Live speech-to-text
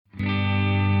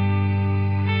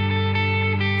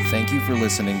Thank you for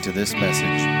listening to this message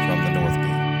from the North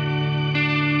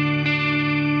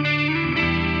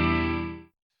Gate.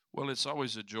 Well, it's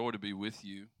always a joy to be with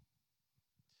you.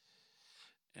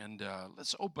 And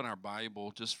let's open our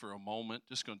Bible just for a moment.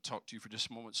 Just going to talk to you for just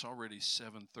a moment. It's already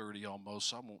 7:30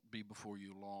 almost, so I won't be before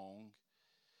you long.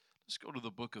 Let's go to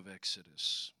the book of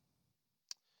Exodus.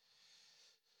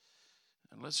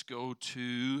 And let's go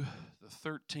to the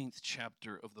 13th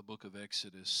chapter of the book of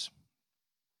Exodus.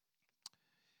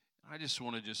 I just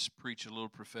want to preach a little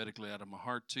prophetically out of my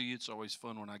heart to you. It's always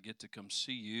fun when I get to come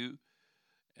see you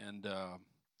and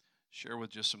share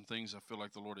with just some things I feel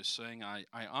like the Lord is saying. I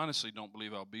honestly don't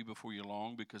believe I'll be before you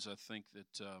long, because I think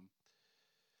that the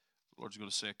Lord's going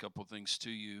to say a couple of things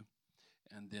to you,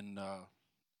 and then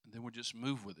we'll just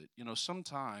move with it. You know,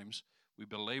 sometimes we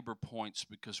belabor points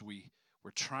because we're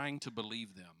trying to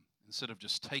believe them instead of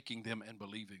just taking them and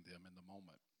believing them in the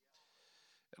moment.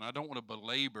 And I don't want to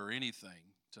belabor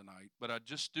anything tonight, but I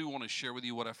just do want to share with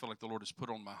you what I feel like the Lord has put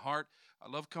on my heart. I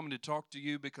love coming to talk to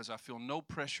you because I feel no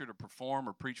pressure to perform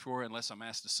or preach for unless I'm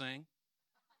asked to sing,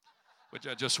 which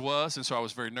I just was, and so I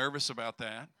was very nervous about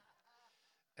that.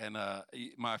 And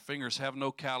my fingers have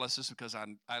no calluses because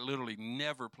I literally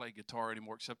never play guitar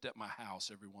anymore except at my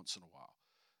house every once in a while.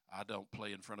 I don't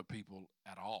play in front of people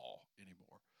at all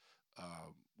anymore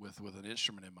with an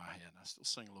instrument in my hand. I still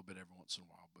sing a little bit every once in a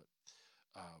while, but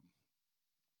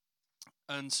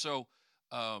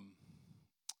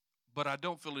but I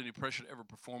don't feel any pressure to ever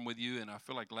perform with you, and I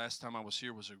feel like last time I was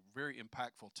here was a very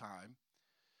impactful time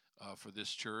for this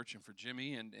church and for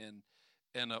Jimmy, and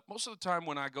most of the time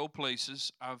when I go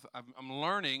places,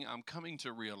 I'm coming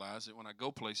to realize that when I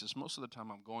go places, most of the time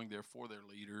I'm going there for their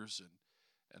leaders,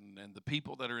 and the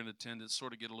people that are in attendance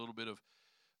sort of get a little bit of,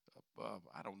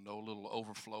 I don't know, a little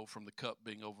overflow from the cup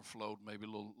being overflowed, maybe a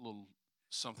little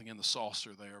something in the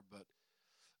saucer there, but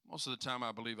most of the time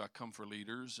I believe I come for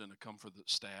leaders and I come for the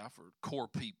staff or core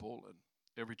people, and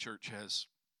every church has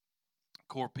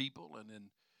core people and then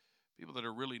people that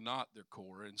are really not their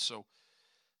core. And so,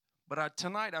 but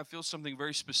tonight I feel something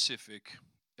very specific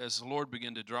as the Lord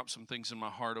began to drop some things in my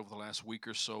heart over the last week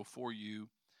or so for you.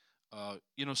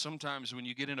 You know, sometimes when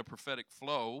you get in a prophetic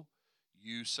flow,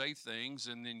 you say things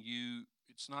and then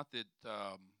it's not that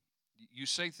you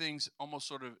say things almost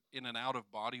sort of in an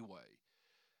out-of-body way.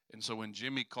 And so when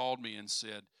Jimmy called me and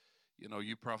said, you know,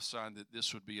 you prophesied that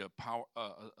this would be a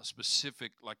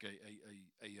specific, like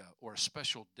or a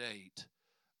special date,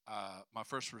 my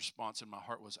first response in my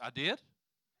heart was, I did?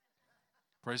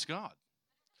 Praise God.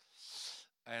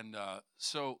 And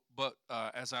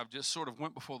as I've just sort of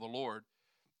went before the Lord,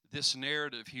 this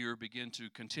narrative here began to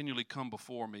continually come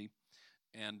before me.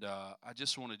 And I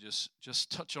just want to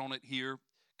just touch on it here,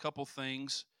 a couple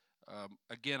things.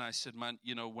 Again, I said,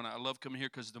 when I love coming here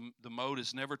because the mode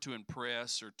is never to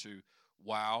impress or to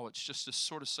wow. It's just to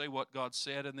sort of say what God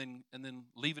said and then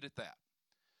leave it at that.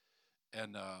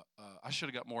 And I should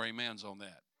have got more amens on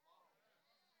that.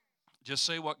 Just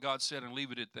say what God said and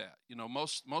leave it at that. You know,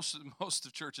 most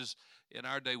of churches in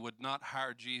our day would not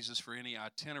hire Jesus for any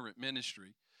itinerant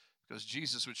ministry, because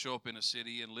Jesus would show up in a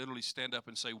city and literally stand up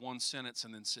and say one sentence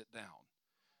and then sit down.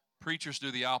 Preachers do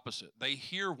the opposite. They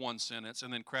hear one sentence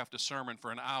and then craft a sermon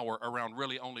for an hour around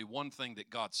really only one thing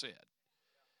that God said.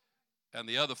 And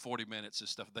the other 40 minutes is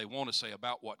stuff they want to say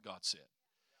about what God said.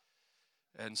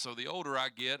 And so the older I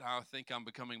get, I think I'm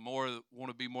becoming want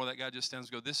to be more that guy just stands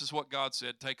and goes, this is what God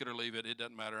said, take it or leave it. It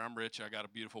doesn't matter. I'm rich. I got a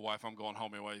beautiful wife. I'm going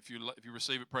home anyway. If you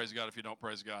receive it, praise God. If you don't,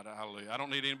 praise God. Hallelujah. I don't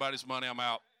need anybody's money. I'm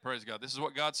out. Praise God. This is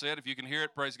what God said. If you can hear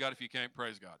it, praise God. If you can't,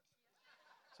 praise God.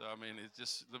 So, I mean,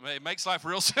 it makes life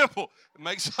real simple. It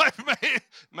makes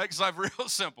life real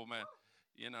simple, man.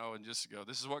 You know, and just go,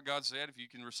 this is what God said. If you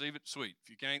can receive it, sweet. If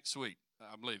you can't, sweet.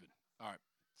 I'm leaving. All right.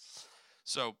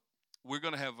 So we're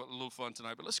going to have a little fun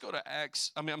tonight, but let's go to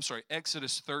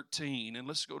Exodus 13, and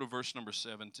let's go to verse number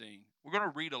 17. We're going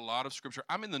to read a lot of scripture.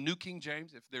 I'm in the New King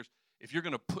James. If you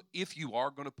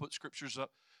are going to put scriptures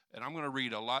up, and I'm going to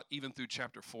read a lot even through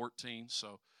chapter 14.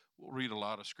 So we'll read a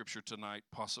lot of scripture tonight,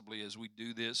 possibly as we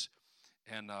do this.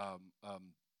 And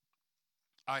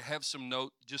I have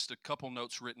just a couple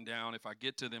notes written down. If I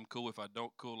get to them, cool. If I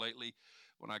don't, cool. Lately,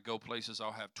 when I go places,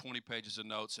 I'll have 20 pages of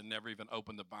notes and never even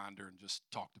open the binder and just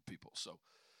talk to people. So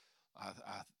I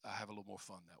have a little more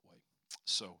fun that way.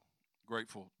 So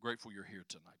grateful you're here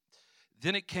tonight.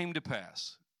 Then it came to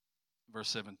pass, verse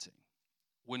 17,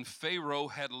 when Pharaoh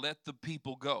had let the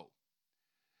people go,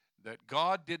 that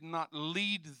God did not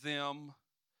lead them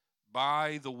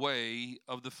by the way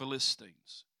of the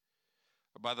Philistines,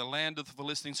 or by the land of the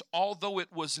Philistines, although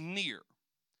it was near.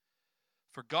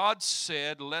 For God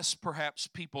said, lest perhaps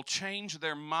people change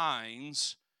their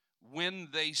minds when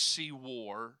they see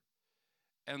war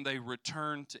and they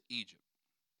return to Egypt.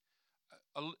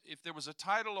 If there was a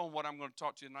title on what I'm going to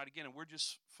talk to you tonight, again, and we're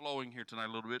just flowing here tonight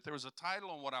a little bit, if there was a title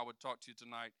on what I would talk to you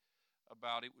tonight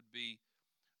about, it would be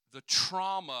the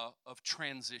trauma of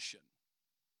transition.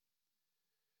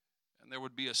 And there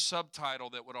would be a subtitle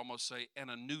that would almost say, and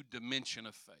a new dimension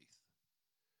of faith.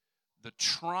 The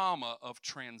trauma of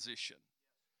transition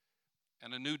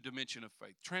and a new dimension of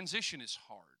faith. Transition is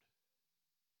hard.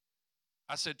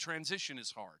 I said transition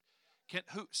is hard.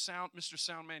 Mr.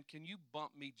 Soundman, can you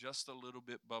bump me just a little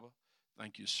bit, Bubba?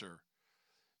 Thank you, sir.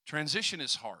 Transition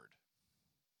is hard.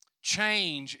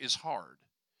 Change is hard.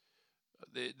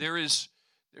 There is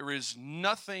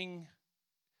nothing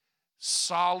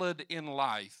solid in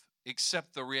life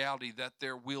except the reality that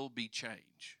there will be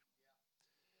change.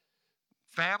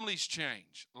 Families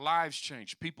change. Lives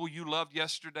change. People you loved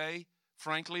yesterday,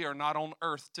 frankly, are not on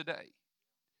earth today.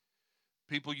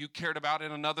 People you cared about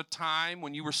in another time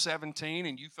when you were 17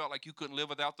 and you felt like you couldn't live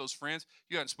without those friends,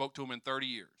 you hadn't spoke to them in 30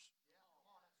 years.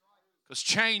 Because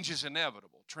change is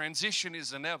inevitable. Transition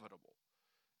is inevitable.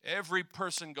 Every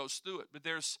person goes through it. But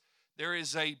there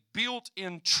is a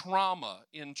built-in trauma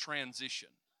in transition.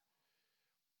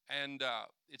 And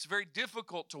it's very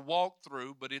difficult to walk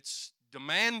through, but it's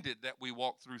demanded that we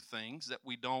walk through things that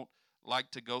we don't like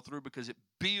to go through because it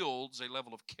builds a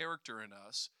level of character in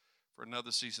us for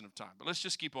another season of time. But let's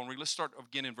just keep on reading. Let's start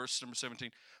again in verse number 17.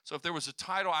 So if there was a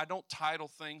title, I don't title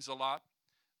things a lot.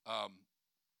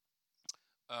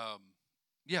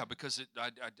 Because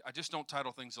I just don't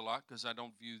title things a lot because I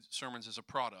don't view sermons as a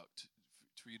product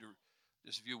for you to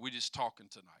just view. We're just talking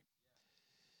tonight.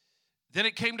 Then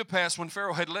it came to pass when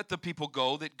Pharaoh had let the people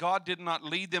go that God did not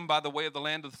lead them by the way of the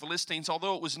land of the Philistines,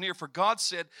 although it was near. For God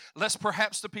said, lest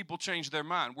perhaps the people change their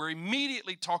mind. We're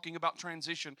immediately talking about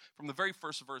transition from the very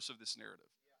first verse of this narrative.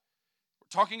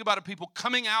 We're talking about a people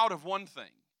coming out of one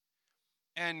thing.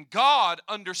 And God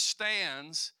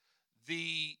understands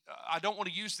I don't want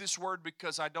to use this word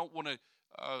because I don't want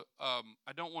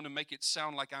to make it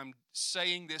sound like I'm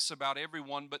saying this about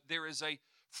everyone, but there is a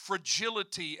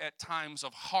fragility at times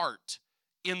of heart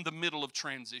in the middle of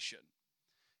transition.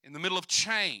 In the middle of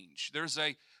change, there's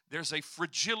a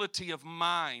fragility of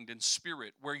mind and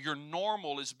spirit where your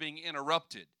normal is being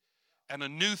interrupted and a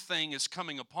new thing is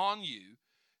coming upon you,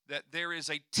 that there is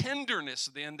a tenderness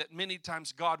then that many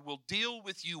times God will deal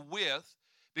with you with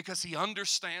because He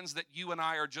understands that you and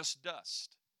I are just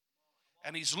dust.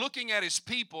 And He's looking at His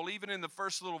people, even in the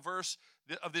first little verse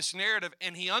of this narrative,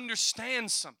 and He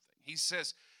understands something. He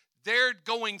says, they're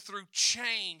going through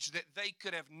change that they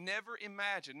could have never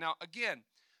imagined. Now, again,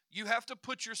 you have to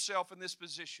put yourself in this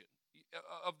position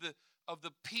of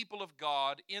the people of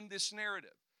God in this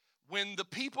narrative. When the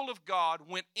people of God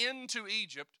went into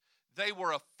Egypt, they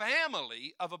were a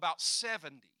family of about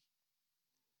 70.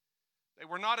 They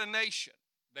were not a nation.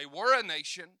 They were a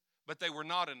nation, but they were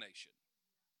not a nation.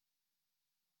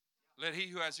 Let he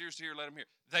who has ears to hear, let him hear.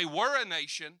 They were a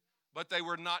nation, but they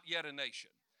were not yet a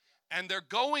nation. And they're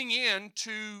going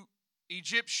into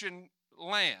Egyptian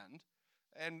land.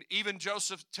 And even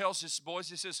Joseph tells his boys,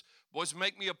 he says, boys,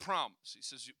 make me a promise. He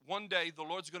says, one day the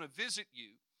Lord's going to visit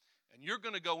you, and you're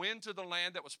going to go into the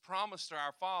land that was promised to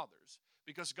our fathers,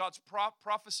 because God's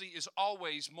prophecy is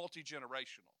always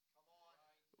multi-generational.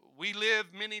 We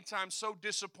live many times so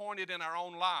disappointed in our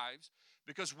own lives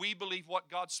because we believe what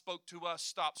God spoke to us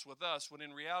stops with us, when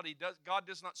in reality, God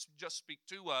does not just speak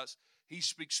to us, He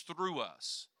speaks through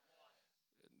us.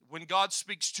 When God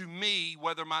speaks to me,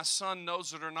 whether my son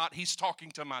knows it or not, He's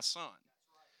talking to my son.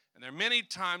 And there are many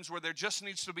times where there just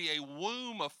needs to be a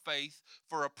womb of faith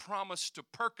for a promise to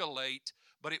percolate,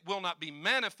 but it will not be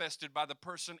manifested by the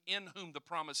person in whom the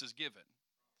promise is given.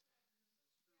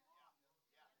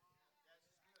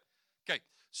 Okay,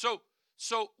 so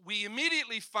we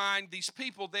immediately find these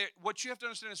people there. What you have to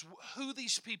understand is who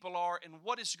these people are and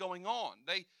what is going on.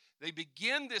 They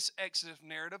begin this Exodus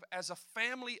narrative as a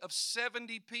family of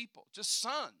 70 people, just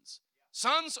sons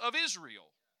of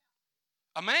Israel,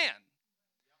 a man.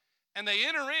 And they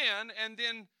enter in, and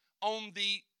then on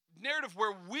the narrative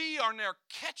where we are now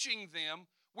catching them,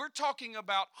 we're talking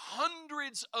about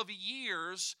hundreds of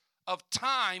years of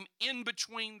time in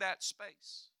between that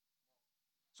space.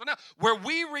 So now, where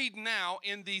we read now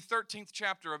in the 13th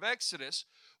chapter of Exodus,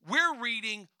 we're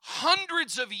reading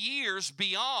hundreds of years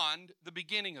beyond the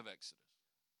beginning of Exodus.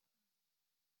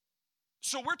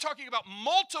 So we're talking about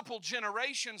multiple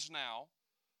generations now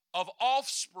of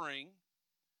offspring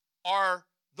are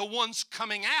the ones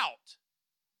coming out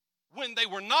when they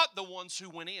were not the ones who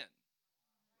went in.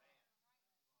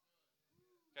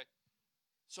 Okay.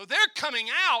 So they're coming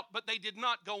out, but they did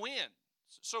not go in.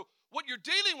 So what you're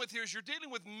dealing with here is you're dealing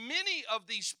with many of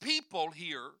these people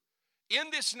here in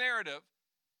this narrative.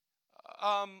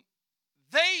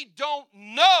 They don't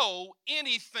know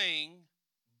anything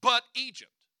but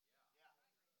Egypt.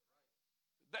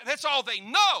 That's all they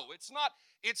know. It's not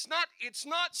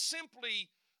simply,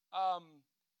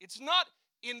 it's not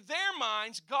in their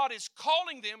minds. God is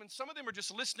calling them, and some of them are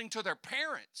just listening to their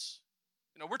parents.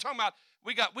 You know, we're talking about,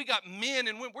 we got men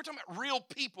and women. We're talking about real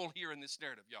people here in this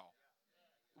narrative, y'all.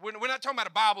 We're not talking about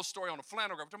a Bible story on a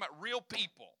flannel graph. We're talking about real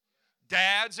people.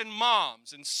 Dads and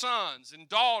moms and sons and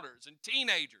daughters and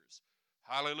teenagers.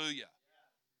 Hallelujah.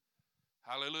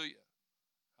 Hallelujah.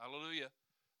 Hallelujah.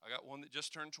 I got one that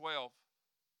just turned 12.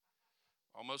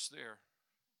 Almost there.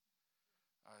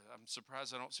 I'm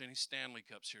surprised I don't see any Stanley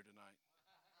Cups here tonight.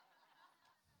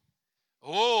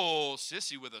 Oh,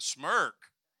 sissy with a smirk.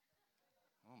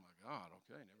 Oh, my God.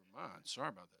 Okay, never mind. Sorry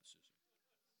about that, sissy.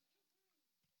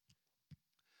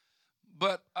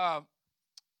 But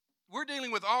we're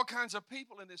dealing with all kinds of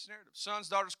people in this narrative. Sons,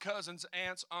 daughters, cousins,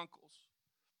 aunts, uncles.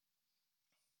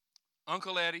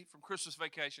 Uncle Eddie from Christmas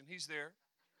Vacation, he's there.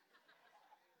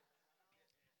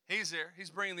 He's there. He's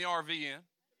bringing the RV in.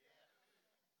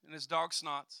 And his dog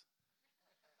Snots.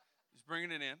 He's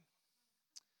bringing it in.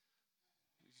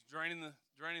 He's draining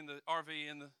the RV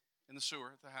in the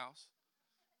sewer at the house.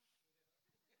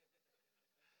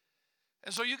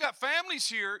 And so you got families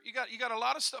here. You got a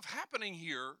lot of stuff happening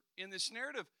here in this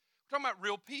narrative. We're talking about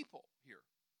real people here.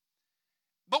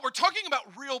 But we're talking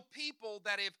about real people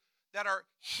that are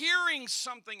hearing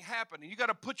something happen. And you got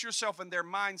to put yourself in their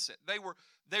mindset. They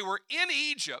were in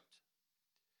Egypt,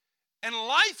 and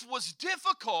life was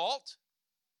difficult,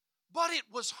 but it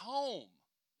was home.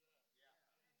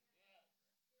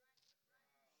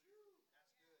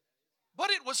 But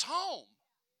it was home.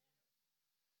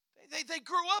 They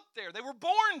grew up there. They were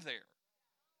born there.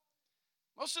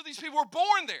 Most of these people were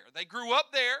born there. They grew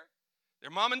up there.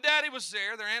 Their mom and daddy was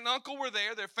there. Their aunt and uncle were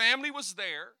there. Their family was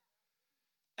there.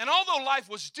 And although life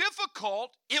was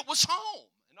difficult, it was home.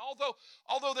 And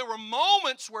although there were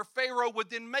moments where Pharaoh would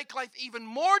then make life even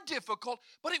more difficult,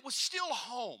 but it was still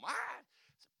home.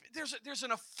 There's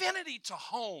an affinity to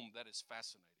home that is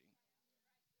fascinating.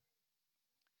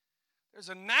 There's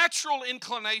a natural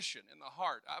inclination in the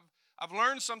heart. I've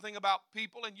learned something about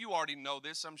people, and you already know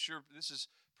this. I'm sure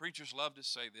preachers love to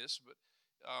say this, but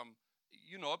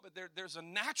you know it. But there's a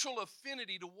natural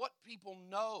affinity to what people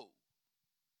know.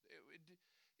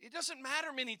 It doesn't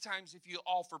matter many times if you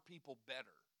offer people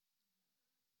better.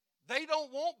 They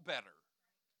don't want better.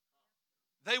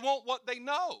 They want what they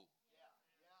know.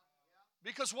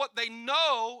 Because what they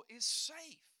know is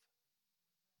safe.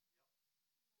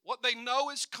 What they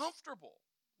know is comfortable.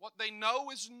 What they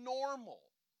know is normal.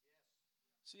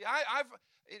 See, I've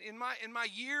in my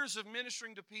years of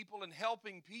ministering to people and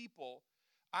helping people,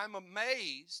 I'm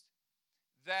amazed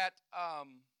that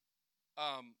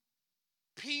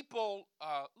people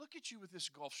look at you with this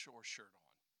Gulf Shore shirt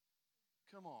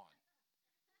on. Come on.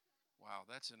 Wow,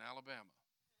 that's in Alabama.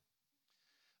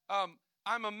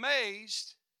 I'm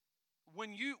amazed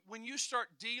when you start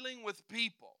dealing with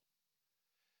people.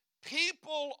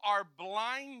 People are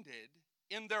blinded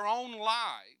in their own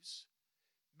lives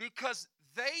because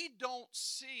they don't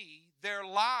see their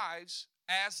lives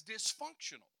as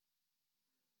dysfunctional.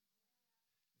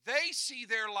 They see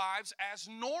their lives as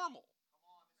normal.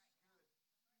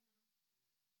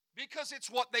 Because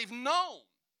it's what they've known.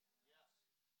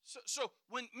 So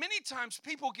when many times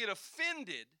people get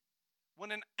offended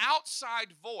when an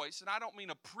outside voice, and I don't mean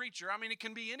a preacher, I mean it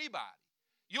can be anybody.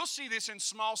 You'll see this in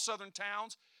small southern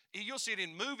towns. You'll see it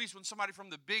in movies when somebody from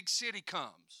the big city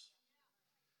comes.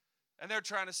 And they're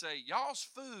trying to say, y'all's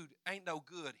food ain't no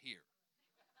good here.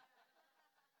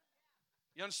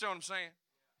 You understand what I'm saying?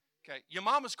 Okay, your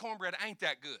mama's cornbread ain't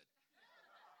that good.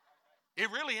 It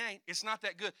really ain't. It's not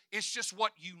that good. It's just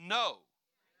what you know.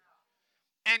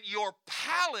 And your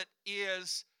palate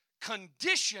is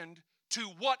conditioned to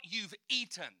what you've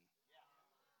eaten.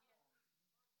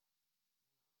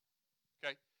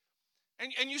 Okay?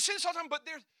 And you see this all the time, but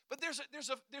there's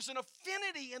an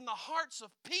affinity in the hearts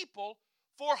of people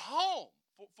for home,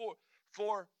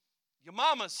 for your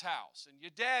mama's house and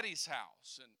your daddy's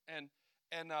house, and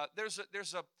there's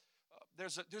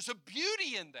a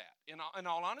beauty in that. In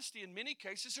all honesty, in many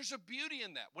cases, there's a beauty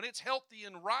in that. When it's healthy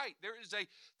and right, there is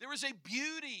a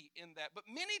beauty in that. But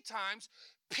many times,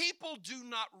 people do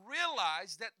not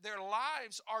realize that their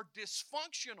lives are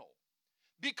dysfunctional,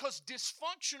 because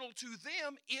dysfunctional to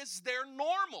them is their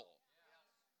normal.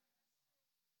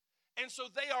 And so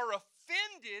they are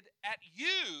offended at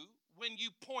you when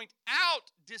you point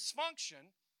out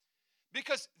dysfunction,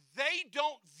 Because they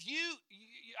don't view,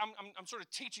 I'm sort of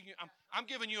teaching you, I'm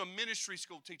giving you a ministry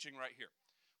school teaching right here.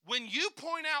 When you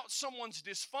point out someone's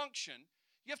dysfunction,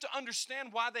 you have to understand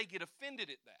why they get offended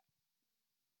at that.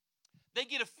 They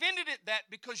get offended at that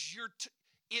because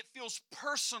it feels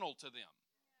personal to them.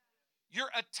 You're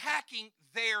attacking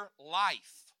their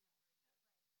life.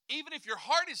 Even if your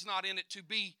heart is not in it to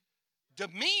be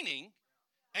demeaning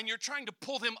and you're trying to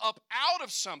pull them up out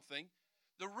of something,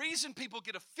 the reason people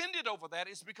get offended over that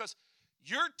is because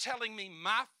you're telling me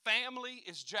my family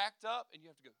is jacked up, and you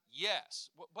have to go, yes.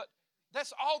 But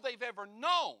that's all they've ever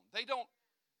known. They don't,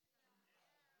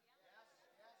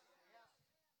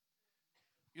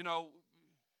 you know,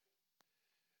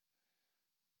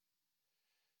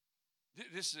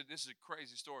 this is a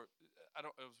crazy story. I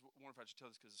was wondering if I should tell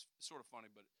this because it's sort of funny,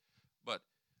 but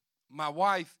my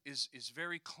wife is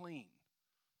very clean.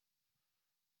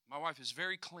 My wife is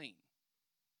very clean.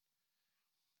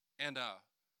 And,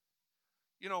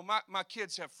 you know, my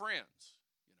kids have friends,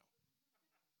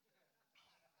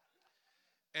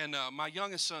 you know. And my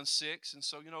youngest son's 6, and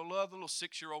so, you know, love the little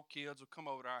 6-year-old kids will come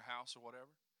over to our house or whatever.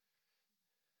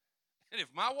 And if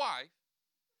my wife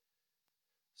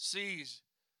sees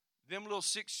them little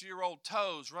 6-year-old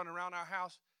toes running around our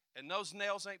house and those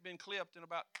nails ain't been clipped in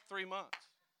about 3 months,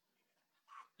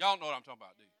 y'all know what I'm talking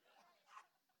about, do you?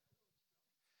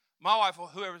 My wife,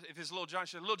 whoever, if it's little Johnny,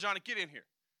 she said, little Johnny, get in here.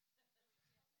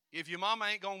 If your mama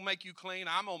ain't going to make you clean,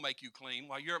 I'm going to make you clean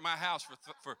while you're at my house for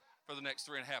the next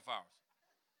 3.5 hours.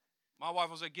 My wife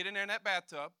will say, get in there in that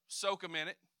bathtub, soak them in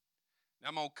it. And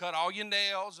I'm going to cut all your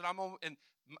nails. And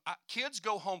kids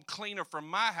go home cleaner from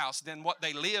my house than what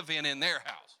they live in their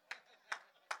house.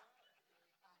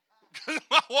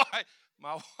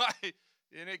 my wife,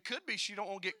 and it could be she don't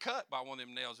want to get cut by one of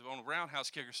them nails on a roundhouse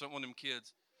kick or something, one of them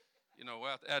kids, you know,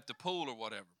 out at the pool or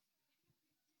whatever.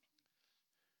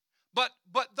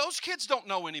 But those kids don't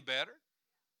know any better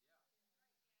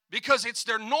because it's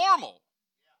their normal.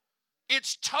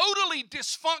 It's totally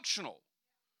dysfunctional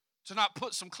to not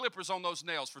put some clippers on those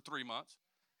nails for 3 months.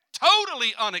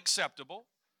 Totally unacceptable.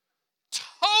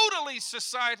 Totally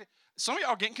society. Some of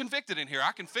y'all are getting convicted in here.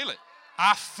 I can feel it.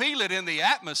 I feel it in the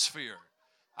atmosphere.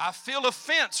 I feel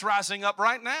offense rising up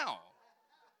right now.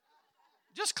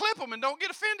 Just clip them and don't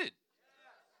get offended.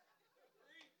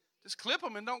 Just clip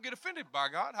them and don't get offended, by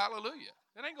God. Hallelujah.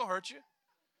 It ain't going to hurt you.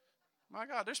 My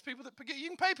God, there's people that you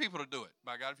can pay people to do it,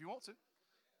 by God, if you want to.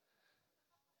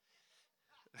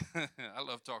 I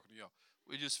love talking to y'all.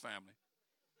 We're just family.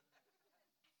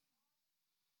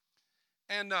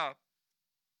 And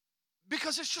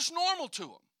because it's just normal to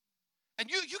them.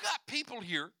 And you got people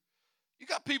here. You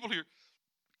got people here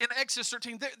in Exodus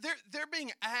 13. They're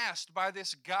being asked by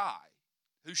this guy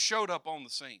who showed up on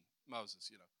the scene, Moses,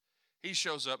 you know. He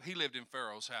shows up. He lived in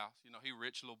Pharaoh's house. You know, he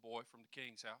rich little boy from the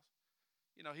king's house.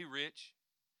 You know, he rich.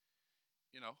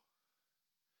 You know,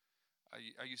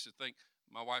 I used to think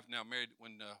my wife now married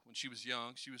when she was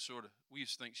young. She was we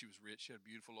used to think she was rich. She had a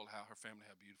beautiful little house. Her family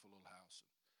had a beautiful little house.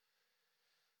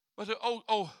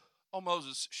 But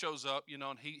Moses shows up, you know,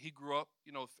 and he grew up,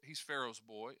 you know, he's Pharaoh's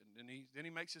boy, and then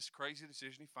he makes this crazy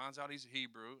decision. He finds out he's a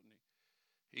Hebrew, and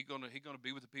he's gonna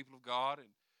be with the people of God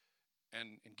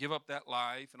and give up that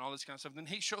life and all this kind of stuff. And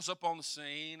then he shows up on the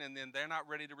scene, and then they're not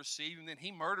ready to receive him. Then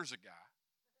he murders a guy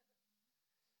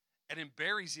and then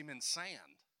buries him in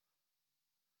sand.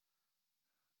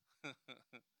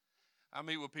 I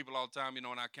meet with people all the time, you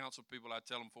know, and I counsel people. I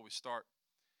tell them before we start,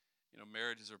 you know,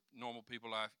 marriages are normal people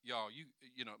life. Y'all,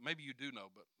 you know, maybe you do know,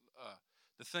 but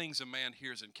the things a man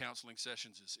hears in counseling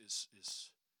sessions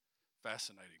is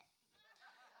fascinating.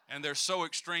 And they're so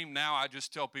extreme now, I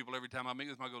just tell people every time I meet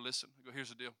with them, I go, listen, here's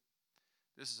the deal.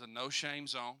 This is a no-shame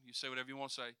zone. You say whatever you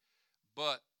want to say.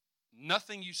 But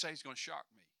nothing you say is going to shock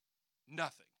me.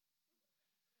 Nothing.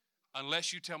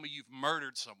 Unless you tell me you've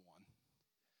murdered someone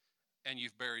and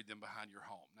you've buried them behind your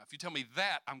home. Now, if you tell me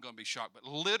that, I'm going to be shocked. But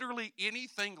literally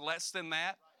anything less than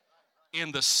that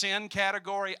in the sin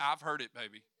category, I've heard it,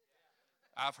 baby.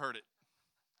 I've heard it.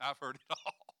 I've heard it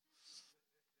all.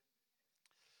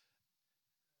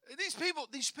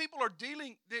 These people are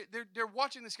dealing, they're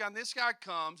watching this guy, and this guy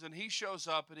comes, and he shows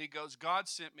up, and he goes, God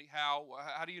sent me. How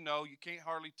do you know? You can't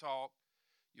hardly talk.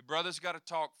 Your brother's got to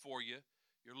talk for you.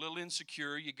 You're a little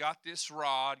insecure. You got this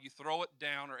rod. You throw it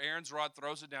down, or Aaron's rod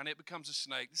throws it down. It becomes a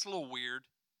snake. It's a little weird.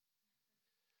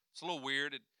 It's a little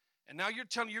weird. And now you're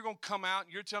telling you're going to come out,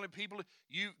 and you're telling people,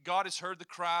 God has heard the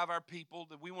cry of our people,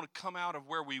 that we want to come out of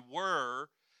where we were,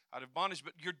 out of bondage.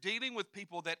 But you're dealing with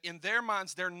people that in their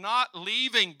minds, they're not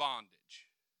leaving bondage.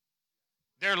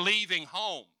 They're leaving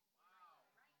home.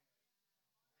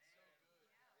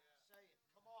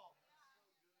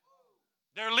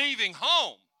 They're leaving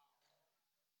home.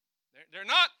 They're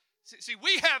not. See,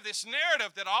 we have this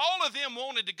narrative that all of them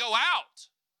wanted to go out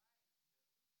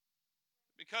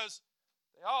because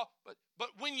they all. But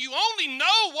when you only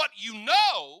know what you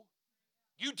know,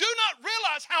 you do not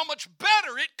realize how much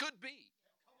better it could be.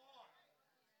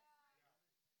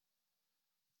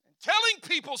 And telling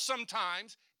people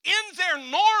sometimes in their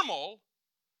normal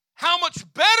how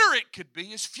much better it could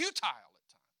be is futile at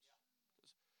times.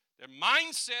 Their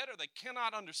mindset, or they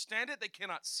cannot understand it, they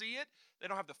cannot see it, they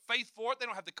don't have the faith for it, they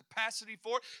don't have the capacity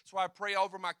for it. That's why I pray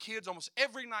over my kids almost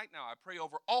every night now. I pray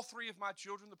over all three of my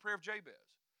children, the prayer of Jabez.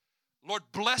 Lord,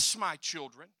 bless my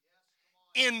children,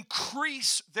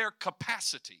 increase their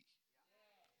capacity.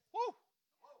 Woo.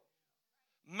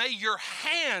 May your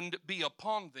hand be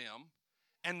upon them,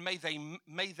 and may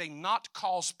they not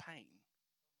cause pain.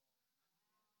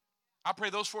 I pray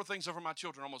those four things over my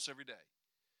children almost every day.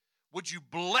 Would you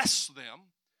bless them?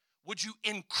 Would you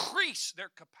increase their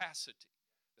capacity,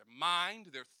 their mind,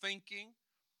 their thinking,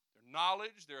 their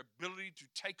knowledge, their ability to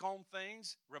take on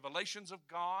things, revelations of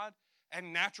God,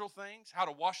 and natural things, how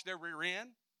to wash their rear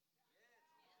end?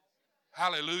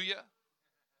 Hallelujah.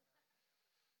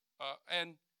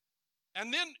 And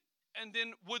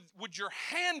then would your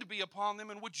hand be upon them,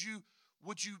 and would you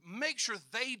make sure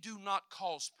they do not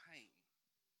cause pain?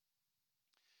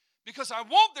 Because I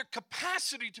want their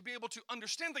capacity to be able to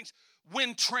understand things.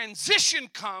 When transition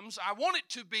comes, I want it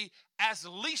to be as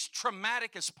least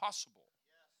traumatic as possible.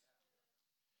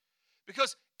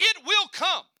 Because it will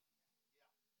come.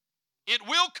 It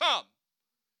will come.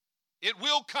 It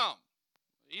will come.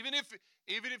 Even if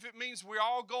it means we're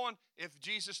all going, if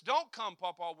Jesus don't come,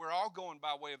 Papa, we're all going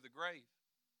by way of the grave.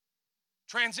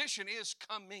 Transition is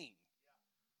coming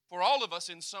for all of us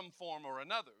in some form or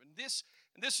another. In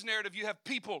this narrative, you have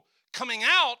people coming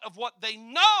out of what they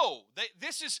know.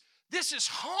 This is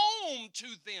home to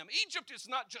them. Egypt is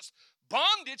not just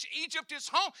bondage. Egypt is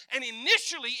home. And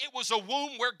initially, it was a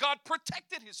womb where God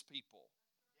protected his people.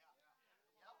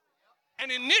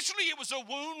 And initially, it was a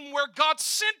womb where God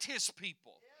sent his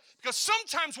people. Because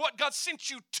sometimes what God sent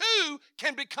you to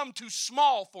can become too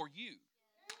small for you.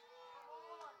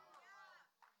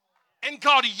 And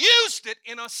God used it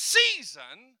in a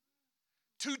season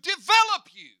to develop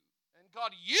you. And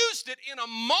God used it in a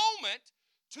moment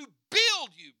to build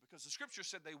you. Because the scripture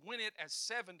said they went it as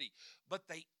 70, but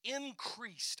they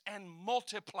increased and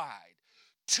multiplied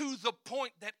to the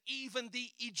point that even the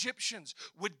Egyptians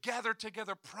would gather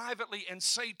together privately and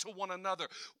say to one another,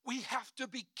 we have to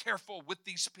be careful with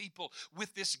these people,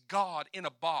 with this God in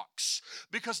a box,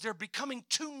 because they're becoming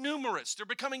too numerous. They're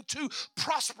becoming too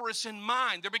prosperous in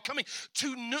mind. They're becoming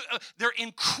they're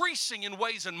increasing in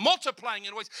ways and multiplying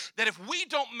in ways that if we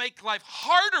don't make life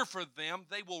harder for them,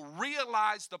 they will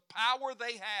realize the power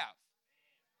they have.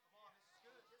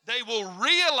 They will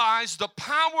realize the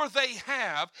power they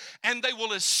have, and they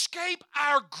will escape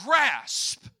our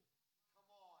grasp.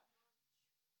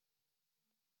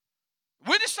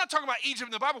 We're just not talking about Egypt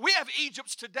in the Bible. We have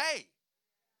Egypts today.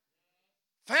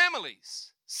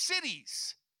 Families,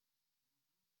 cities,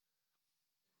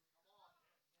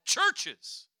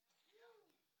 churches,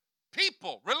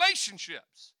 people,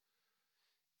 relationships.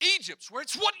 Egypts, where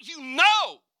it's what you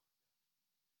know.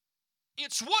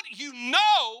 It's what you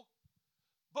know.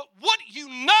 But what you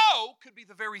know could be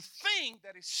the very thing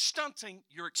that is stunting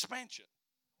your expansion.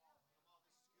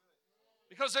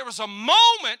 Because there was a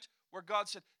moment where God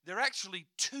said, they're actually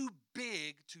too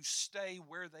big to stay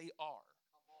where they are.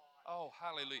 Oh,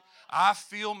 hallelujah. I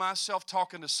feel myself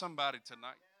talking to somebody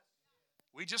tonight.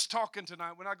 We just talking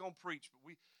tonight. We're not going to preach,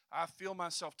 but I feel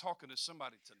myself talking to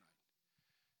somebody tonight.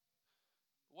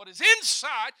 What is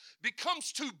inside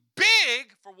becomes too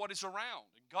big for what is around.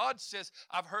 And God says,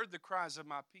 I've heard the cries of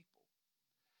my people.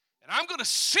 And I'm going to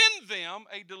send them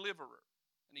a deliverer.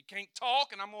 And he can't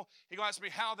talk, and he's going to ask me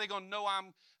how they're going to know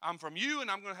I'm from you, and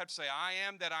I'm going to have to say, I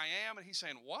am that I am. And he's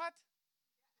saying, what?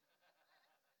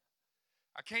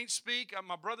 I can't speak.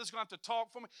 My brother's going to have to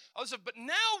talk for me. But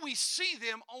now we see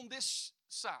them on this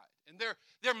side. And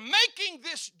they're making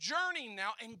this journey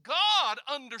now, and God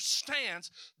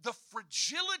understands the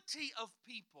fragility of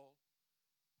people.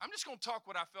 I'm just going to talk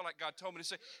what I feel like God told me to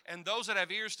say. And those that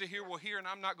have ears to hear will hear, and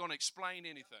I'm not going to explain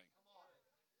anything.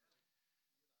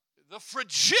 The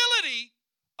fragility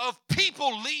of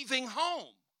people leaving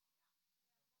home.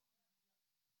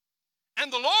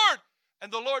 And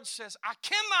the Lord says, I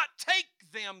cannot take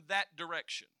them that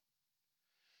direction.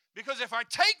 Because if I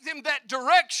take them that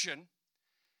direction,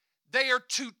 they are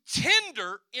too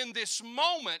tender in this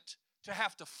moment to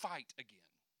have to fight again.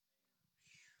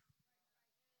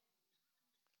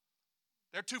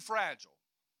 They're too fragile.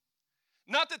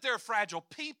 Not that they're fragile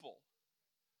people,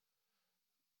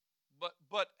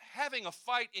 but having a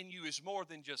fight in you is more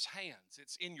than just hands.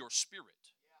 It's in your spirit.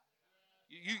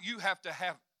 You have to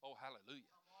have, oh, hallelujah.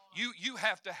 You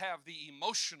have to have the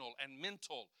emotional and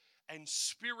mental and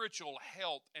spiritual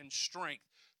health and strength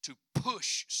to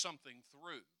push something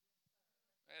through.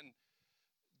 And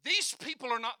these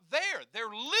people are not there. They're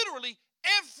literally,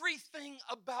 everything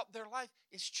about their life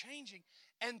is changing.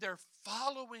 And they're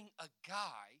following a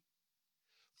guy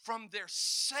from their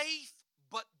safe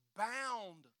but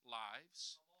bound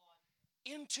lives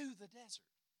into the desert.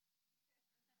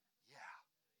 Yeah.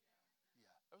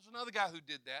 There was another guy who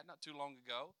did that not too long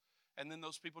ago. And then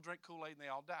those people drank Kool-Aid and they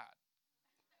all died.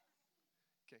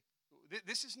 Okay.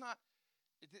 This is not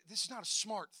a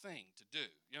smart thing to do.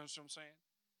 You know what I'm saying?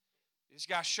 This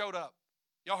guy showed up.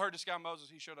 Y'all heard this guy Moses,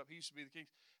 he showed up. He used to be the king.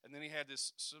 And then he had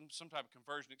this some type of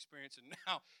conversion experience. And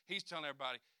now he's telling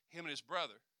everybody, him and his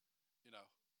brother,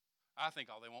 I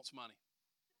think all they want is money.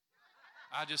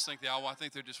 I just think I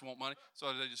think they just want money.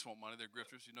 So they just want money. They're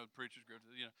grifters, preachers,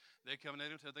 grifters. They come in,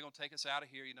 they're going to take us out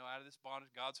of here, out of this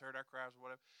bondage. God's heard our cries or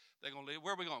whatever. They're going to leave.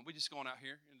 Where are we going? We're just going out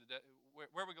here. Where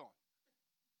are we going?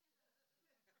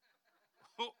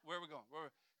 Where are we going?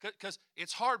 Because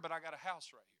it's hard, but I got a house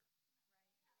right here.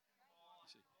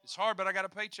 See, it's hard, but I got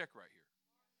a paycheck right here.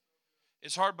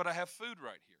 It's hard, but I have food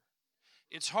right here.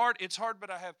 It's hard, but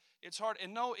it's hard.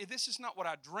 And no, this is not what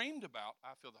I dreamed about.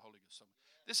 I feel the Holy Ghost.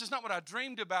 This is not what I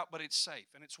dreamed about, but it's safe.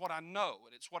 And it's what I know.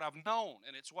 And it's what I've known.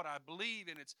 And it's what I believe.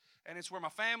 And it's where my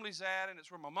family's at. And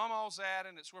it's where my mama's at.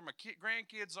 And it's where my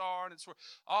grandkids are. And it's where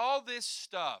all this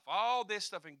stuff.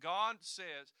 And God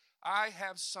says, I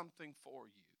have something for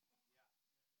you.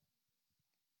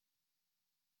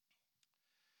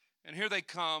 And here they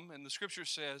come. And the scripture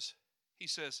says, He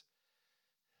says,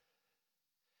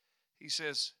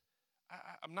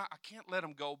 I can't let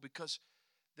them go because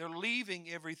they're leaving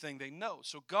everything they know.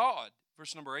 So God,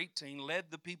 verse number 18, led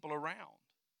the people around.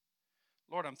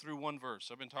 Lord, I'm through one verse.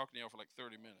 I've been talking to y'all for like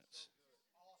 30 minutes.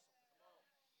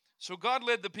 So God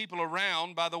led the people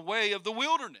around by the way of the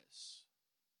wilderness.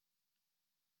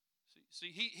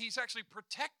 See, he's actually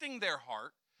protecting their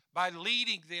heart by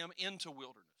leading them into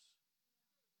wilderness.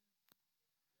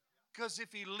 Because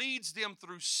if he leads them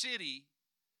through city,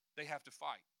 they have to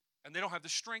fight. And they don't have the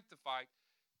strength to fight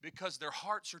because their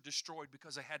hearts are destroyed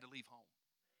because they had to leave home.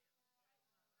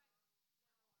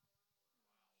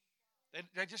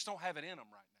 They just don't have it in them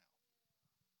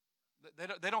right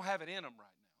now. They don't have it in them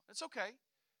right now. It's okay.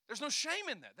 There's no shame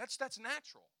in that. That's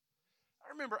natural. I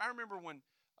remember when,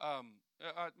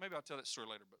 maybe I'll tell that story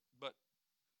later, but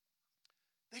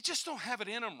they just don't have it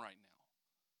in them right now.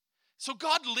 So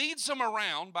God leads them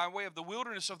around by way of the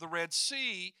wilderness of the Red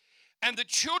Sea. And the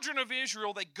children of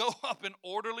Israel, they go up in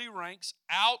orderly ranks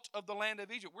out of the land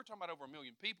of Egypt. We're talking about over 1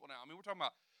 million people now. We're talking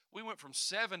about, we went from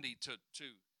 70 to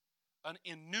an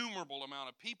innumerable amount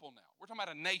of people now. We're talking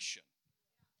about a nation,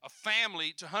 a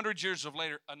family. To hundreds of years of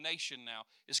later, a nation now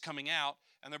is coming out,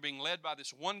 and they're being led by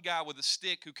this one guy with a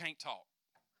stick who can't talk.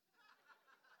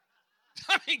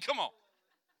 I mean, come on.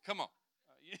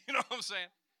 You know what I'm saying?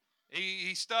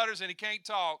 He stutters and he can't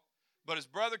talk. But his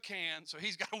brother can, so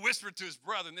he's got to whisper to his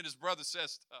brother, and then his brother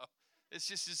says stuff.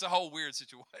 It's a whole weird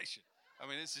situation. I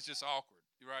mean, this is just awkward,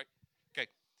 right? Okay.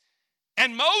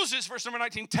 And Moses, verse number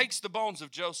 19, takes the bones of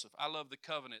Joseph. I love the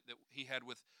covenant that he had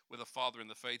with a father in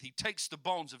the faith. He takes the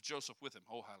bones of Joseph with him.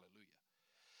 Oh, hallelujah.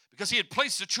 Because he had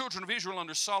placed the children of Israel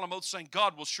under solemn oath, saying,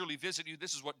 God will surely visit you.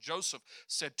 This is what Joseph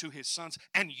said to his sons.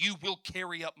 And you will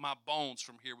carry up my bones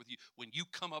from here with you. When you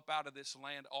come up out of this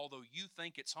land, although you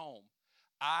think it's home,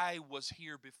 I was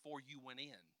here before you went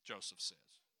in, Joseph says.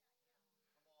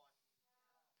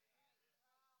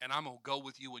 And I'm going to go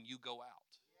with you when you go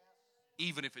out,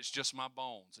 even if it's just my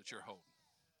bones that you're holding.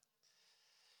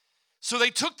 So they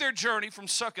took their journey from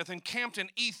Succoth and camped in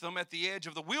Etham at the edge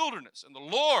of the wilderness. And the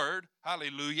Lord,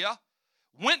 hallelujah,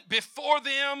 went before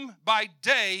them by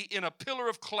day in a pillar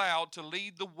of cloud to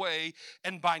lead the way,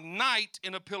 and by night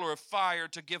in a pillar of fire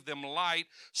to give them light,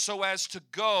 so as to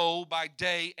go by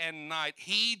day and night.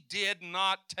 He did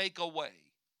not take away.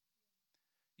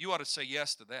 You ought to say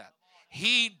yes to that.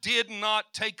 He did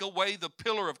not take away the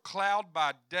pillar of cloud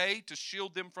by day to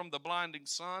shield them from the blinding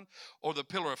sun, or the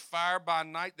pillar of fire by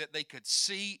night that they could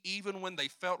see. Even when they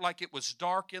felt like it was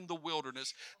dark in the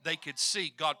wilderness, they could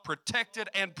see. God protected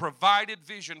and provided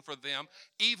vision for them,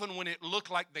 even when it looked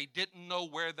like they didn't know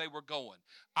where they were going.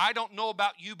 I don't know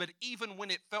about you, but even when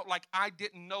it felt like I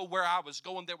didn't know where I was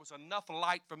going, there was enough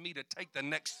light for me to take the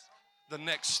next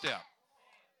step.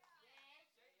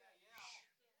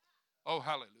 Oh,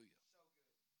 hallelujah.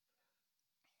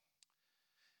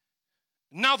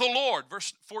 Now the Lord,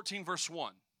 verse 14, verse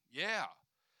 1. Yeah.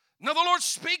 Now the Lord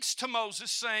speaks to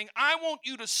Moses saying, I want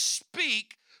you to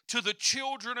speak to the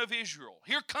children of Israel.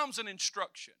 Here comes an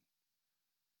instruction.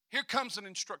 Here comes an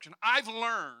instruction. I've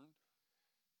learned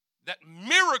that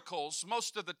miracles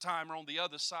most of the time are on the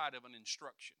other side of an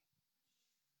instruction.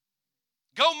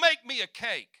 Go make me a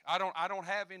cake. I don't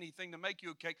have anything to make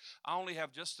you a cake. I only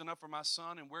have just enough for my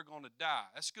son and we're going to die.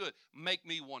 That's good. Make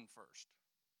me one first.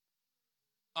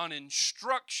 An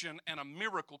instruction and a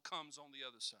miracle comes on the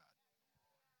other side.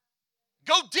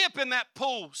 Go dip in that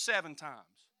pool 7 times.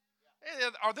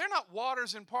 Are there not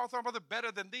waters in Parthon, brother,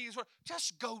 better than these?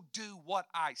 Just go do what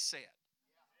I said.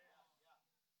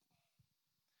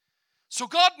 So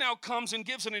God now comes and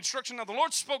gives an instruction. Now the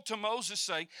Lord spoke to Moses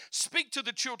saying, speak to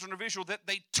the children of Israel that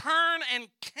they turn and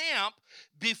camp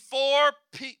before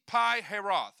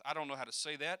Pi-Hahiroth. I don't know how to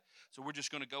say that, so we're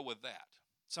just going to go with that.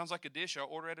 Sounds like a dish I'll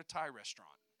order at a Thai restaurant.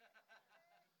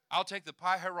 I'll take the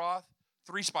Pi-Hahiroth,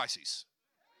 3 spices.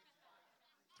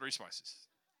 3 spices.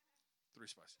 3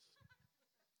 spices.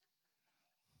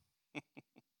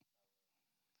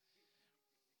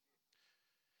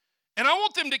 And I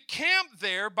want them to camp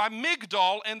there by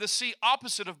Migdol and the sea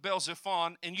opposite of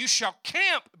Baal-zephon, and you shall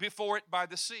camp before it by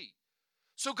the sea.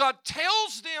 So God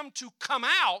tells them to come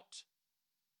out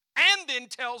and then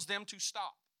tells them to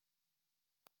stop.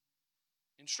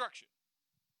 Instruction.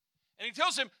 And he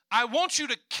tells them, I want you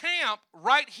to camp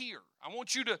right here. I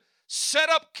want you to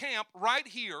set up camp right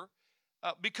here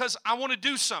because I want to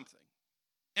do something.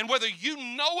 And whether you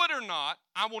know it or not,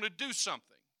 I want to do something.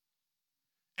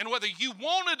 And whether you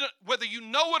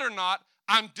know it or not,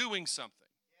 I'm doing something.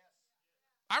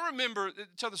 I remember,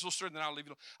 tell this little story and then I'll leave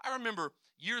you alone. I remember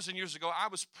years and years ago, I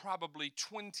was probably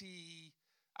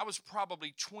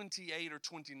 28 or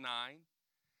 29.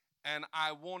 And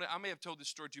I may have told this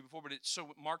story to you before, but it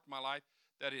so marked my life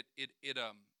that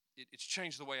it's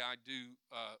changed the way I do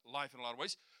life in a lot of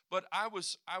ways. But I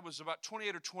was about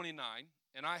 28 or 29,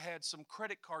 and I had some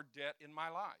credit card debt in my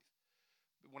life.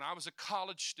 When I was a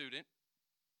college student,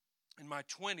 in my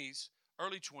 20s,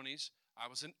 early 20s, I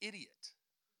was an idiot.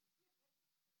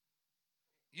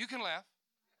 You can laugh.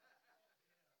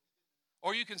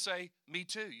 Or you can say, me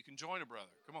too. You can join a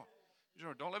brother. Come on.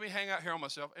 Don't let me hang out here on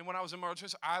myself. And when I was in my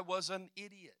 20s, I was an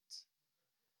idiot.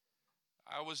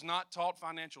 I was not taught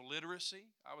financial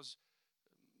literacy. I was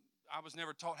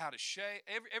never taught how to shave.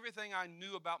 Everything I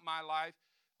knew about my life,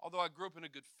 although I grew up in a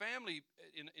good family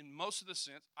in most of the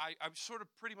sense, I sort of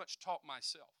pretty much taught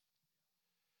myself.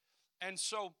 And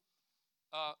so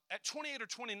at 28 or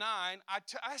 29, I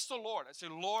asked the Lord. I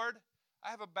said, Lord, I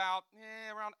have about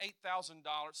around $8,000,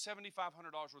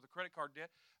 $7,500 worth of credit card debt.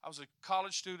 I was a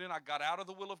college student. I got out of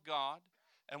the will of God.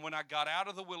 And when I got out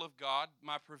of the will of God,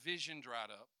 my provision dried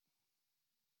up.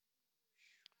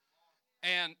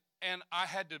 And I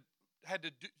had to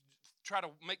try to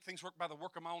make things work by the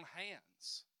work of my own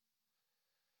hands.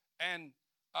 And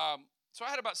so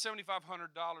I had about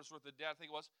 $7,500 worth of debt, I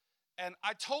think it was. And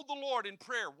I told the Lord in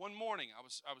prayer one morning, I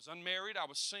was unmarried, I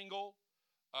was single,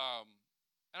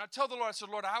 and I told the Lord, I said,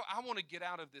 Lord, I want to get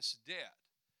out of this debt.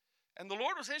 And the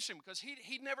Lord was interesting because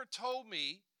he never told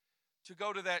me to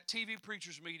go to that TV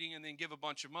preacher's meeting and then give a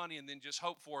bunch of money and then just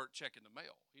hope for a check in the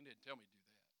mail. He didn't tell me to do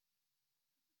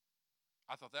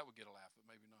that. I thought that would get a laugh, but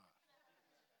maybe not.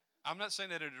 I'm not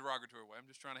saying that in a derogatory way. I'm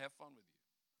just trying to have fun with you.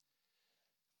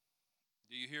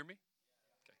 Do you hear me?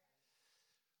 Okay.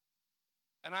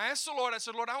 And I asked the Lord, I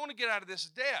said, Lord, I want to get out of this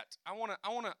debt. I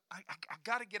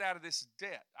got to get out of this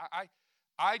debt.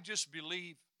 I just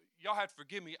believe, y'all have to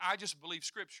forgive me, I just believe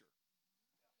Scripture.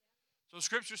 So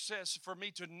Scripture says for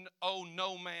me to owe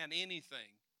no man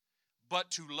anything but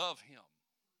to love him.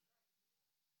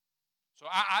 So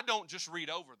I don't just read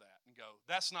over that and go,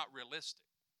 that's not realistic.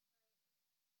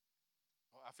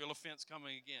 Oh, I feel offense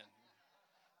coming again.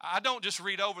 I don't just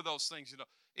read over those things,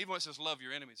 Even when it says love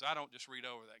your enemies, I don't just read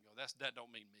over that and go, that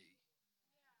don't mean me.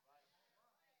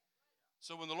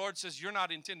 So when the Lord says you're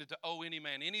not intended to owe any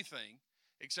man anything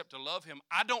except to love him,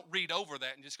 I don't read over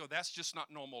that and just go, that's just not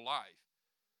normal life.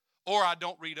 Or I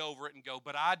don't read over it and go,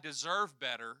 but I deserve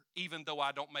better even though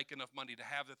I don't make enough money to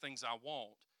have the things I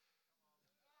want.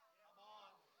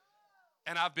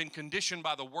 And I've been conditioned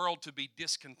by the world to be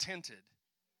discontented.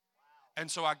 And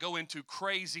so I go into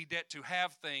crazy debt to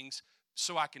have things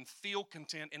so I can feel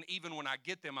content. And even when I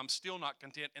get them, I'm still not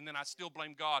content. And then I still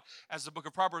blame God. As the book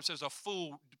of Proverbs says, a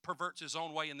fool perverts his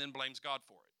own way and then blames God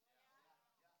for it.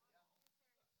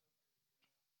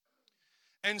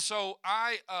 And so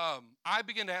I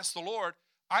began to ask the Lord,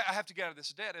 I have to get out of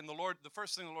this debt. And the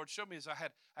first thing the Lord showed me is I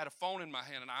had a phone in my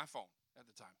hand, an iPhone at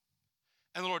the time.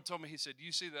 And the Lord told me, he said, do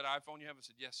you see that iPhone you have? I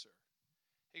said, yes, sir.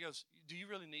 He goes, do you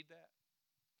really need that?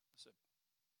 I said,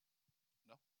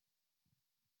 no.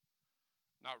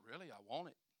 Not really. I want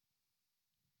it.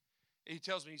 He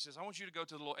tells me, he says, I want you to go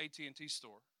to the little AT&T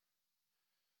store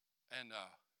and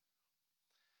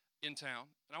in town,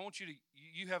 and I want you to,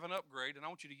 you have an upgrade, and I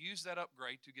want you to use that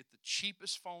upgrade to get the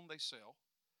cheapest phone they sell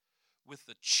with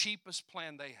the cheapest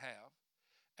plan they have,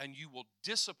 and you will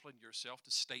discipline yourself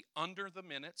to stay under the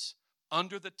minutes,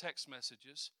 under the text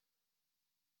messages.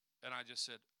 And I just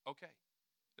said, okay.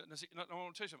 Now, see, I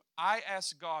want to tell you something. I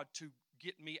asked God to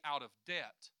get me out of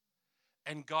debt,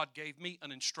 and God gave me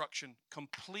an instruction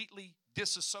completely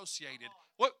disassociated,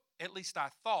 what at least I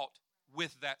thought,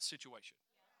 with that situation.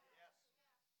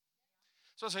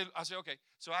 So I say, okay.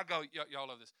 So I go, y'all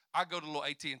love this. I go to a little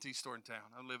AT&T store in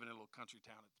town. I'm living in a little country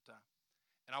town at the time.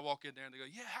 And I walk in there and they go,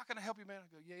 yeah, how can I help you, man? I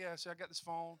go, yeah. I said, I got this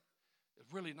phone. It's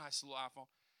a really nice little iPhone.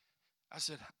 I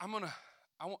said, I want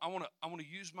to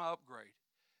use my upgrade,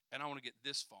 and I want to get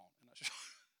this phone. And I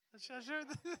showed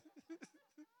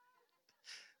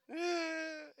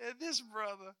and this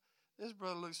brother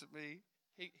looks at me.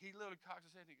 He literally cocks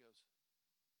his head and he goes,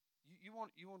 you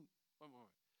want, wait.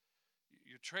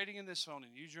 You're trading in this phone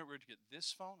and you use your upgrade to get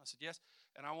this phone? I said, yes.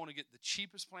 And I want to get the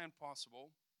cheapest plan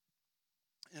possible.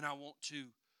 And I want to,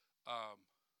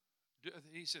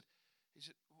 he said,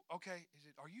 okay. He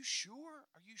said, are you sure?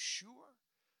 Are you sure?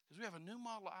 Because we have a new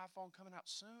model of iPhone coming out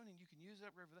soon, and you can use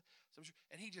that for that. So I'm sure.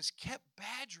 And he just kept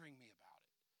badgering me about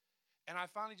it. And I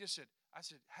finally just said,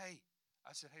 hey,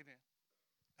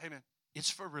 man, it's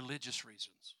for religious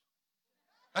reasons.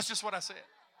 That's just what I said.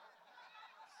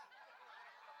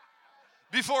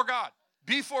 Before God,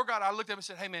 I looked at him and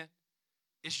said, hey, man,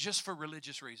 it's just for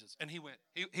religious reasons. And he went,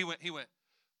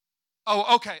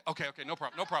 oh, okay, no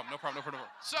problem.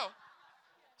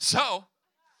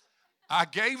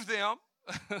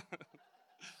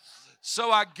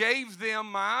 So I gave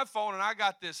them, my iPhone, and I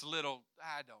got this little,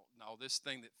 I don't know, this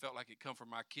thing that felt like it come from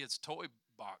my kid's toy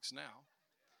box now,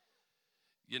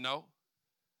 you know.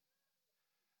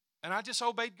 And I just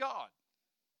obeyed God.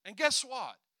 And guess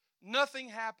what? Nothing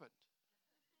happened.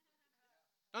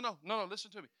 No,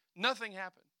 listen to me. Nothing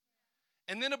happened.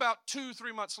 And then about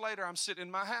 2-3 months later, I'm sitting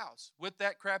in my house with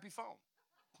that crappy phone.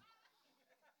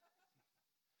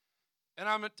 And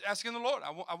I'm asking the Lord,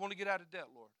 I want to get out of debt,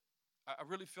 Lord. I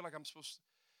really feel like I'm supposed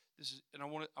to, and I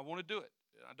want to do it.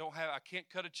 I can't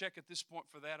cut a check at this point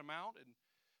for that amount, and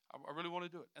I really want to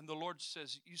do it. And the Lord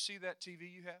says, you see that TV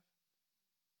you have?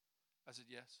 I said,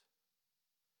 yes.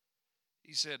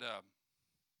 He said,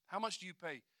 how much do you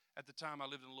pay? At the time, I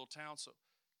lived in a little town, so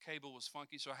cable was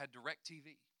funky, so I had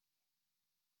DirecTV.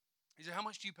 He said, how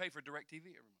much do you pay for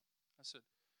DirecTV every month? I said,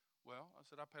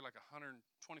 I pay like $125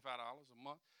 a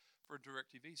month for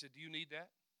DirecTV. He said, do you need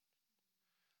that?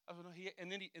 I said, no.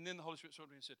 And then the Holy Spirit spoke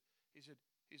to me and said,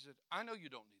 he said, I know you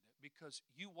don't need that because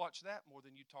you watch that more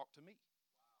than you talk to me.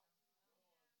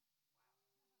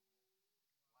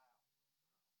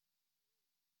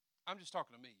 I'm just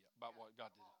talking to me about what God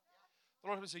did.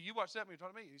 The Lord said, you watch that when you're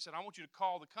talking to me. He said, I want you to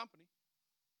call the company.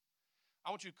 I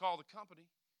want you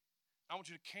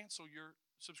to cancel your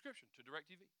subscription to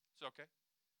DirecTV. I said, okay,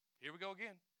 here we go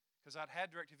again. Because I'd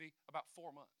had DirecTV about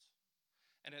 4 months.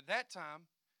 And at that time,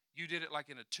 you did it like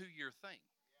in a 2-year thing.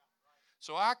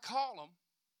 So I call them.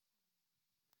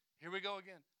 Here we go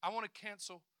again. I want to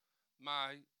cancel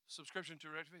my subscription to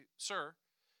DirecTV. Sir,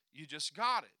 you just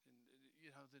got it.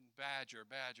 And, then badger.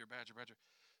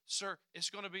 Sir,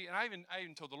 it's going to be, and I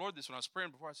even told the Lord this when I was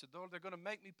praying before. I said, Lord, they're going to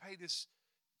make me pay this.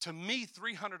 To me,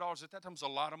 $300 at that time was a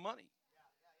lot of money.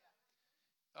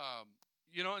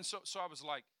 And so I was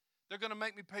like, they're going to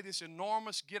make me pay this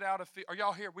enormous get-out of fee. Are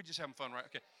y'all here? We're just having fun, right?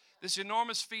 Okay. This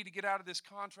enormous fee to get out of this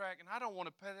contract, and I don't want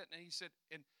to pay that. And he said,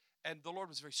 and the Lord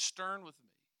was very stern with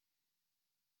me.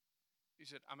 He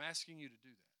said, I'm asking you to do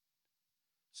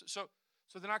that.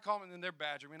 So then I call them, and then they're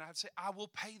badgering me, and I'd say, I will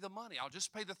pay the money. I'll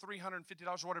just pay the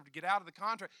 $350 or whatever to get out of the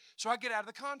contract. So I get out of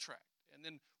the contract. And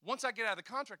then once I get out of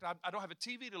the contract, I don't have a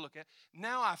TV to look at.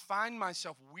 Now I find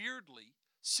myself weirdly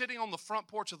sitting on the front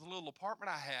porch of the little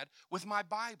apartment I had with my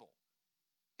Bible.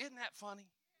 Isn't that funny?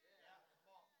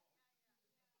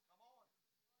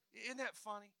 Isn't that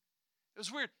funny? It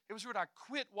was weird. I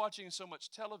quit watching so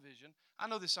much television. I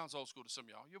know this sounds old school to some of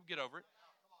y'all. You'll get over it.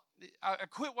 I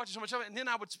quit watching so much television, and then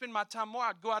I would spend my time more.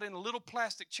 I'd go out in little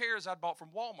plastic chairs I'd bought from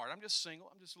Walmart. I'm just single.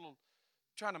 I'm just a little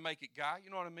trying to make it guy.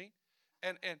 You know what I mean?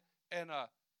 And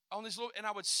on this little, and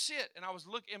I would sit, and I was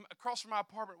looking across from my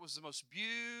apartment was the most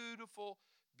beautiful.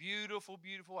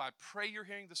 I pray you're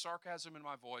hearing the sarcasm in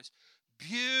my voice.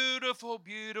 Beautiful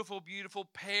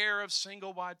pair of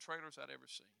single wide trailers I'd ever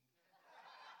seen.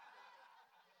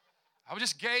 I would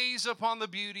just gaze upon the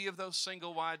beauty of those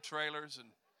single wide trailers and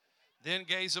then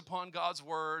gaze upon God's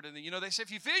word. And then, they say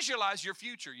if you visualize your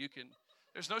future, you can.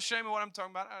 There's no shame in what I'm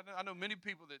talking about. I know many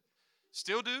people that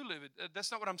still do live it.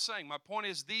 That's not what I'm saying. My point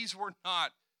is these were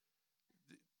not,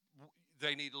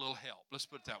 they need a little help. Let's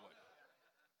put it that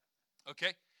way.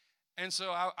 Okay? And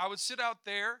so I would sit out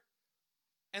there,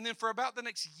 and then for about the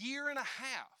next year and a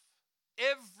half,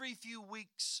 every few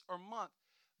weeks or month,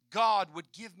 God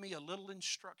would give me a little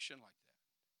instruction like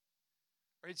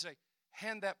that. Or he'd say,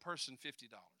 hand that person $50.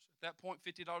 At that point,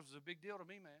 $50 was a big deal to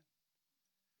me, man.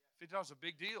 $50 was a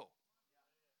big deal.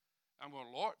 I'm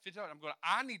going, Lord, $50.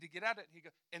 I need to get at it.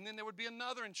 And then there would be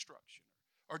another instruction.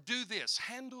 Or do this,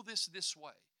 handle this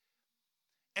way.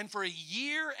 And for a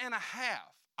year and a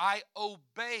half, I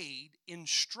obeyed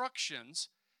instructions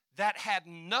that had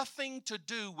nothing to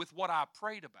do with what I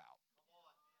prayed about.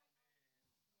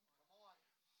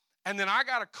 And then I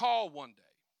got a call one day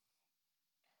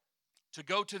to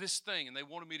go to this thing, and they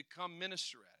wanted me to come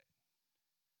minister at it.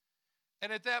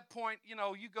 And at that point, you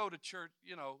go to church,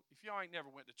 if y'all ain't never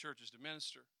went to churches to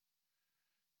minister,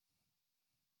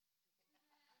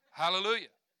 hallelujah.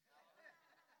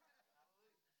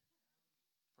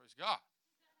 Praise God.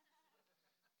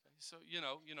 Okay, so,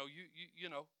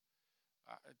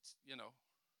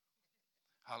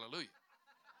 hallelujah.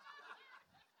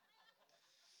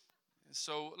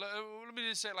 So let me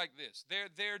just say it like this.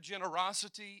 Their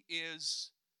generosity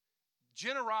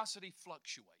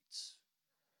fluctuates.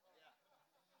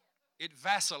 It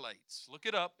vacillates. Look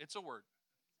it up. It's a word.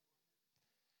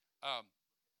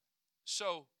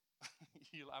 So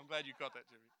I'm glad you caught that,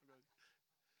 Jimmy.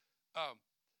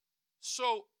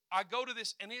 So I go to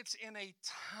this, and it's in a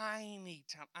tiny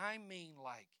town. I mean,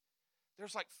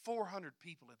 there's 400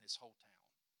 people in this whole town.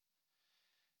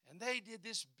 And they did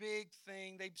this big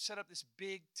thing. They set up this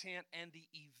big tent, and the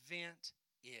event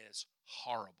is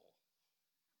horrible.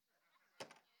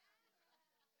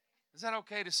 Is that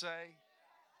okay to say?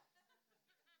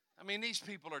 I mean, these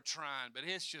people are trying, but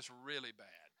it's just really bad.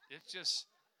 It's just,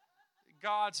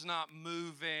 God's not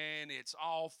moving. It's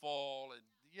awful. And,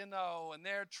 and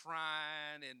they're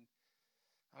trying. And,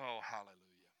 oh, hallelujah.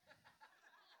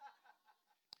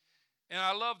 And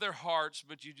I love their hearts,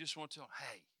 but you just want to tell them,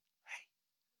 hey,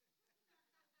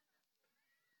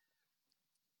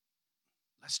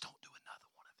 let's don't do another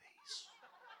one of these.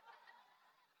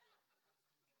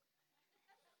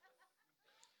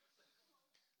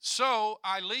 So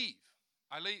I leave.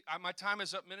 My time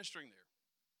is up ministering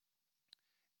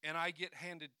there. And I get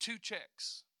handed 2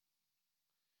 checks.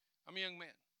 I'm a young man.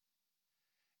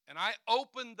 And I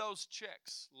open those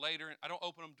checks later. I don't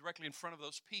open them directly in front of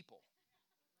those people.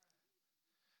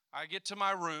 I get to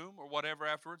my room or whatever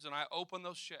afterwards, and I open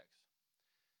those checks.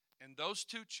 And those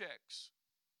 2 checks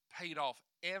paid off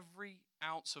every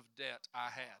ounce of debt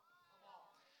I had.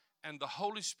 And the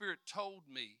Holy Spirit told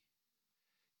me,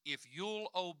 if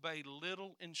you'll obey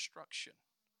little instruction,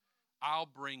 I'll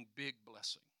bring big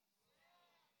blessing.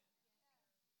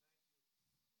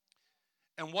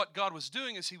 And what God was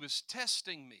doing is he was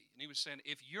testing me. And he was saying,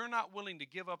 if you're not willing to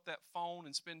give up that phone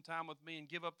and spend time with me and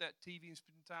give up that TV and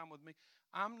spend time with me,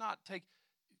 I'm not taking...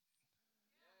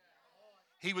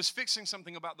 He was fixing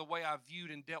something about the way I viewed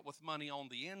and dealt with money on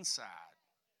the inside.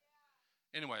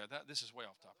 Anyway, this is way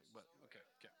off topic, but okay.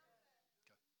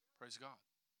 Praise God.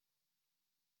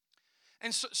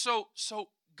 And so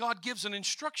God gives an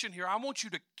instruction here. I want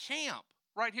you to camp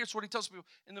right here. It's what he tells people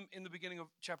in the beginning of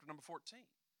chapter number 14.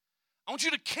 I want you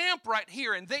to camp right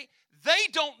here. And they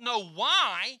don't know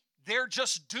why. They're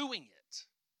just doing it.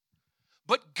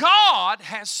 But God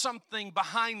has something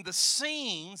behind the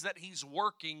scenes that he's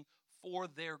working for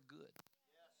their good.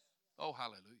 Oh,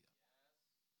 hallelujah.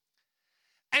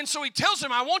 And so he tells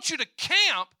them, I want you to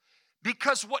camp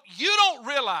because what you don't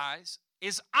realize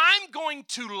is I'm going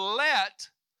to let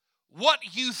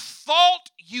what you thought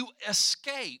you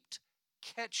escaped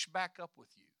catch back up with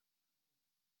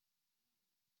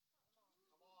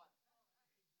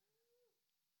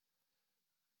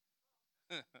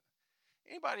you.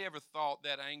 Anybody ever thought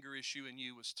that anger issue in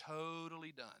you was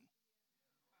totally done?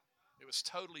 It was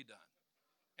totally done.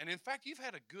 And in fact, you've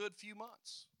had a good few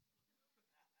months.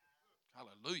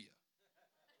 Hallelujah.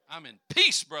 I'm in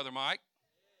peace, Brother Mike.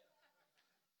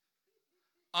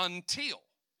 Until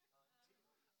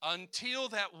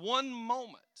that one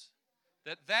moment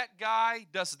that guy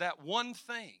does that one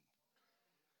thing,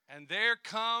 and there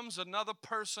comes another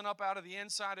person up out of the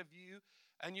inside of you,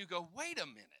 and you go, wait a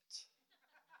minute.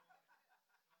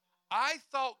 I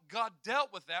thought God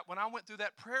dealt with that when I went through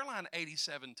that prayer line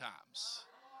 87 times.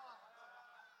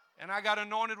 And I got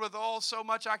anointed with oil so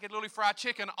much I could literally fry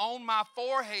chicken on my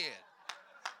forehead.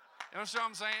 You know what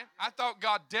I'm saying? I thought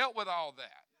God dealt with all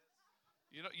that.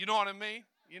 You know what I mean?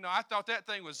 I thought that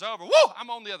thing was over. Woo! I'm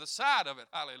on the other side of it.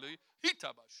 Hallelujah.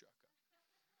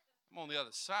 I'm on the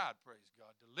other side, praise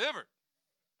God. Delivered.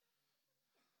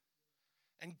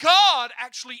 And God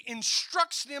actually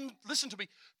instructs them, listen to me,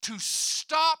 to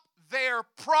stop their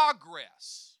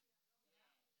progress.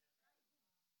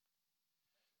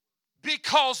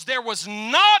 Because there was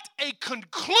not a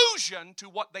conclusion to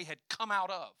what they had come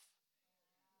out of.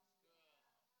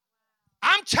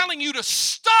 I'm telling you to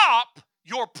stop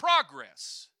your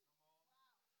progress.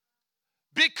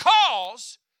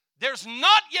 Because there's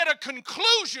not yet a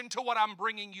conclusion to what I'm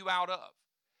bringing you out of.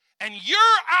 And you're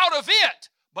out of it,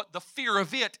 but the fear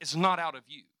of it is not out of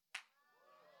you.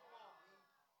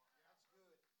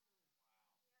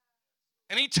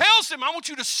 And he tells them, I want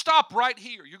you to stop right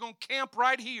here. You're going to camp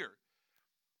right here.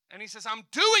 And he says, I'm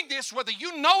doing this whether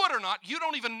you know it or not. You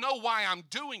don't even know why I'm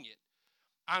doing it.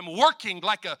 I'm working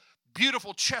like a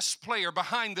beautiful chess player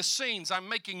behind the scenes. I'm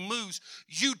making moves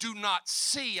you do not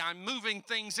see. I'm moving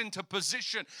things into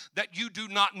position that you do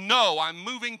not know. I'm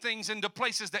moving things into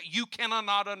places that you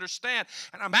cannot understand.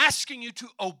 And I'm asking you to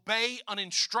obey an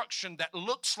instruction that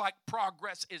looks like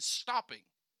progress is stopping.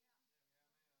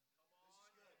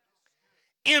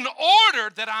 In order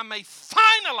that I may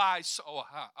finalize,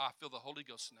 I feel the Holy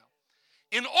Ghost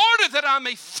now. In order that I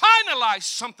may finalize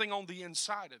something on the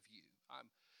inside of you.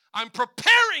 I'm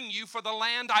preparing you for the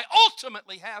land I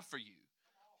ultimately have for you.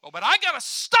 Oh, but I got to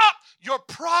stop your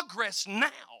progress now.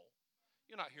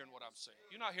 You're not hearing what I'm saying.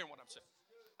 You're not hearing what I'm saying.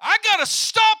 I got to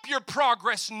stop your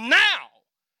progress now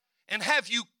and have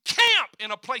you camp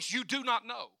in a place you do not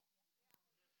know.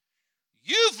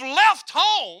 You've left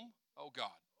home, oh God.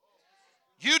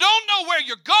 You don't know where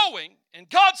you're going, and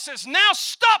God says, now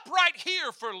stop right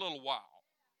here for a little while.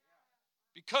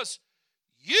 Because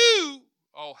you,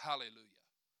 oh hallelujah,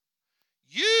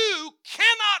 you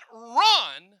cannot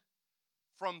run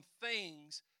from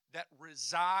things that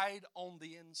reside on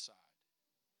the inside.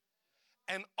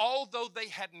 And although they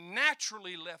had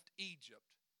naturally left Egypt,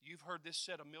 you've heard this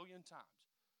said a million times,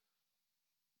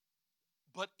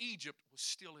 but Egypt was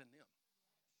still in them.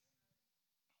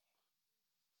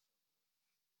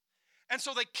 And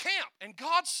so they camp, and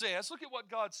God says, look at what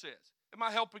God says. Am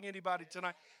I helping anybody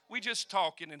tonight? We just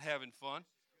talking and having fun.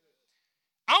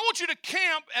 I want you to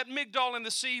camp at Migdol in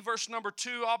the sea, verse number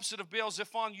 2, opposite of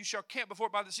Baal-zephon. You shall camp before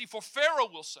it by the sea, for Pharaoh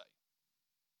will say,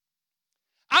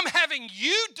 I'm having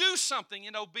you do something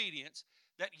in obedience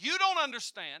that you don't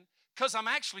understand because I'm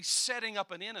actually setting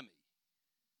up an enemy.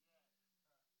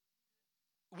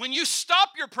 When you stop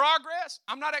your progress,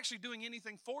 I'm not actually doing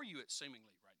anything for you, it's seemingly.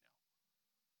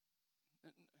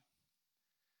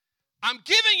 I'm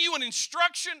giving you an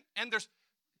instruction, and there's,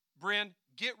 Bryn,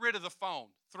 get rid of the phone.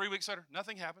 3 weeks later,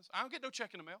 nothing happens. I don't get no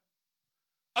check in the mail.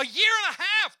 A year and a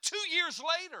half, 2 years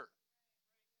later.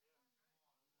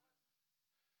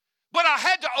 But I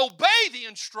had to obey the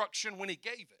instruction when he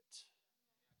gave it.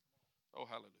 Oh,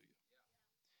 hallelujah.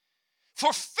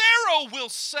 For Pharaoh will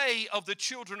say of the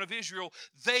children of Israel,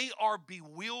 they are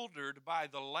bewildered by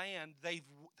the land. They've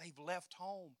left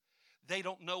home. They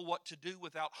don't know what to do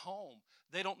without home.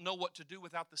 They don't know what to do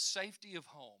without the safety of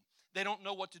home. They don't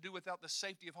know what to do without the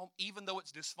safety of home, even though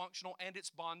it's dysfunctional and it's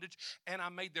bondage. And I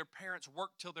made their parents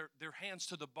work till their hands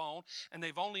to the bone. And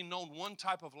they've only known one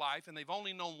type of life. And they've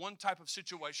only known one type of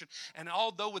situation. And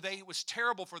although it was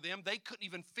terrible for them, they couldn't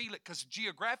even feel it because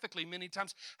geographically many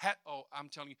times, I'm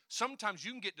telling you, sometimes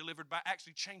you can get delivered by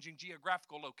actually changing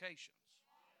geographical locations.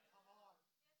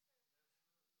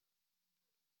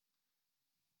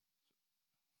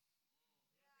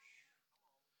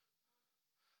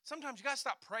 Sometimes you got to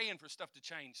stop praying for stuff to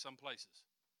change some places.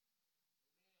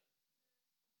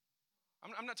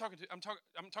 I'm not talking to, I'm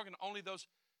talking to only those,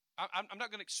 I'm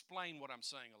not going to explain what I'm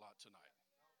saying a lot tonight.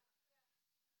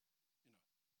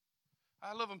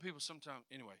 I love when people sometimes,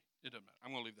 anyway, it doesn't matter.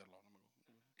 I'm going to leave that alone.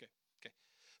 Okay.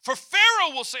 For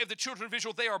Pharaoh will say of the children of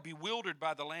Israel, they are bewildered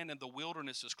by the land, and the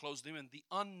wilderness has closed them, and the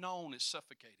unknown is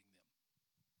suffocating them.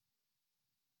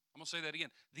 I'm going to say that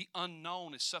again. The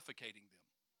unknown is suffocating them.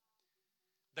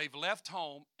 They've left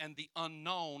home, and the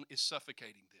unknown is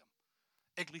suffocating them.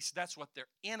 At least that's what their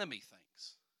enemy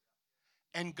thinks.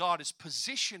 And God is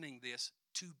positioning this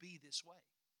to be this way.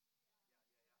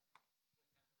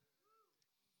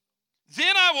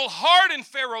 Then I will harden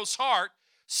Pharaoh's heart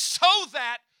so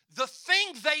that the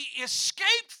thing they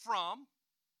escaped from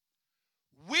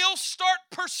will start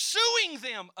pursuing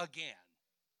them again.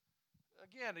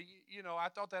 Again, I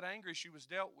thought that anger issue was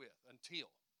dealt with until.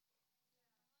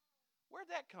 Where'd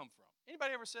that come from?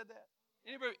 Anybody ever said that?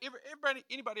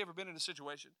 Anybody ever been in a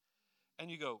situation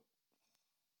and you go,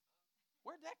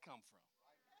 Where'd that come from?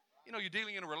 You know, you're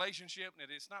dealing in a relationship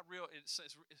and it's not real.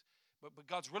 But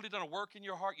God's really done a work in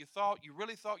your heart. You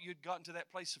really thought you'd gotten to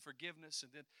that place of forgiveness,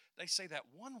 and then they say that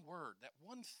one word, that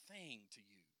one thing to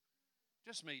you.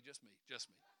 Just me.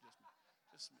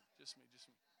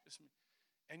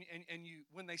 And you,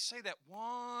 when they say that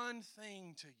one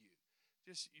thing to you,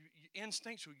 just you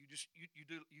instinctual,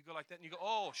 you go like that, and you go,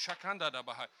 oh, shakanda da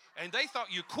bahai. And they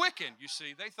thought you quickened. You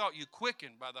see, they thought you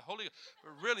quickened by the Holy Ghost.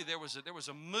 But really, there was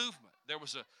a movement. There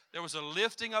was a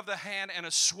lifting of the hand and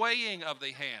a swaying of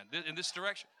the hand in this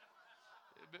direction.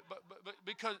 But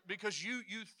because you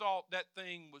thought that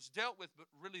thing was dealt with, but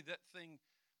really that thing,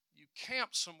 you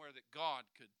camped somewhere that God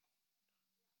could.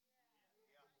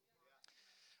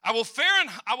 I will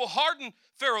harden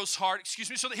Pharaoh's heart,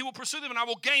 so that he will pursue them, and I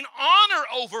will gain honor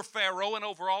over Pharaoh and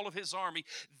over all of his army,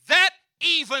 that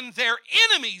even their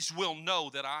enemies will know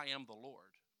that I am the Lord.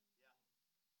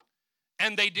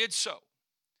 And they did so.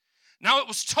 Now it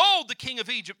was told the king of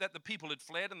Egypt that the people had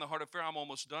fled, and the heart of Pharaoh, I'm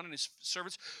almost done, and his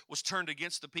servants was turned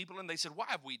against the people, and they said, why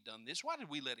have we done this? Why did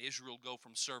we let Israel go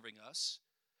from serving us?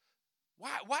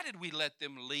 Why did we let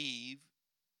them leave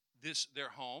their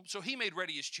home? So he made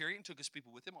ready his chariot and took his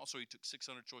people with him. Also he took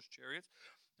 600 choice chariots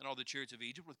and all the chariots of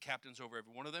Egypt with captains over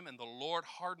every one of them. And the Lord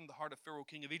hardened the heart of Pharaoh,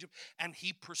 king of Egypt, and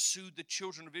he pursued the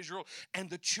children of Israel. And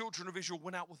the children of Israel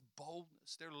went out with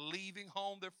boldness. They're leaving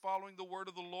home. They're following the word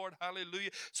of the Lord. Hallelujah.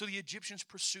 So the Egyptians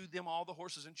pursued them, all the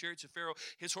horses and chariots of Pharaoh,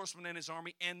 his horsemen and his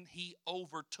army, and he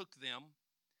overtook them,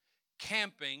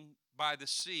 camping by the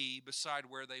sea beside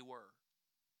where they were.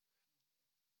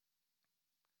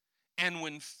 And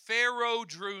when Pharaoh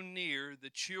drew near,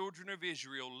 the children of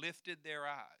Israel lifted their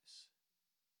eyes.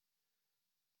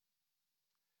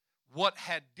 What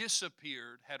had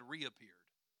disappeared had reappeared.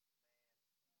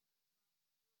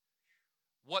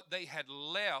 What they had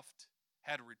left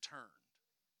had returned.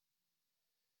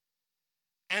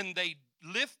 And they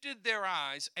lifted their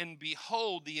eyes, and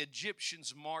behold, the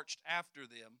Egyptians marched after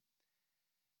them,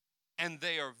 and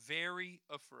they are very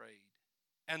afraid.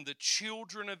 And the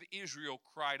children of Israel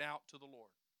cried out to the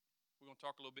Lord. We're going to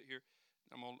talk a little bit here.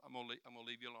 I'm going to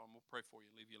leave you alone. I'm going to pray for you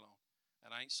and leave you alone.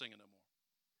 And I ain't singing no more.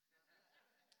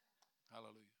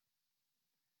 Hallelujah.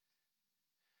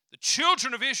 The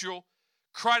children of Israel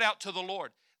cried out to the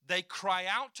Lord. They cry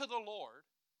out to the Lord,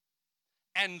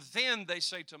 and then they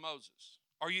say to Moses,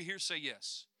 are you here? Say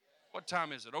yes. What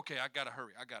time is it? Okay, I got to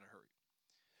hurry.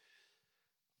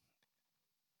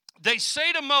 They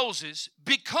say to Moses,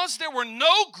 because there were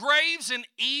no graves in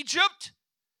Egypt,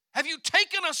 have you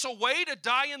taken us away to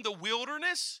die in the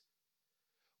wilderness?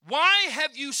 Why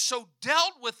have you so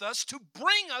dealt with us to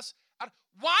bring us out?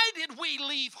 Why did we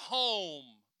leave home,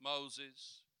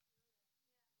 Moses?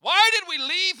 Why did we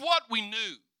leave what we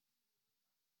knew?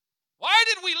 Why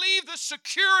did we leave the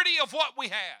security of what we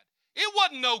had? It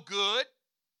wasn't no good.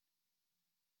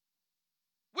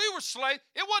 We were slaves.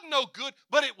 It wasn't no good,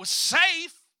 but it was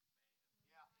safe.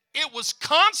 It was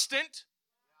constant.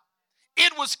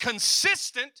 It was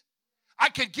consistent. I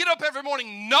could get up every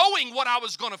morning knowing what I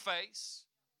was going to face.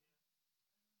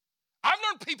 I've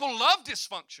learned people love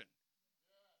dysfunction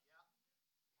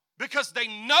because they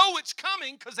know it's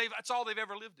coming because that's all they've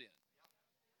ever lived in.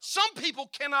 Some people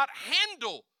cannot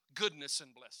handle goodness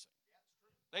and blessing.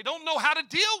 They don't know how to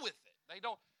deal with it.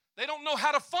 They don't know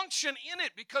how to function in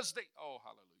it because oh,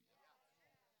 hallelujah.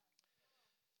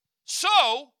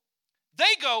 So,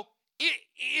 they go,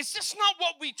 is this not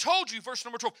what we told you? Verse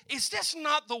number 12. Is this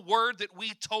not the word that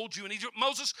we told you in Egypt?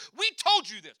 Moses, we told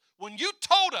you this. When you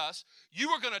told us you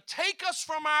were going to take us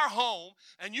from our home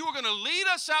and you were going to lead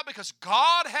us out because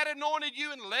God had anointed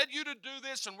you and led you to do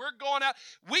this and we're going out.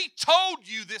 We told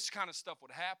you this kind of stuff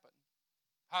would happen.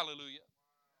 Hallelujah.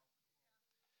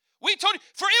 We told you,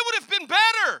 for it would have been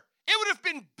better. It would have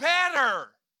been better.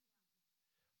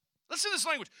 Listen to this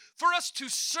language. For us to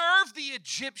serve the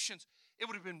Egyptians, it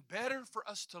would have been better for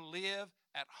us to live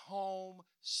at home,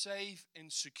 safe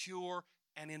and secure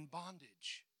and in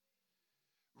bondage,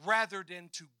 rather than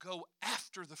to go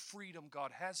after the freedom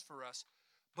God has for us,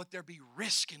 but there be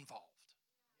risk involved.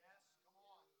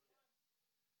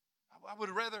 I would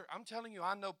rather, I'm telling you,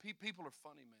 I know people are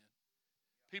funny, man.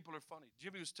 People are funny.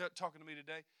 Jimmy was talking to me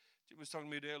today. Jimmy was talking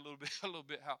to me today a little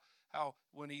bit how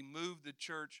when he moved the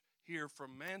church here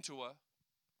from Mantua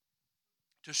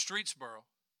to Streetsboro,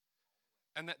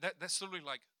 and that's literally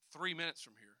like 3 minutes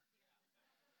from here.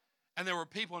 And there were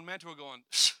people in Mantua going,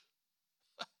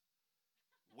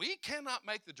 we cannot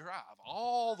make the drive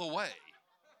all the way.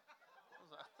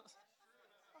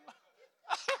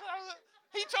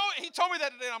 He told me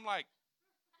that today, and I'm like,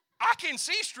 I can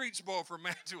see Streetsboro from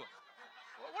Mantua.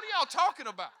 What are y'all talking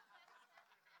about?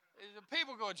 The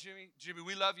people going, Jimmy,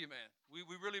 we love you, man. We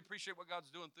really appreciate what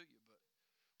God's doing through you.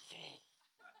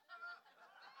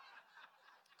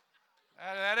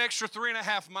 But that extra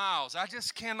 3.5 miles, I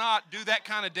just cannot do that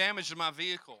kind of damage to my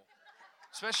vehicle,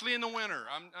 especially in the winter.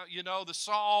 The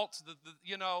salt,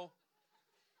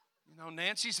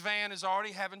 Nancy's van is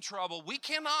already having trouble. We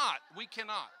cannot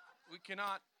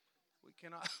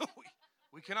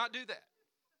do that.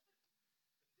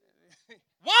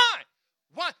 Why?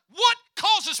 What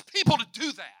causes people to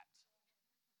do that?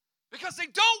 Because they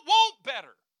don't want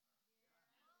better.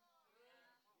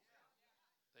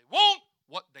 They want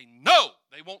what they know.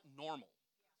 They want normal.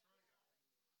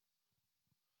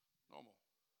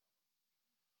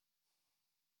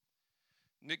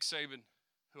 Nick Saban,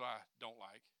 who I don't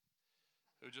like,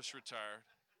 who just retired.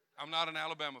 I'm not an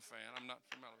Alabama fan. I'm not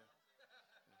from Alabama.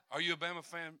 Are you a Bama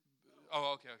fan?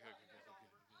 Oh, okay.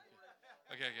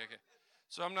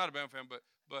 So I'm not a Bama fan,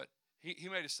 but he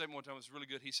made a statement one time that was really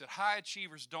good. He said, high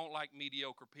achievers don't like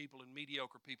mediocre people, and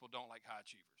mediocre people don't like high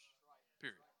achievers.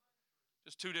 Period.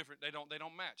 Just two different, they don't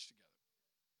match together.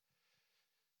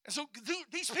 And so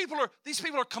these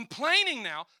people are complaining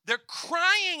now. They're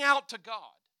crying out to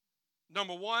God,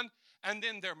 number one, and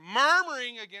then they're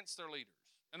murmuring against their leaders.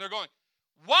 And they're going,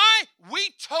 why? We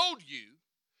told you,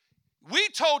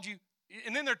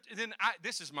 and then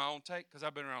this is my own take because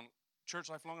I've been around church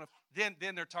life long enough. Then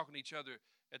they're talking to each other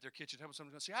at their kitchen table.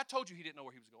 Somebody's going to say, I told you he didn't know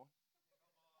where he was going.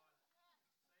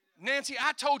 Nancy,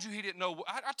 I told you he didn't know.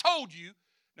 I told you.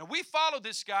 Now, we followed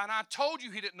this guy, and I told you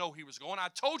he didn't know where he was going. I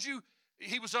told you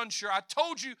he was unsure. I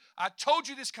told you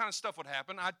this kind of stuff would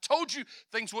happen. I told you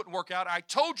things wouldn't work out. I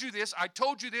told you this. I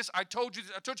told you this. I told you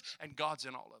this. I told you. And God's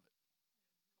in all of it.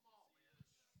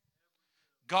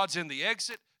 God's in the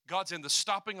exit. God's in the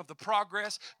stopping of the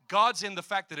progress. God's in the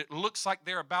fact that it looks like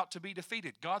they're about to be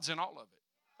defeated. God's in all of it.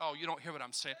 Oh, you don't hear what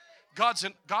I'm saying. God's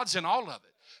in all of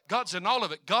it. God's in all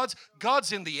of it.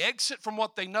 God's in the exit from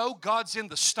what they know. God's in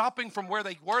the stopping from where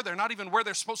they were. They're not even where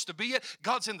they're supposed to be yet.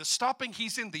 God's in the stopping.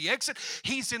 He's in the exit.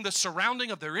 He's in the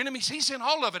surrounding of their enemies. He's in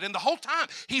all of it. And the whole time,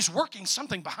 He's working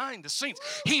something behind the scenes.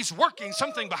 He's working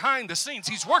something behind the scenes.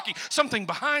 He's working something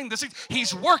behind the scenes.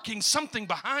 He's working something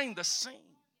behind the scenes.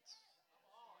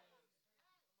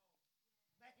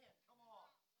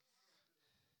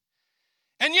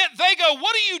 And yet they go,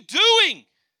 what are you doing?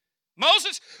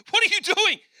 Moses, what are you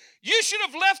doing? You should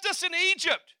have left us in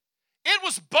Egypt. It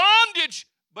was bondage,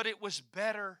 but it was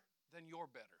better than your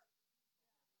better.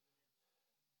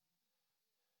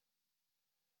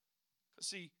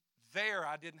 See, there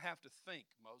I didn't have to think,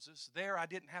 Moses. There I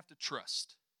didn't have to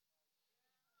trust.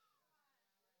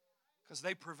 Because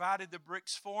they provided the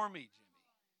bricks for me, Jimmy.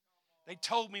 They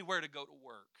told me where to go to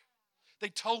work. They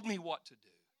told me what to do.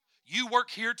 You work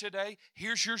here today.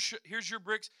 Here's your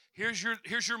bricks. Here's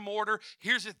your mortar.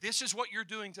 This is what you're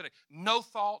doing today. No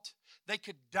thought. They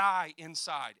could die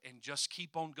inside and just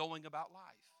keep on going about life.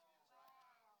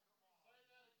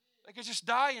 They could just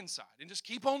die inside and just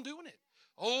keep on doing it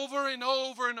over and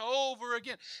over and over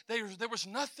again. There was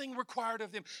nothing required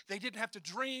of them. They didn't have to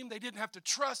dream. They didn't have to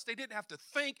trust. They didn't have to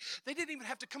think. They didn't even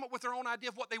have to come up with their own idea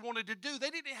of what they wanted to do.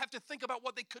 They didn't have to think about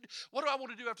what they could. What do I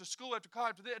want to do after school, after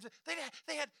college?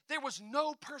 There was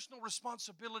no personal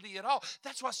responsibility at all.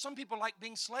 That's why some people like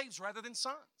being slaves rather than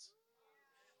sons.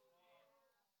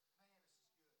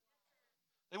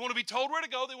 They want to be told where to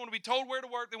go. They want to be told where to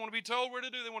work. They want to be told where to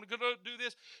do. They want to go do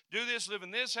this, live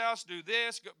in this house, do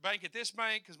this, go bank at this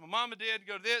bank because my mama did,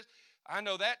 go to this. I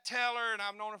know that teller, and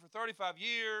I've known her for 35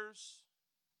 years.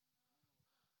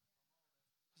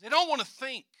 They don't want to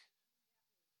think.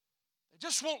 They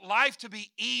just want life to be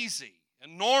easy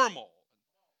and normal.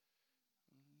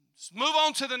 Just move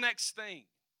on to the next thing.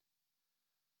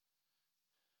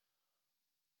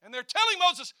 And they're telling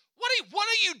Moses, what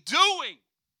are you doing?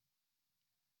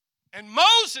 And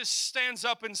Moses stands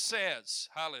up and says,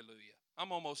 hallelujah.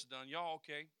 I'm almost done. Y'all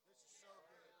okay?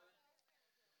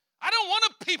 I don't want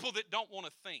a people that don't want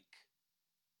to think.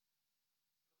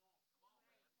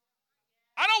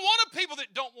 I don't want a people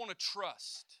that don't want to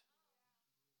trust.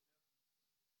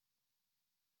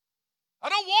 I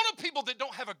don't want a people that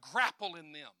don't have a grapple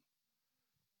in them,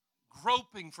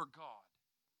 groping for God.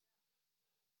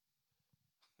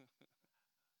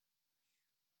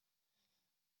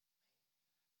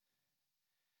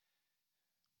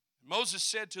 Moses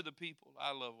said to the people,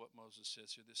 I love what Moses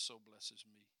says here. This so blesses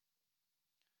me.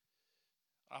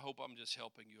 I hope I'm just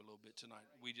helping you a little bit tonight.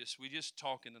 We just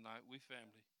talking tonight. We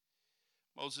family.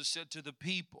 Moses said to the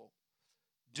people,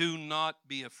 do not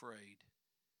be afraid.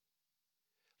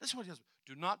 Listen to what he says.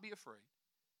 Do not be afraid.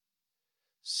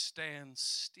 Stand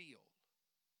still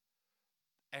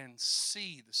and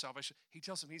see the salvation. He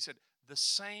tells them, he said, the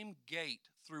same gate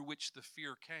through which the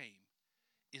fear came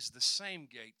is the same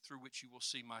gate through which you will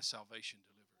see my salvation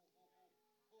delivered.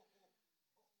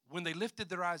 When they lifted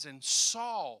their eyes and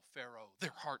saw Pharaoh,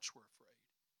 their hearts were afraid.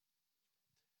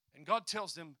 And God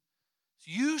tells them,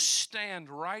 you stand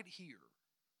right here.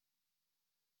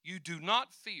 You do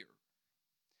not fear.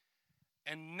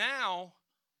 And now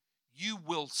you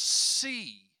will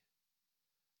see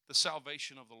the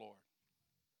salvation of the Lord,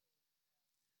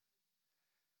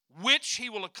 which he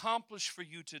will accomplish for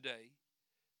you today.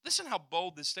 Listen how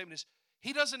bold this statement is.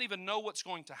 He doesn't even know what's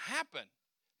going to happen.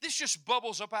 This just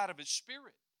bubbles up out of his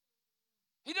spirit.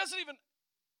 He doesn't even,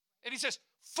 and he says,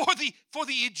 for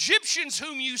the Egyptians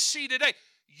whom you see today,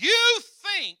 you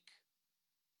think,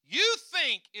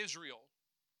 Israel,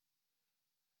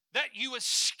 that you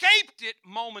escaped it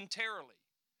momentarily.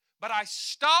 But I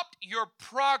stopped your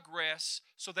progress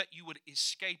so that you would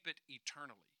escape it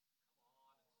eternally.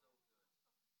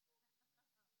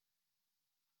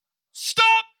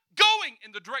 Stop going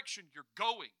in the direction you're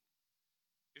going,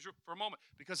 Israel, for a moment,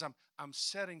 because I'm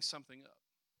setting something up.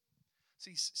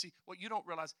 See, what you don't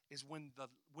realize is when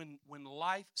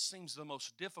life seems the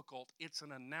most difficult, it's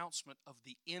an announcement of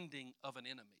the ending of an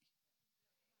enemy.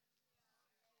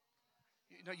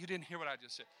 You didn't hear what I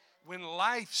just said. When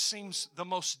life seems the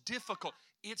most difficult,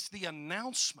 it's the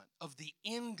announcement of the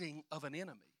ending of an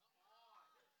enemy.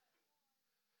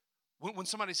 When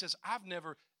somebody says, I've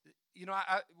never,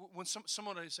 when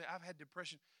someone say, I've had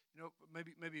depression,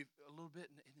 maybe a little bit,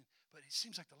 but it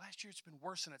seems like the last year it's been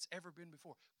worse than it's ever been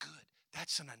before. Good.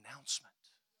 That's an announcement.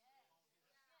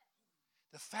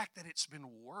 The fact that it's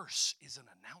been worse is an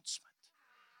announcement.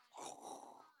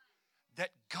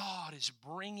 That God is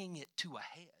bringing it to a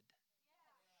head.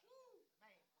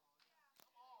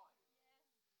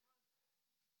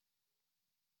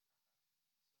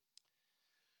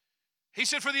 He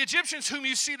said, for the Egyptians whom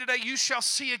you see today, you shall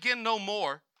see again no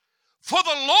more. For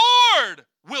the Lord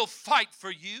will fight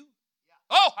for you.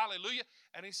 Oh, hallelujah.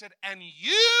 And he said, and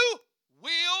you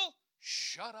will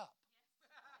shut up.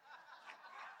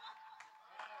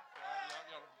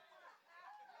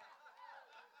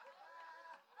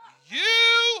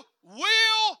 You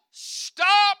will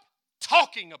stop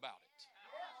talking about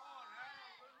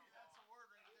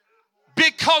it.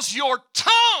 Because your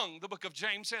tongue, the book of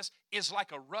James says, is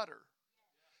like a rudder.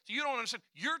 So you don't understand.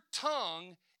 Your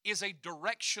tongue is a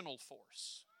directional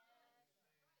force.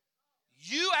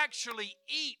 You actually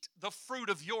eat the fruit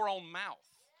of your own mouth.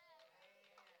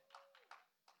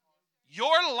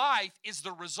 Your life is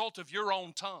the result of your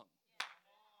own tongue.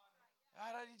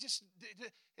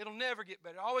 It'll never get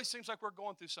better. It always seems like we're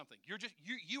going through something.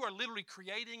 You are literally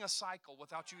creating a cycle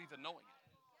without you even knowing it.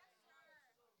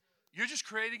 You're just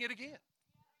creating it again.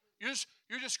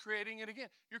 You're just creating it again.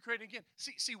 You're creating it again.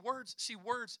 See words.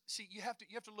 You have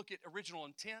to look at original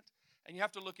intent, and you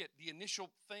have to look at the initial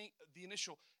thing, the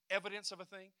initial evidence of a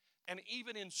thing. And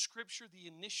even in Scripture, the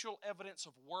initial evidence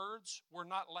of words were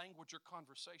not language or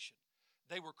conversation.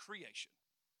 They were creation.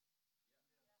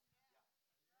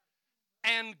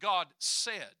 And God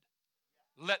said,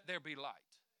 let there be light.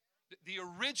 The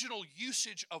original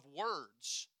usage of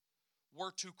words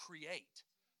were to create,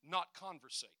 not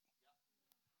conversate.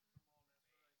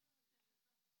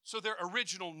 So the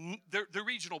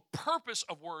original purpose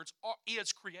of words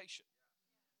is creation.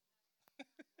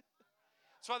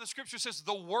 That's why the Scripture says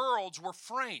the worlds were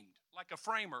framed like a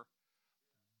framer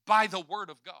by the Word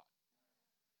of God.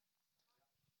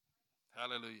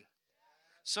 Hallelujah.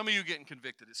 Some of you getting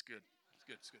convicted. It's good.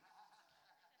 It's good.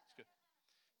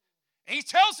 And he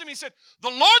tells him, he said, the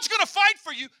Lord's going to fight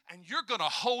for you, and you're going to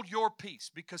hold your peace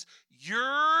because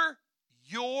your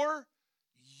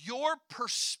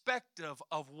perspective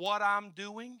of what I'm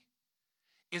doing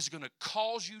is going to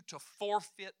cause you to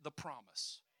forfeit the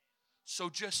promise. So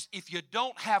just, if you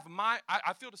don't have I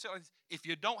feel to say like this, if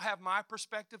you don't have my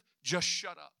perspective, just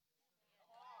shut up.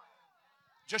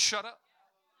 Just shut up.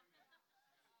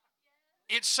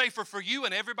 It's safer for you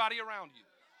and everybody around you.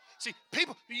 See,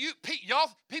 people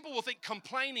will think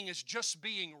complaining is just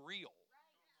being real.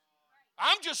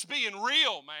 I'm just being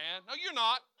real, man. No, you're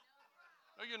not.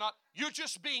 No, you're not. You're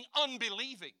just being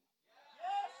unbelieving.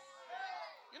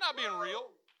 You're not being real.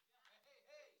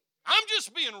 I'm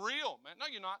just being real, man. No,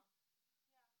 you're not.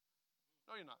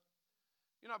 No, you're not.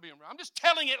 You're not being real. I'm just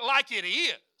telling it like it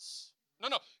is. No,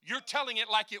 you're telling it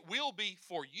like it will be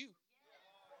for you.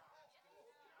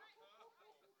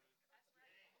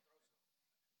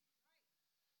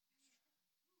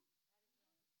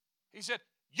 He said,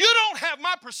 You don't have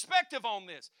my perspective on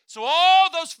this. So all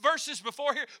those verses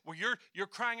before here where you're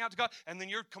crying out to God and then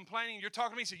you're complaining, you're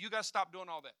talking to me, so you got to stop doing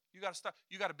all that. You got to stop.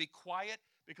 You got to be quiet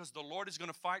because the Lord is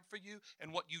going to fight for you.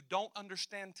 And what you don't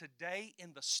understand today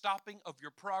in the stopping of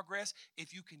your progress,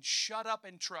 if you can shut up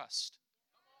and trust.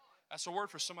 That's a word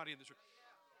for somebody in this room.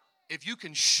 If you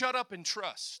can shut up and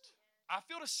trust. I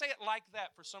feel to say it like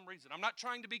that for some reason. I'm not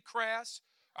trying to be crass.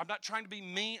 I'm not trying to be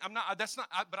mean.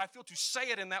 But I feel to say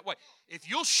it in that way. If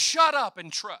you'll shut up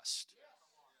and trust.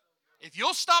 If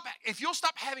you'll stop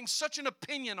having such an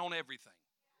opinion on everything.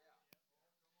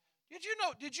 Did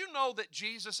you know that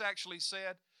Jesus actually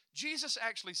said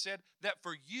that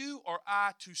for you or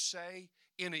I to say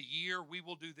in a year we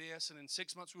will do this and in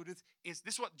 6 months we will do this,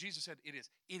 this is what Jesus said it is.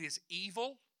 It is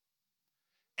evil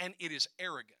and it is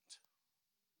arrogant.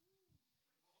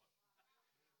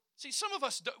 See, some of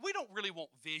us, we don't really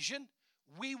want vision.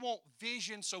 We want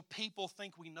vision so people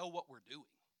think we know what we're doing.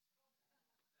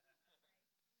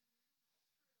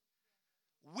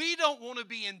 We don't want to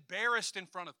be embarrassed in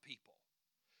front of people.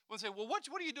 We'll say, well, what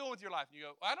are you doing with your life? And you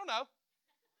go, I don't know.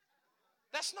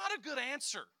 That's not a good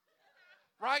answer,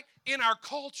 right? In our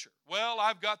culture, well,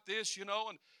 I've got this, and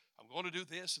I'm going to do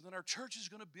this, and then our church is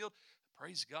going to build,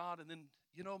 praise God, and then,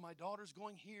 my daughter's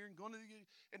going here and going to,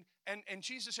 and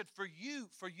Jesus said, for you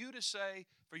to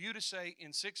say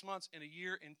in 6 months, in a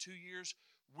year, in 2 years,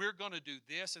 we're going to do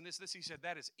this and this, he said,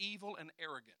 that is evil and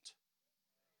arrogant.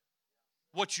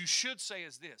 What you should say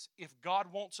is this, if God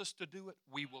wants us to do it,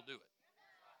 we will do it.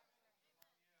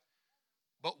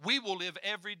 But we will live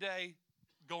every day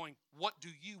going, what do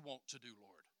you want to do,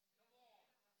 Lord?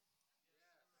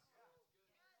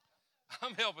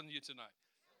 I'm helping you tonight.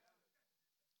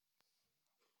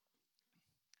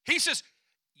 He says,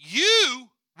 you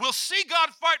will see God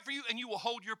fight for you and you will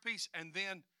hold your peace. And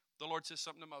then the Lord says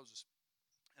something to Moses.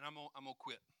 And I'm gonna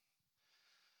quit.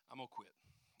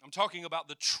 I'm talking about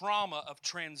the trauma of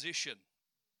transition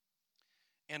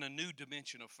and a new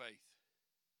dimension of faith.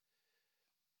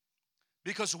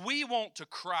 Because we want to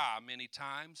cry many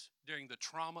times during the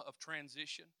trauma of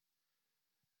transition.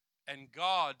 And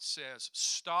God says,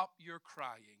 stop your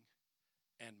crying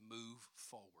and move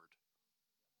forward.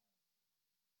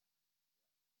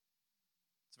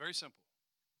 It's very simple.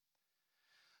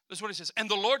 This is what he says. And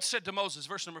the Lord said to Moses,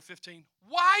 verse number 15,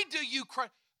 why do you cry?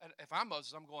 And if I'm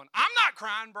Moses, I'm going, I'm not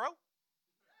crying, bro.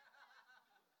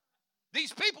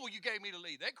 These people you gave me to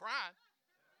lead, they're crying.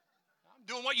 I'm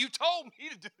doing what you told me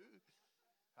to do.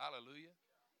 Hallelujah.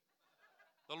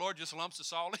 The Lord just lumps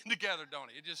us all in together, don't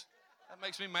he? That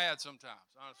makes me mad sometimes,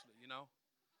 honestly,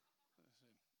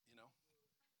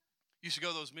 Used to go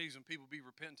to those meetings and people be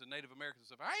repentant to Native Americans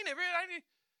and stuff.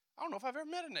 I don't know if I've ever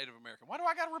met a Native American. Why do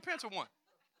I got to repent to one?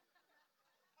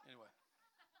 Anyway.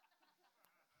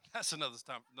 That's another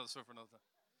story for another time.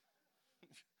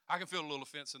 I can feel a little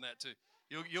offense in that too.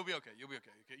 You'll be okay. You'll be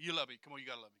okay. You love me. Come on, you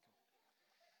got to love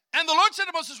me. And the Lord said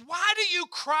to Moses, why do you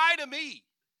cry to me?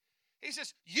 He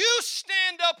says, you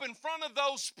stand up in front of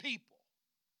those people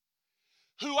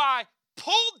who I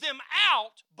pulled them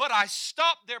out, but I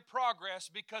stopped their progress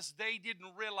because they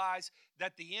didn't realize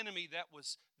that the enemy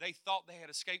they thought they had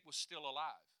escaped was still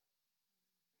alive.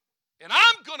 And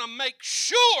I'm going to make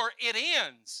sure it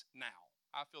ends now.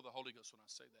 I feel the Holy Ghost when I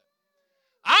say that.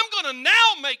 I'm going to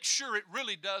now make sure it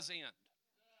really does end.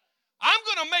 I'm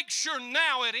going to make sure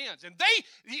now it ends. And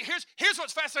here's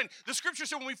what's fascinating. The scripture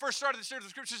said when we first started the series, the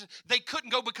scripture said they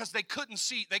couldn't go because they couldn't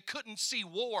see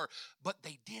war, but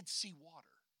they did see water.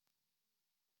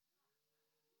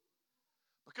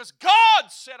 Because God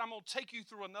said, I'm going to take you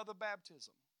through another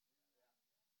baptism.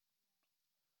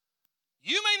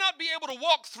 You may not be able to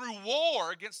walk through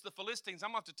war against the Philistines.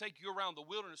 I'm going to have to take you around the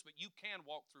wilderness, but you can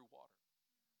walk through water.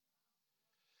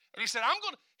 And he said,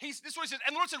 this is what he said.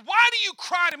 And the Lord said, why do you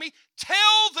cry to me? Tell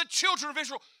the children of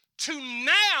Israel to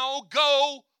now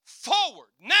go forward.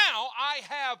 Now I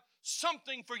have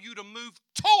something for you to move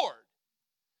toward.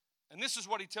 And this is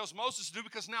what he tells Moses to do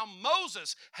because now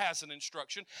Moses has an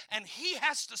instruction and he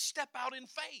has to step out in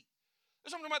faith.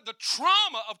 There's something about the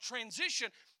trauma of transition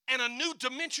and a new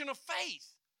dimension of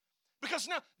faith. Because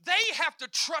now they have to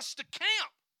trust the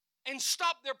camp and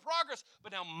stop their progress.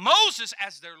 But now Moses,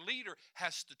 as their leader,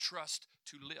 has to trust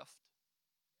to lift.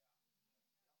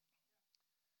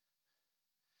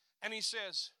 And he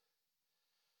says,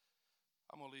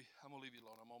 I'm going to leave you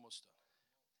alone. I'm almost done.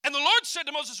 And the Lord said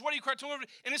to Moses, what do you cry to him?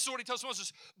 And this is what he tells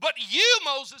Moses. But you,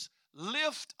 Moses,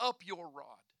 lift up your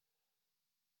rod.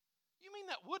 You mean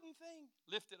that wooden thing?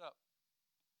 Lift it up.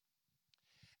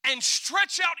 And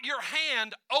stretch out your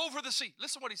hand over the sea.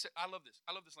 Listen to what he said. I love this.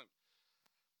 I love this language.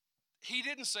 He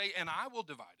didn't say, and I will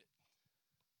divide it.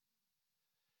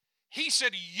 He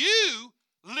said, you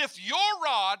lift your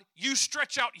rod, you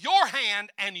stretch out your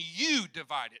hand, and you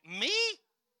divide it. Me?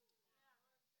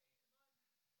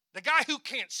 The guy who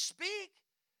can't speak?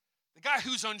 The guy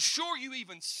who's unsure you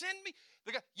even send me?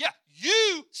 The guy, yeah,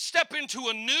 you step into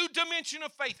a new dimension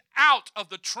of faith out of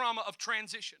the trauma of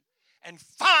transition and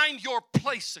find your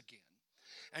place again.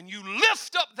 And you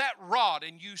lift up that rod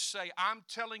and you say, I'm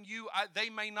telling you, they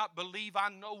may not believe I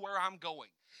know where I'm going.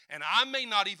 And I may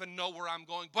not even know where I'm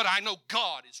going, but I know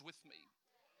God is with me.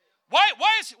 Why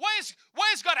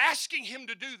is God asking him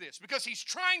to do this? Because he's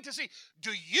trying to see,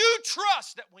 do you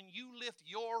trust that when you lift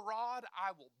your rod,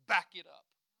 I will back it up?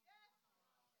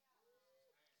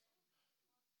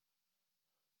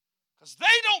 Because they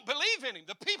don't believe in him.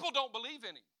 The people don't believe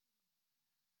in him.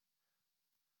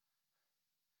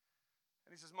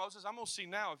 And he says, Moses, I'm going to see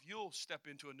now if you'll step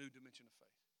into a new dimension of faith.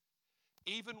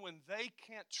 Even when they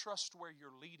can't trust where you're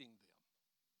leading them,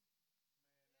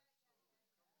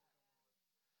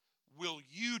 will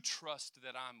you trust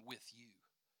that I'm with you?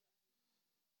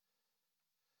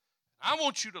 I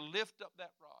want you to lift up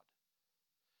that rod.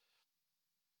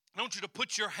 I want you to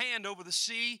put your hand over the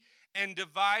sea and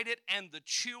divide it, and the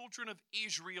children of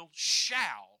Israel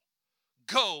shall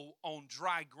go on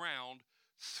dry ground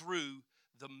through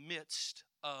the midst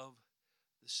of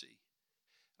the sea.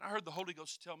 And I heard the Holy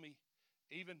Ghost tell me,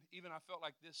 even I felt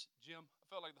like this, Jim, I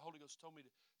felt like the Holy Ghost told me to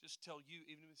just tell you,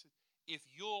 even if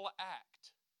you'll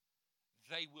act,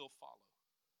 they will follow.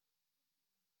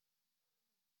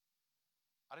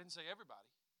 I didn't say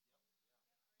everybody,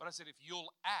 but I said if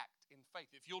you'll act in faith,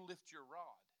 if you'll lift your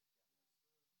rod,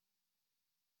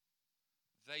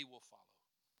 they will follow.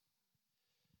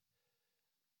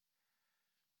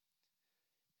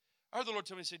 I heard the Lord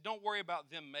tell me, he said, don't worry about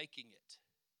them making it.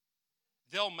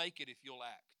 They'll make it if you'll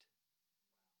act.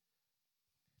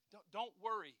 Don't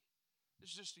worry.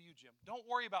 This is just to you, Jim. Don't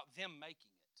worry about them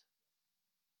making it.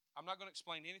 I'm not going to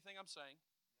explain anything I'm saying.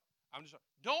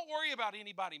 Don't worry about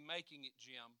anybody making it,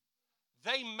 Jim.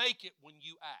 They make it when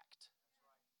you act.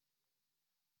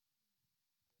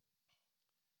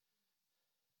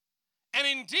 And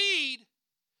indeed,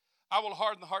 I will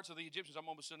harden the hearts of the Egyptians. I'm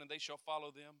almost done, and they shall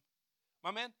follow them.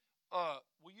 My man,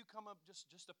 will you come up just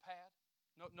a pad?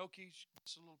 No keys,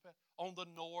 just a little pad. On the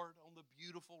Nord, on the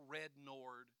beautiful red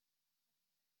Nord.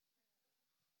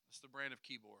 That's the brand of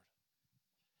keyboard.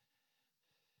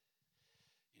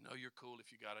 You know you're cool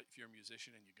if you're a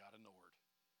musician and you got a Nord.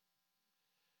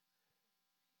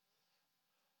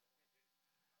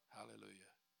 Hallelujah.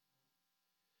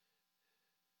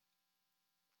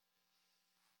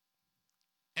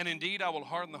 And indeed, I will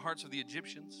harden the hearts of the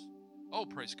Egyptians. Oh,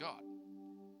 praise God.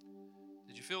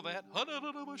 Did you feel that?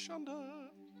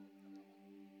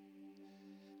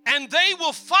 And they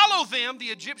will follow them, the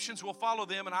Egyptians will follow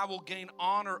them, and I will gain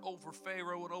honor over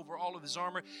Pharaoh and over all of his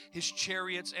armor, his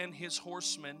chariots and his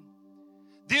horsemen.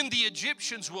 Then the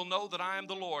Egyptians will know that I am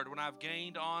the Lord when I've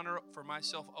gained honor for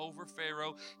myself over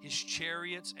Pharaoh, his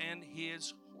chariots and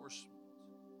his horsemen.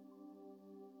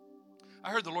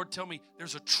 I heard the Lord tell me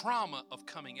there's a trauma of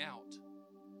coming out,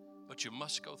 but you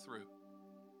must go through.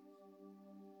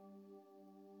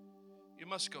 You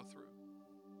must go through.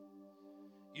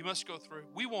 You must go through.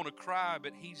 We want to cry,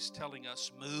 but he's telling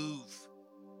us, move.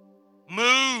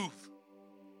 Move.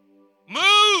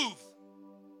 Move.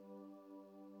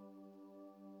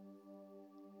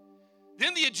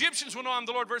 Then the Egyptians will know I'm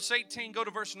the Lord. Verse 18, go to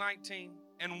verse 19.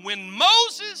 And when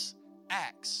Moses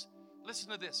acts, listen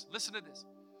to this, listen to this.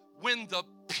 When the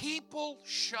people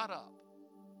shut up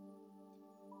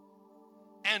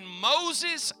and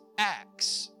Moses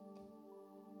acts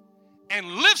and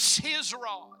lifts his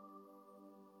rod,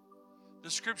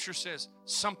 the scripture says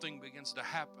something begins to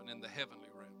happen in the heavenly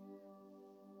realm.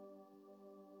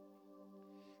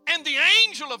 And the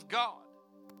angel of God,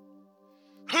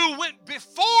 who went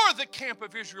before the camp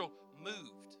of Israel,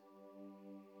 moved.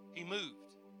 He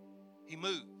moved. He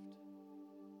moved.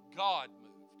 God moved.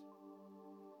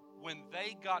 When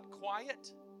they got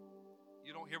quiet,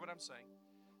 you don't hear what I'm saying.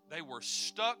 They were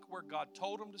stuck where God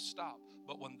told them to stop.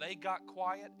 But when they got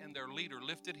quiet and their leader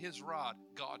lifted his rod,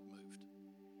 God moved.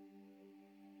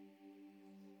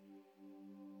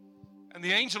 And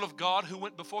the angel of God who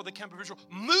went before the camp of Israel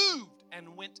moved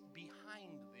and went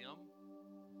behind them.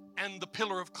 And the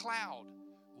pillar of cloud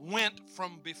went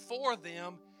from before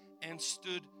them and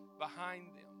stood behind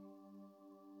them.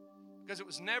 Because it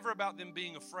was never about them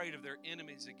being afraid of their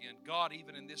enemies again. God,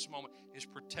 even in this moment, is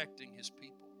protecting his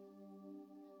people.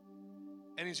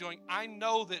 And he's going, I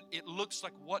know that it looks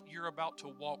like what you're about to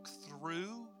walk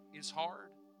through is hard,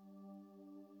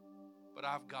 but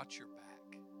I've got your back.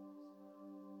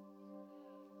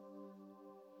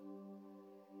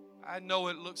 I know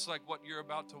it looks like what you're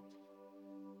about to.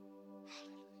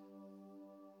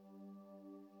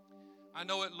 I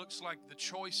know it looks like the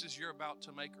choices you're about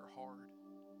to make are hard,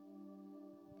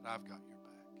 but I've got your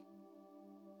back.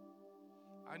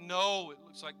 I know it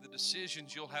looks like the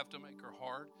decisions you'll have to make are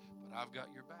hard, but I've got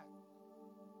your back.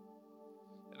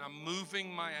 And I'm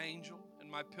moving my angel and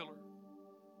my pillar.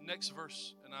 Next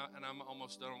verse, and I'm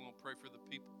almost done. I'm going to pray for the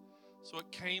people. So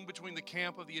it came between the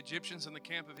camp of the Egyptians and the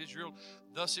camp of Israel.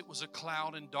 Thus it was a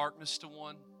cloud and darkness to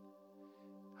one.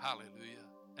 Hallelujah.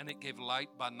 And it gave light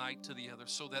by night to the other,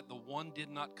 so that the one did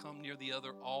not come near the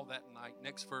other all that night.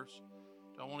 Next verse.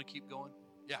 Do I want to keep going?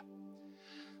 Yeah.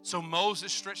 So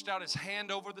Moses stretched out his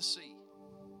hand over the sea.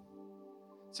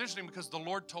 It's interesting because the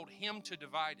Lord told him to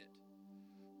divide it.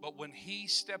 But when he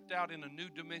stepped out in a new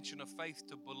dimension of faith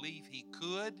to believe he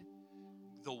could,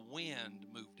 the wind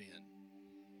moved in.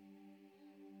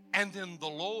 And then the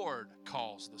Lord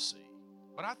caused the sea.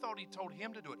 But I thought he told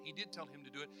him to do it. He did tell him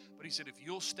to do it. But he said, if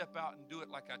you'll step out and do it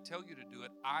like I tell you to do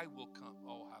it, I will come.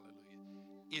 Oh, hallelujah.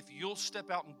 If you'll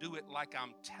step out and do it like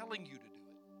I'm telling you to do it.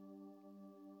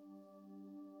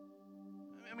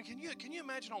 I mean, can you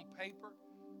imagine on paper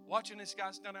watching this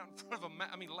guy stand out in front of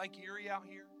Lake Erie out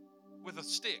here with a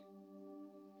stick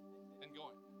and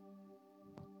going.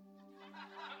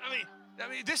 I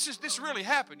mean, this really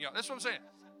happened, y'all. That's what I'm saying.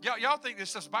 Y'all think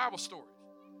this is Bible stories.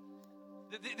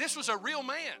 This was a real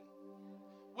man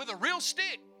with a real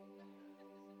stick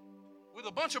with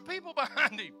a bunch of people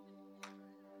behind him.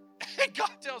 And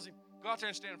God tells him, go out there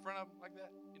and stand in front of them like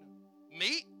that. You know,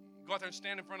 me? Go out there and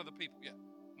stand in front of the people. Yeah.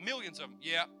 Millions of them.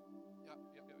 Yeah.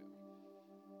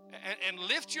 And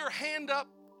lift your hand up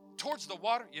towards the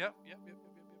water. Yep.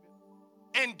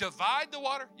 And divide the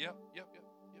water. Yep. I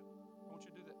want you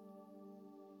to do that.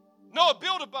 No,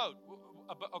 build a boat.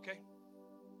 Okay.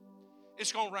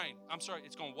 It's going to rain. I'm sorry.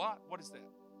 It's going to what? What is that?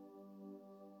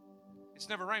 It's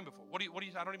never rained before. What do you?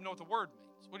 I don't even know what the word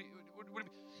means. What do you mean?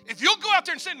 If you'll go out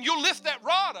there and stand and you'll lift that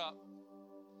rod up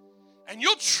and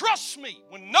you'll trust me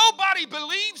when nobody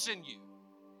believes in you,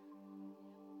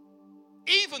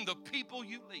 even the people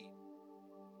you lead,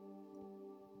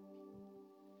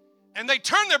 and they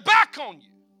turn their back on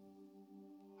you.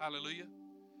 Hallelujah.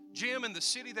 Jim, in the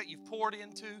city that you've poured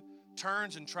into,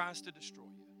 turns and tries to destroy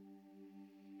you.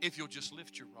 If you'll just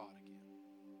lift your rod again.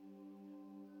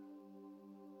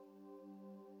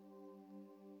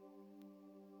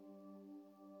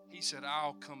 He said,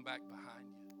 I'll come back behind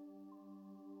you.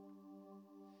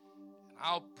 And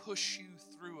I'll push you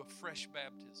through a fresh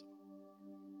baptism.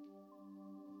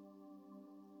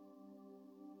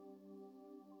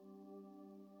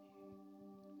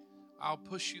 I'll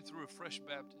push you through a fresh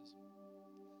baptism.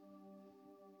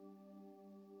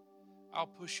 I'll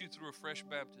push you through a fresh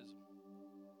baptism.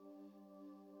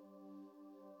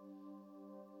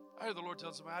 I heard the Lord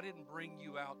tell somebody, I didn't bring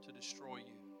you out to destroy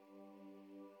you.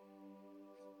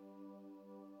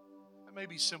 That may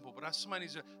be simple, but somebody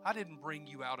needs to, I didn't bring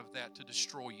you out of that to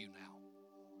destroy you now.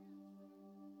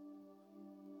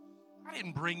 I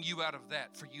didn't bring you out of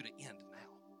that for you to end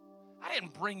now. I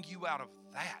didn't bring you out of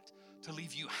that to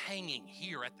leave you hanging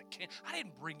here at the camp. I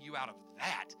didn't bring you out of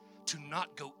that to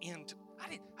not go into. I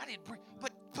didn't bring,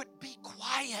 but be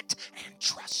quiet and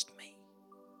trust me.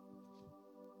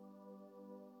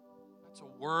 That's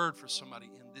a word for somebody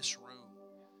in this room.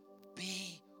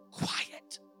 Be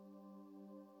quiet.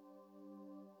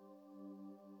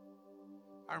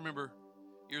 I remember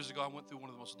years ago, I went through one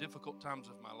of the most difficult times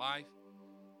of my life.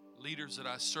 Leaders that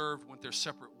I served went their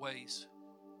separate ways.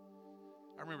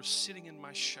 I remember sitting in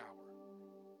my shower.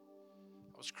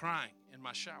 I was crying in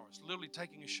my shower. I was literally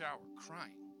taking a shower,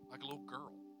 crying like a little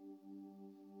girl.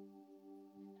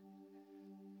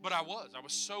 But I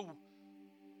was so,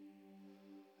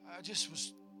 I just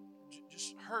was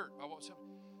hurt by what was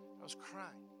happening. I was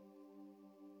crying.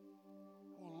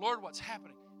 Oh, Lord, what's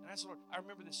happening? And I said, Lord, I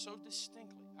remember this so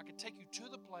distinctly. I could take you to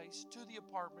the place, to the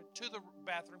apartment, to the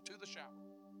bathroom, to the shower.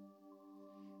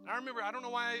 And I remember, I don't know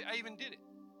why I even did it,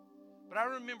 but I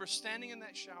remember standing in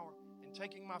that shower and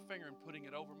taking my finger and putting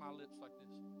it over my lips like this.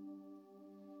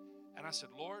 And I said,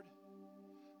 Lord,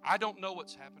 I don't know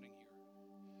what's happening here,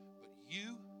 but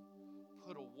you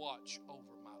put a watch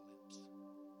over my lips.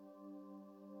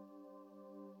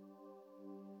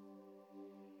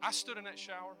 I stood in that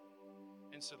shower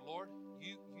and said, Lord,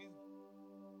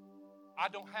 I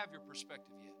don't have your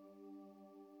perspective yet.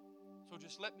 So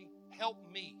just help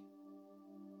me.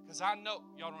 Because I know,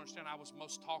 y'all don't understand, I was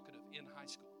most talkative in high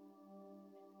school.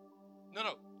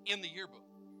 No, in the yearbook.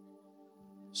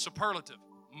 Superlative,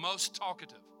 most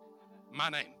talkative, my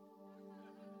name.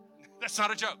 That's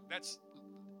not a joke.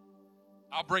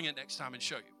 I'll bring it next time and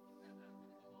show you.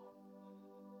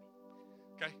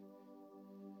 Okay?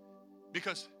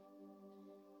 Because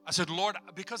I said, Lord,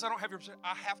 because I don't have your perspective,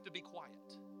 I have to be quiet.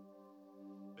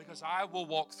 Because I will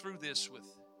walk through this with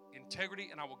integrity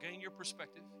and I will gain your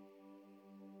perspective.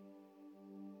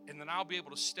 And then I'll be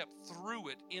able to step through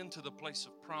it into the place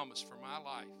of promise for my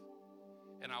life.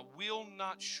 And I will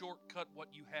not shortcut what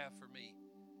you have for me.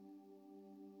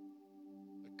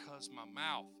 Because my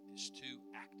mouth is too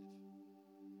active.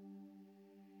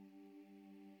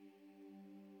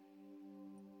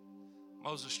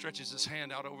 Moses stretches his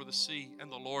hand out over the sea,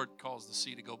 and the Lord caused the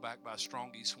sea to go back by a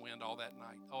strong east wind all that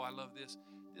night. Oh, I love this.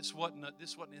 This wasn't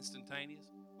instantaneous.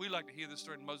 We like to hear this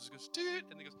story, and Moses goes, "Toot,"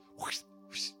 and he goes, whoosh,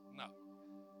 whoosh. No.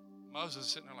 Moses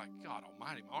is sitting there like, God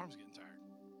almighty, my arm's getting tired.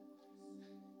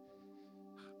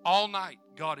 All night,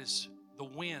 God is the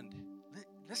wind.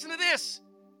 Listen to this.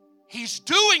 He's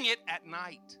doing it at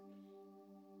night.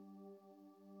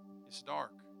 It's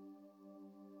dark.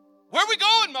 Where are we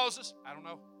going, Moses? I don't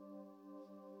know.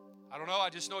 I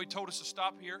just know he told us to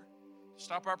stop here,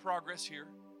 stop our progress here,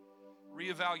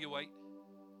 reevaluate.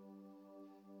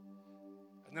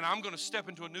 And then I'm going to step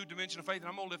into a new dimension of faith, and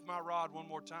I'm going to lift my rod one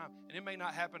more time. And it may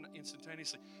not happen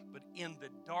instantaneously, but in the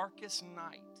darkest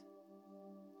night,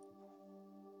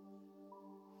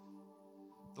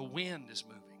 the wind is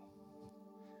moving.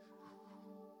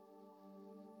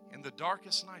 In the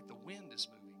darkest night, the wind is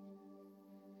moving.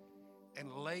 And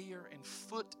layer and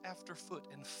foot after foot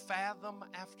and fathom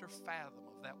after fathom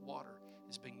of that water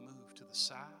is being moved to the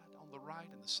side on the right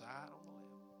and the side on the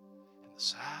left. And the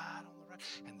side on the right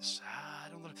and the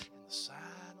side on the left and the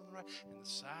side on the right and the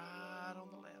side on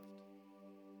the left.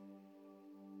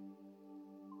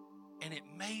 And it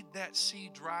made that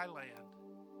sea dry land,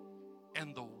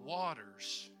 and the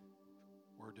waters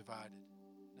were divided.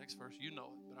 Next verse, you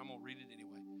know it, but I'm going to read it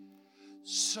anyway.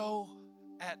 So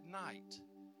at night,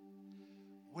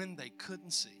 when they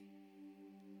couldn't see,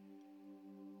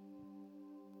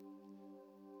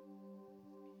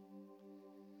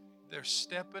 they're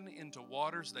stepping into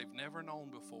waters they've never known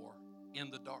before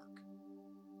in the dark.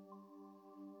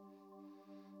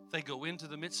 They go into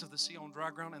the midst of the sea on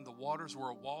dry ground, and the waters were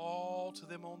a wall to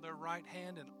them on their right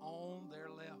hand and on their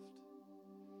left.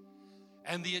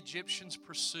 And the Egyptians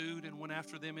pursued and went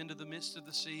after them into the midst of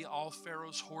the sea, all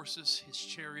Pharaoh's horses, his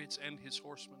chariots, and his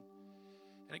horsemen.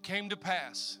 And it came to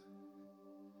pass,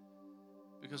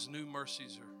 because new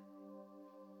mercies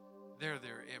they're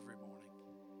there every morning.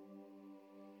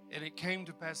 And it came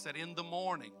to pass that in the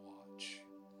morning watch,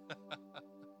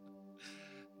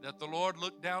 that the Lord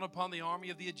looked down upon the army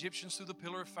of the Egyptians through the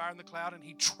pillar of fire and the cloud, and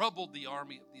he troubled the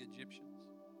army of the Egyptians.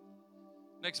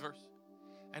 Next verse.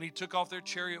 And he took off their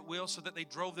chariot wheels so that they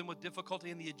drove them with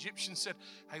difficulty. And the Egyptians said,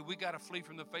 hey, we got to flee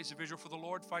from the face of Israel, for the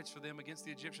Lord fights for them against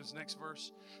the Egyptians. Next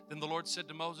verse. Then the Lord said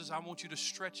to Moses, I want you to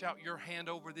stretch out your hand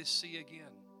over this sea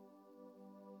again,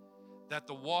 that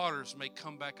the waters may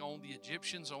come back on the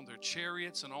Egyptians, on their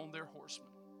chariots, and on their horsemen.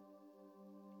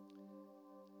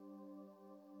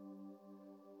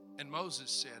 And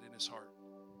Moses said in his heart,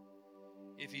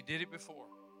 if he did it before,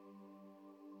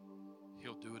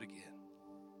 he'll do it again.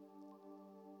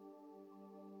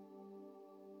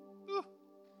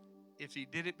 If he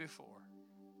did it before,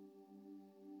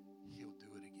 he'll do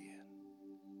it again.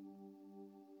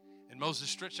 And Moses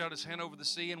stretched out his hand over the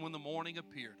sea, and when the morning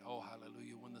appeared, oh,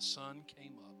 hallelujah, when the sun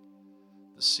came up,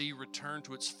 the sea returned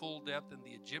to its full depth, and the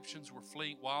Egyptians were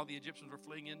fleeing, while the Egyptians were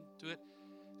fleeing into it.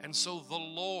 And so the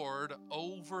Lord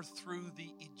overthrew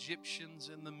the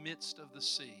Egyptians in the midst of the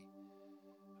sea.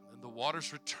 And the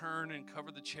waters returned and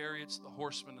covered the chariots, the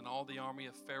horsemen, and all the army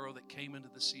of Pharaoh that came into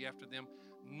the sea after them.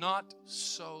 Not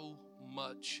so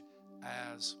much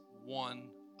as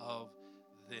one of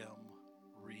them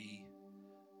remained.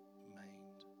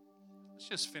 Let's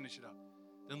just finish it up.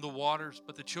 Then the waters,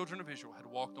 but the children of Israel had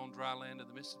walked on dry land in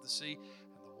the midst of the sea,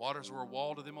 and the waters were a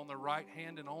wall to them on their right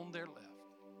hand and on their left.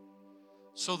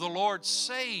 So the Lord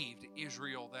saved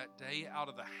Israel that day out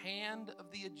of the hand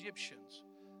of the Egyptians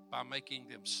by making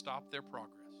them stop their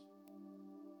progress.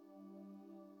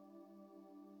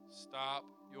 Stop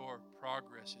your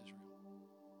progress, Israel.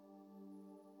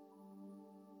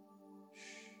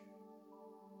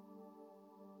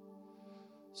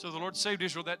 So the Lord saved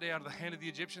Israel that day out of the hand of the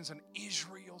Egyptians, and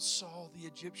Israel saw the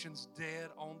Egyptians dead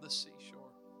on the seashore.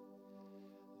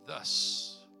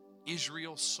 Thus,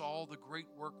 Israel saw the great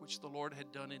work which the Lord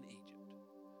had done in Egypt.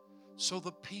 So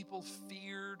the people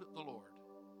feared the Lord,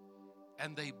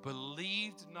 and they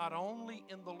believed not only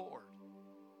in the Lord,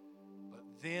 but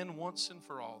then once and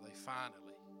for all, they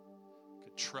finally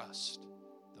could trust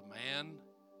the man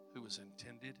who was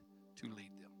intended to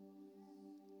lead them.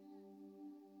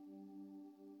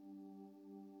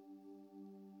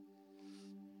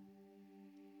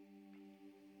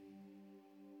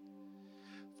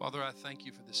 Father, I thank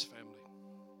you for this family.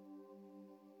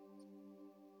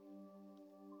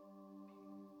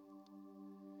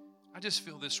 I just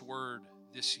feel this word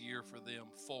this year for them,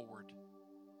 forward.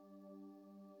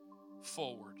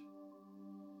 Forward.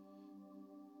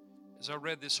 As I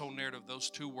read this whole narrative,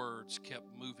 those two words kept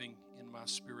moving in my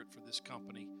spirit for this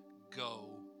company.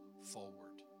 Go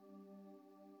forward.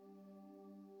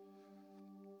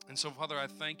 And so, Father, I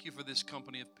thank you for this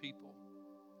company of people.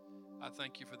 I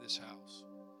thank you for this house.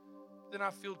 Then I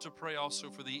feel to pray also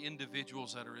for the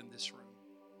individuals that are in this room.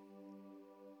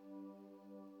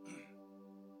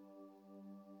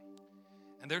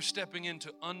 And they're stepping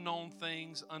into unknown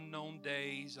things, unknown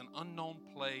days, an unknown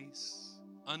place,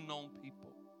 unknown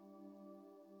people.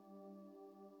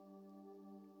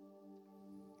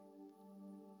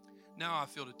 Now I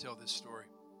feel to tell this story.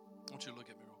 I want you to look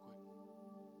at me real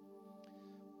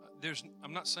quick.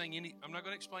 I'm not going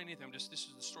to explain anything. This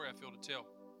is the story I feel to tell.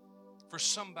 For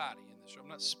somebody in this room.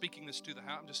 I'm not speaking this to the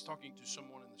house. I'm just talking to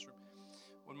someone in this room.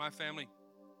 When my family,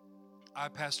 I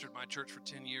pastored my church for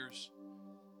 10 years.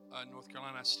 North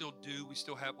Carolina. I still do. We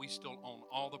still own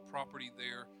all the property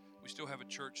there. We still have a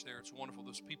church there. It's wonderful.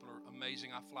 Those people are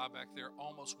amazing. I fly back there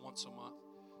almost once a month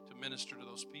to minister to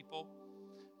those people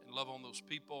and love on those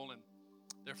people, and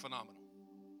they're phenomenal.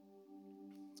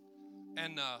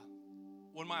 And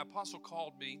when my apostle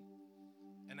called me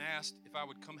and asked if I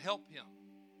would come help him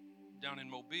down in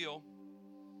Mobile,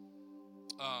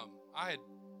 I had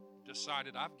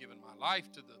decided I've given my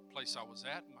life to the place I was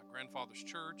at, my grandfather's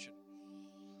church, and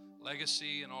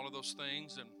legacy and all of those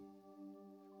things.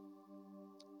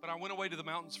 But I went away to the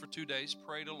mountains for 2 days,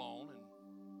 prayed alone, and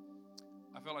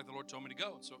I felt like the Lord told me to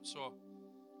go. And so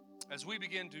as we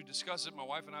began to discuss it, my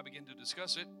wife and I began to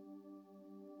discuss it,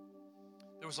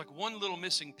 there was like one little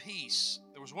missing piece.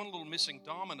 There was one little missing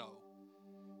domino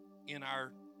in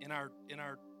our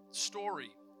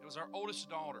story. It was our oldest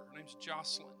daughter. Her name's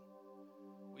Jocelyn.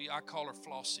 I call her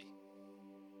Flossie.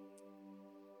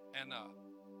 And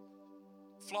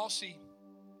Flossie,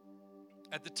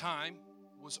 at the time,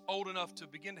 was old enough to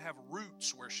begin to have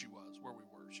roots where we were.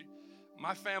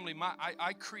 My family,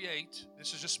 I create,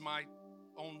 this is just my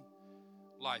own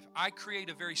life, I create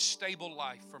a very stable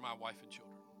life for my wife and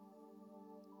children.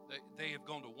 They have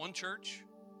gone to one church.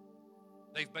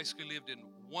 They've basically lived in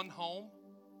one home.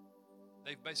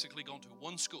 They've basically gone to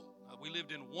one school. We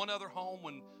lived in one other home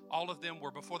when all of them were,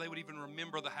 before they would even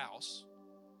remember the house.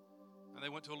 And they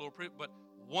went to a little, but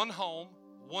one home,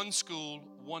 one school,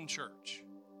 one church.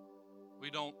 We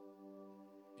don't,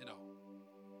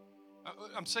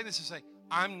 I'm saying this to say,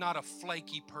 I'm not a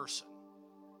flaky person.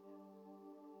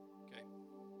 Okay.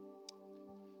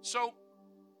 So,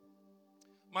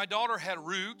 my daughter had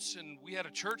roots, and we had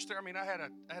a church there. I mean, I had a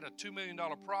 $2 million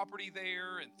property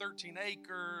there, and 13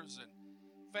 acres, and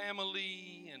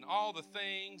family, and all the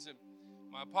things. And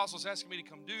my apostle's asking me to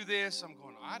come do this. I'm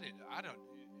going, I don't.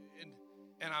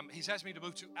 And he's asked me to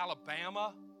move to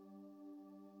Alabama.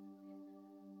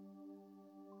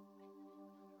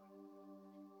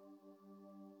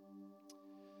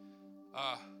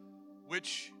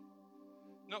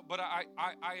 But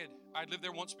I'd lived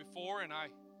there once before, and I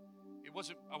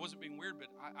wasn't being weird, but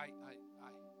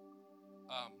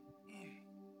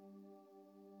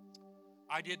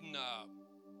I didn't.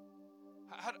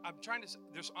 I'm trying to.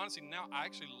 There's honestly now I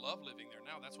actually love living there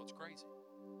now. That's what's crazy.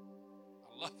 I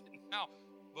love it now,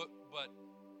 but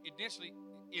initially,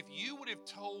 if you would have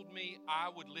told me I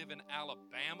would live in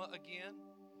Alabama again,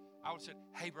 I would have said,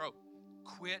 "Hey, bro,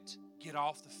 quit. Get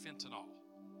off the fentanyl."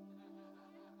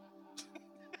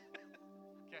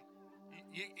 Okay.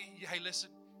 Hey,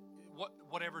 listen.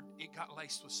 Whatever, it got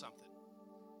laced with something.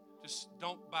 Just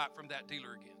don't buy it from that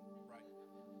dealer again, right?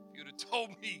 If you would have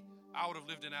told me I would have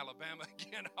lived in Alabama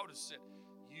again, I would have said,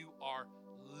 you are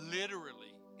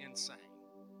literally insane.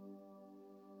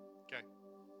 Okay.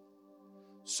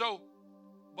 So,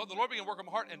 but the Lord began to work on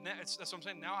my heart, and that's what I'm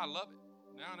saying. Now I love it.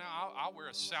 Now I'll wear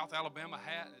a South Alabama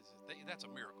hat. That's a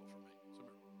miracle for me.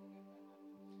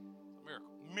 It's a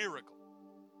miracle. Miracle.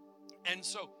 And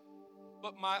so,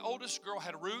 but my oldest girl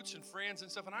had roots and friends and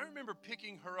stuff, and I remember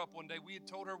picking her up one day. We had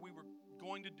told her we were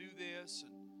going to do this,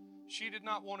 and she did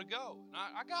not want to go. And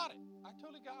I got it. I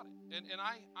totally got it. And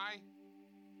I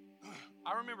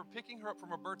remember picking her up from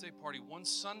her birthday party one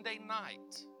Sunday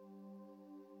night,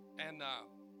 and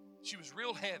she was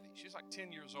real heavy. She was like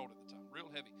 10 years old at the time, real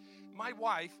heavy. My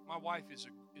wife is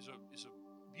a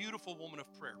beautiful woman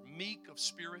of prayer, meek of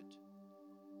spirit,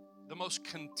 the most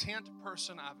content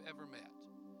person I've ever met.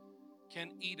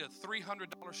 Can eat a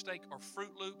 $300 steak or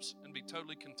Fruit Loops and be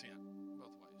totally content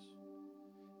both ways.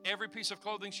 Every piece of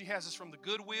clothing she has is from the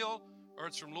Goodwill or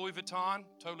it's from Louis Vuitton,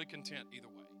 totally content either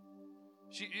way.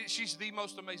 She's the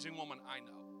most amazing woman I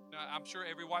know. Now, I'm sure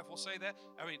every wife will say that.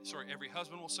 Every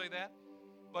husband will say that.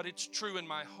 But it's true in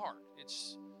my heart.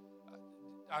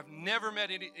 I've never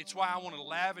met any. It's why I want to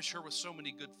lavish her with so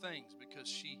many good things, because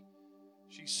she's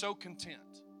so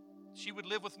content. She would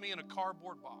live with me in a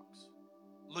cardboard box,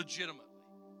 legitimately.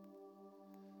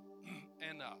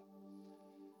 And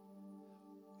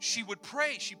she would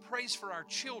pray. She prays for our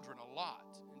children a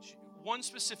lot. And one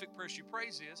specific prayer she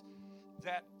prays is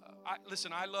that,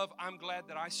 I'm glad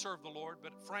that I serve the Lord,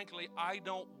 but frankly, I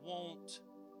don't want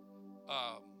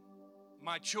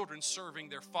my children serving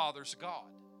their father's God.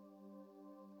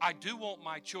 I do want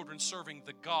my children serving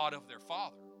the God of their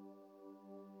father.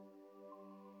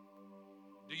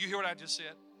 Do you hear what I just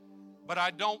said? But I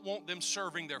don't want them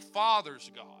serving their father's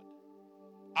God.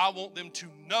 I want them to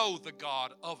know the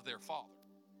God of their father.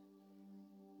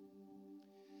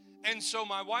 And so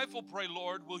my wife will pray,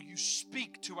 Lord, will you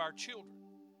speak to our children?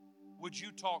 Would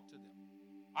you talk to them?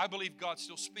 I believe God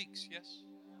still speaks, yes?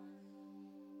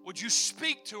 Would you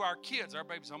speak to our kids, our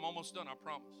babies? I'm almost done, I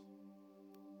promise.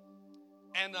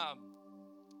 And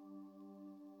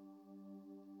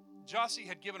Jossie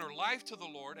had given her life to the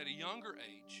Lord at a younger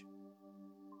age.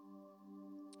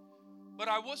 But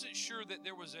I wasn't sure that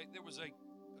there was a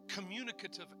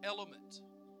communicative element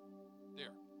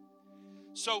there.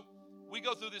 So we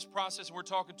go through this process, and we're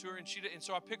talking to her, and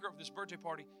so I pick her up at this birthday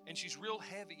party, and she's real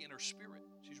heavy in her spirit.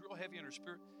 She's real heavy in her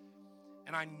spirit.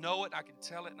 And I know it, I can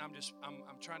tell it, and I'm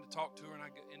trying to talk to her,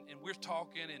 and we're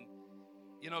talking, and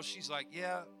she's like,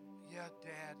 yeah,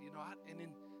 Dad,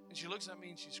 and she looks at me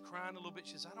and she's crying a little bit.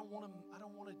 She says, I don't want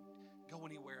to go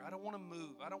anywhere. I don't want to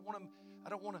move. I don't want to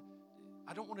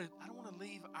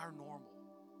leave our normal.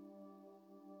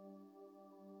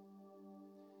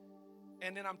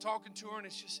 And then I'm talking to her, and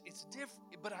it's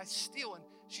different, but and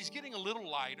she's getting a little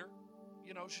lighter.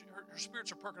 Her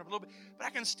spirits are perking up a little bit,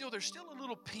 but there's still a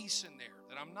little piece in there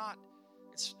that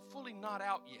it's fully not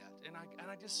out yet. And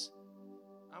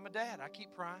I'm a dad. I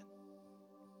keep prying.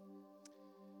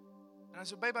 And I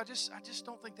said, babe, I just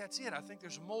don't think that's it. I think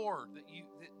there's more that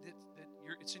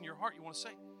it's in your heart you want to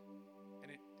say.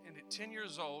 And at 10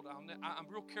 years old, I'm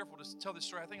real careful to tell this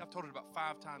story. I think I've told it about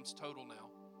 5 times total now.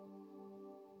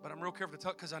 But I'm real careful to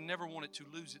tell it because I never want it to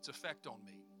lose its effect on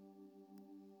me.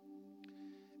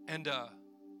 And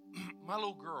my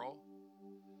little girl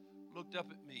looked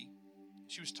up at me.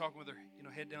 She was talking with her,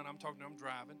 head down. I'm talking to her, I'm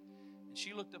driving. And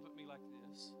she looked up at me like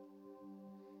this.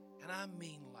 And I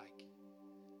mean, like,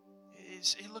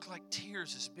 it looked like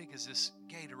tears as big as this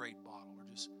Gatorade bottle were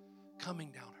just coming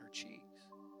down her cheeks.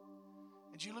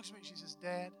 And she looks at me and she says,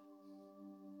 Dad.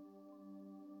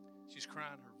 She's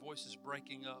crying. Her voice is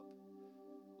breaking up.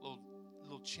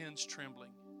 Little chin's trembling.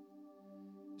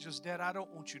 She goes, Dad, I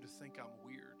don't want you to think I'm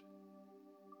weird.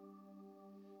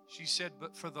 She said,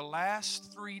 but for the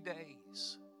last 3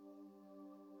 days,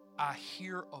 I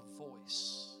hear a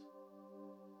voice.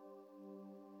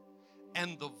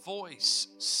 And the voice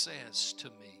says to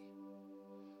me,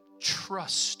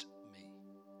 trust me.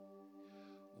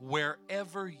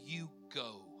 Wherever you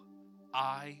go,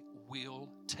 I will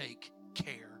take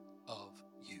care of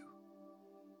you.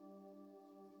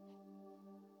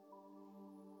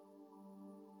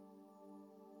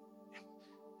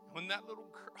 When that little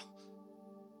girl,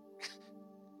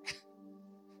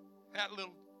 that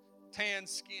little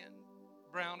tan-skinned,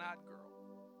 brown-eyed girl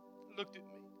looked at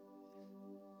me,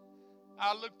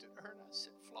 I looked at her and I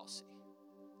said, Flossie,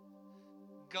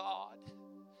 God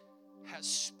has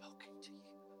spoken to you.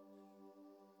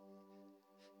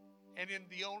 And in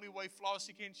the only way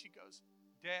Flossie can, she goes,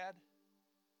 Dad,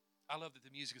 I love that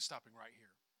the music is stopping right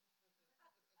here.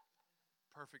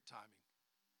 Perfect timing.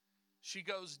 She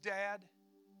goes, Dad,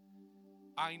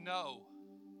 I know,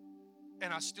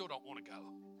 and I still don't want to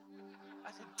go.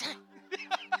 I said, dang.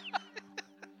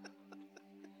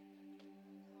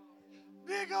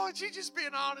 Big old, she's just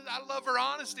being honest. I love her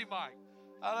honesty, Mike.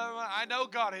 I know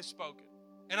God has spoken,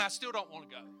 and I still don't want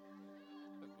to go.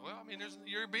 Well, I mean,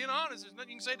 you're being honest. There's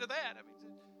nothing you can say to that. I mean,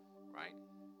 right?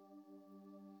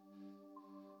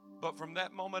 But from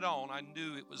that moment on, I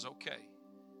knew it was okay.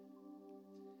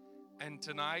 And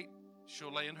tonight,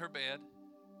 she'll lay in her bed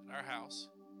in our house,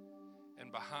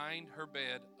 and behind her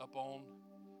bed, up on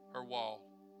her wall,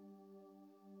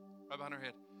 right behind her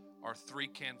head, are 3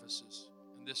 canvases.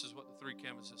 And this is what the 3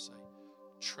 canvases say.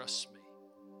 Trust me.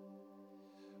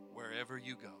 Wherever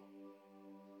you go,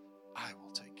 I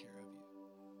will take care of you.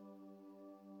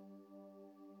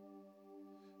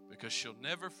 Because she'll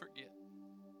never forget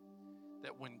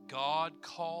that when God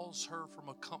calls her from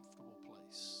a comfortable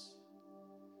place,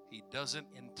 He doesn't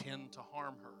intend to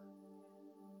harm her.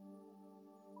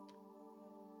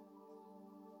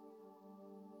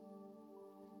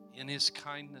 In His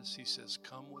kindness, He says,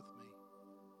 come with me.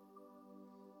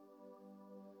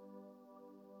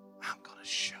 I'm going to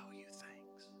show you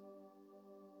things.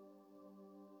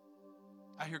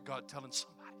 I hear God telling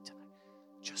somebody tonight,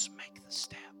 just make the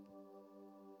step.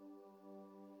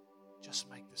 Just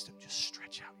make the step. Just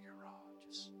stretch out your rod.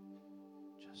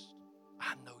 Just,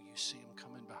 I know you see Him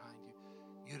coming behind you.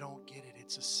 You don't get it.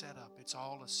 It's a setup. It's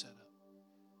all a setup.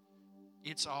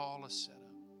 It's all a setup.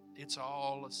 It's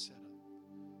all a setup.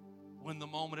 When the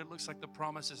moment it looks like the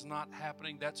promise is not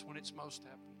happening, that's when it's most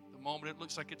happening. The moment it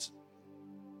looks like it's...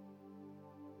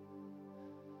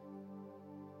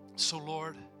 So,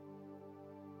 Lord,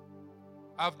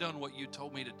 I've done what you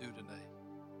told me to do today.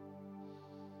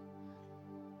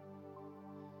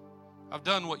 I've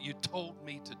done what you told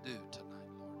me to do tonight,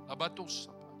 Lord.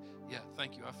 Yeah,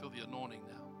 thank you. I feel the anointing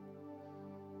now.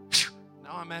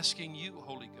 Now I'm asking you,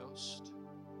 Holy Ghost.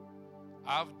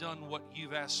 I've done what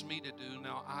you've asked me to do.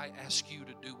 Now I ask you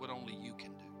to do what only you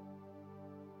can do.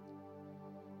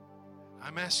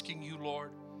 I'm asking you,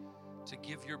 Lord, to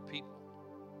give your people.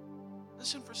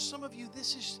 Listen, for some of you,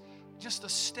 this is just a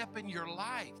step in your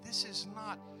life. This is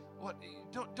not what.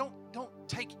 Don't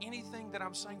take anything that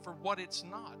I'm saying for what it's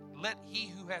not. Let he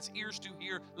who has ears to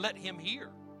hear, let him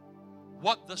hear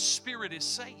what the Spirit is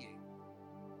saying.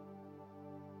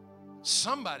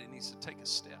 Somebody needs to take a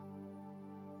step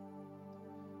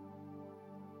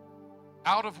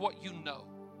out of what you know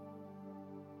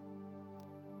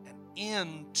and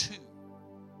into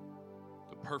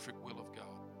the perfect will of God.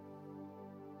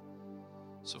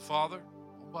 So, Father,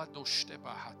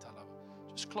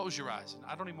 just close your eyes. And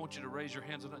I don't even want you to raise your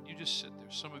hands. You just sit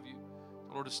there. Some of you,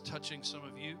 the Lord is touching some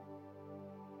of you.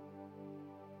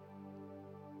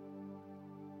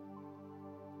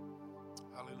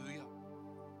 Hallelujah.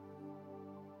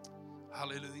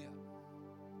 Hallelujah.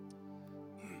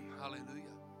 Hallelujah.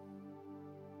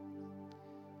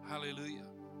 Hallelujah.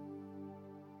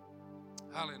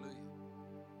 Hallelujah.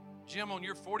 Jim, on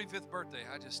your 45th birthday,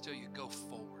 I just tell you, go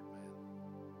forward, man.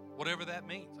 Whatever that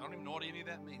means. I don't even know what any of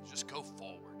that means. Just go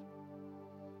forward.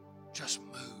 Just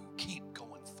move. Keep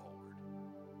going forward.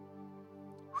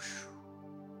 Whew.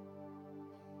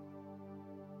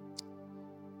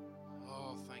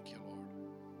 Oh, thank you, Lord.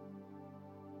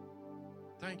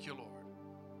 Thank you, Lord.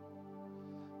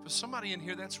 For somebody in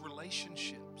here, that's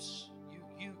relationships.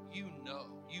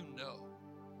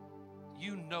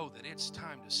 You know that it's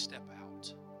time to step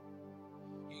out.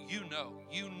 You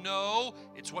know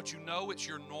it's what you know, it's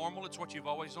your normal, it's what you've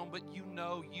always known, but you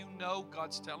know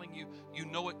God's telling you, you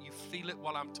know it, you feel it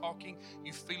while I'm talking,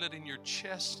 you feel it in your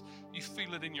chest, you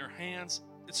feel it in your hands.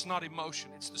 It's not emotion,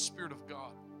 it's the Spirit of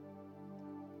God.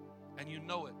 And you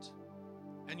know it.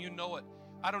 And you know it.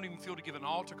 I don't even feel to give an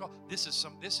altar call. This is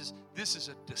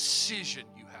a decision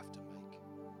you have to make.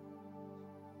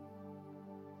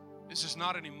 This is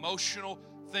not an emotional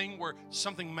thing where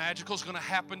something magical is going to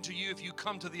happen to you if you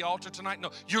come to the altar tonight.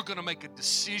 No, you're going to make a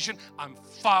decision. I'm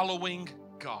following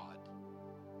God.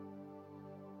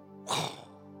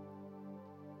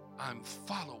 I'm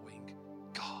following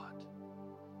God.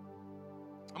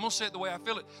 I'm going to say it the way I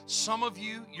feel it. Some of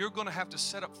you, you're going to have to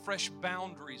set up fresh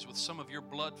boundaries with some of your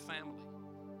blood family.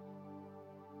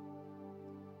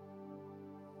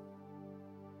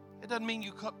 It doesn't mean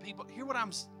you cut people.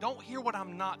 Don't hear what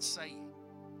I'm not saying.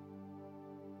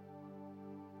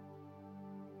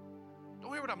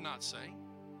 Don't hear what I'm not saying.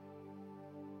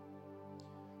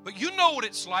 But you know what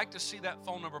it's like to see that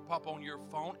phone number pop on your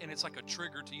phone, and it's like a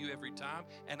trigger to you every time,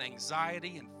 and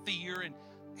anxiety and fear and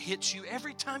hits you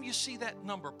every time you see that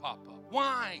number pop up.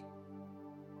 Why?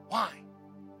 Why?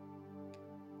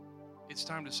 It's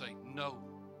time to say, no,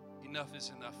 enough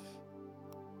is enough.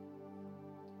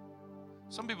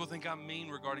 Some people think I'm mean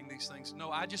regarding these things.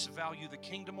 No, I just value the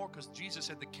kingdom more because Jesus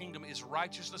said the kingdom is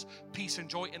righteousness, peace, and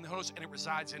joy in the Holy Ghost, and it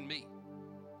resides in me.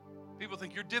 People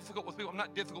think you're difficult with people. I'm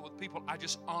not difficult with people. I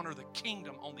just honor the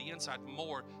kingdom on the inside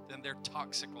more than their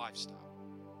toxic lifestyle.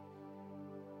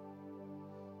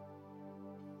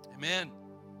 Amen.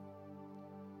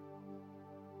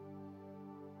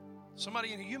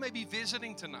 Somebody in here, you may be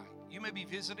visiting tonight. You may be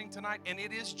visiting tonight, and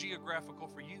it is geographical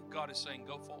for you. God is saying,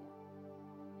 go forward.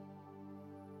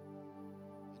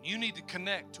 You need to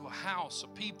connect to a house, a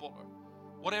people, or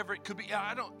whatever it could be.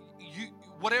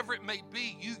 Whatever it may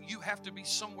be, you have to be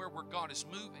somewhere where God is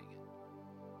moving.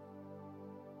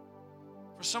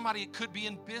 For somebody, it could be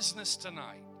in business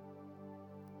tonight.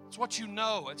 It's what you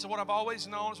know. It's what I've always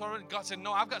known. God said,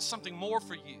 no, I've got something more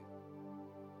for you.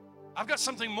 I've got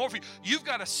something more for you. You've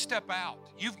got to step out.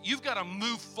 You've got to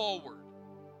move forward.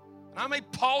 And I may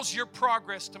pause your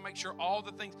progress to make sure all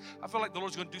the things. I feel like the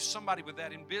Lord's going to do somebody with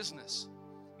that in business.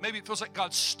 Maybe it feels like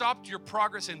God stopped your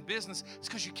progress in business. It's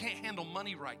because you can't handle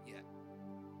money right yet.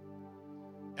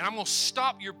 And I'm going to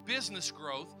stop your business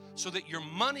growth so that your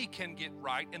money can get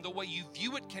right and the way you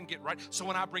view it can get right. So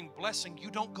when I bring blessing,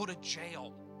 you don't go to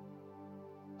jail.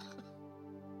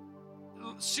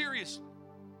 Seriously.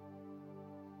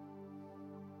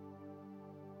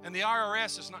 And the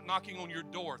IRS is not knocking on your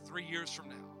door 3 years from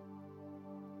now.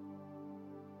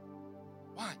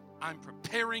 Why? I'm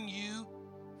preparing you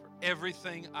for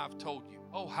everything I've told you.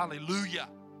 Oh, hallelujah.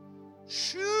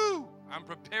 Shoo! I'm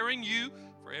preparing you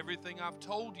for everything I've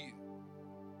told you.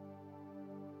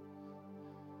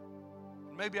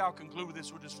 Maybe I'll conclude with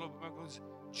this. We'll just flow.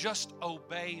 Just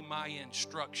obey my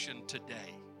instruction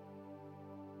today.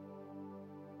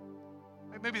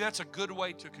 Maybe that's a good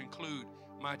way to conclude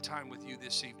my time with you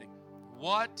this evening.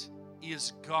 What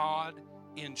is God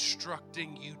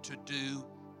instructing you to do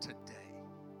today?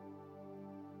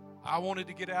 I wanted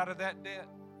to get out of that debt.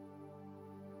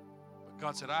 But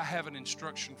God said, I have an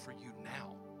instruction for you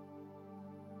now.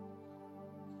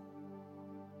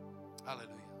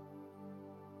 Hallelujah.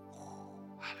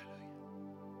 Hallelujah.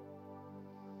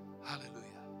 Hallelujah.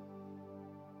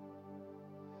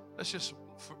 Let's just,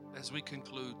 as we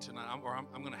conclude tonight, I'm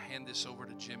going to hand this over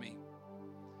to Jimmy.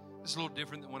 It's a little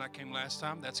different than when I came last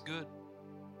time. That's good.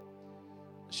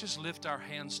 Let's just lift our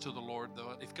hands to the Lord,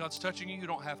 though. If God's touching you, you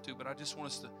don't have to, but I just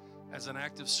want us to, as an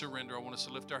act of surrender, I want us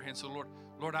to lift our hands to the Lord.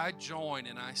 Lord, I join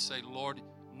and I say, Lord,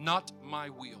 not my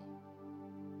will,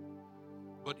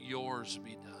 but yours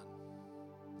be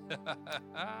done.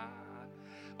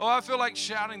 Oh, I feel like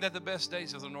shouting that the best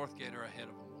days of the North Gate are ahead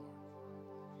of them, Lord.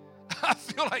 I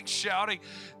feel like shouting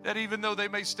that even though they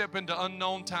may step into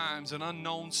unknown times and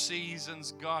unknown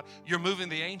seasons, God, you're moving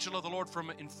the angel of the Lord from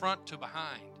in front to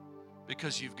behind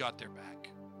because you've got their back.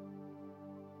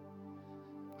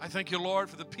 I thank you, Lord,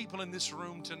 for the people in this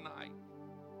room tonight,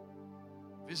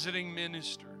 visiting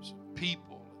ministers,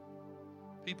 people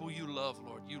you love,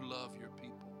 Lord. You love your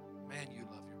people. Man, you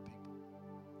love your people.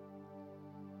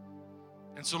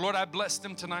 And so, Lord, I bless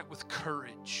them tonight with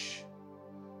courage.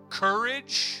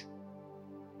 Courage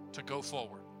to go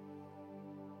forward.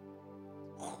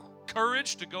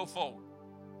 Courage to go forward.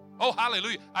 Oh,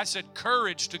 hallelujah. I said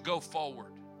courage to go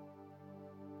forward.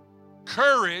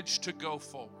 Courage to go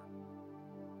forward.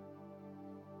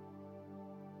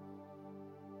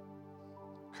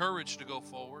 Courage to go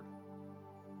forward.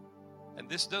 And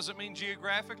this doesn't mean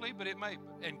geographically, but it may.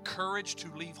 And courage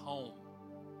to leave home.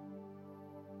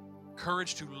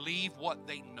 Courage to leave what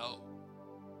they know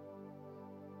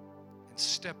and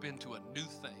step into a new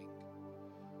thing,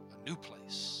 a new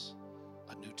place,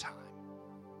 a new time.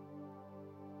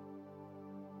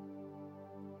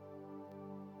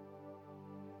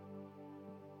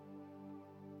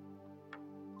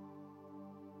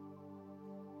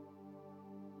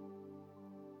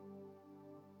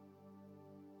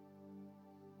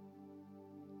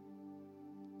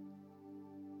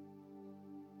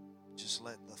 Just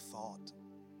let the thought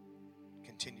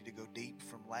continue to go deep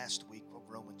from last week of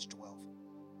Romans 12.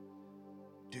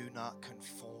 Do not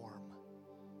conform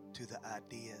to the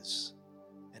ideas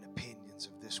and opinions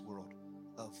of this world,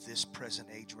 of this present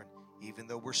age, even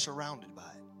though we're surrounded by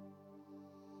it.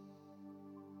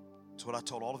 It's what I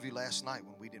told all of you last week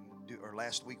when we didn't do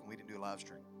a live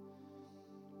stream.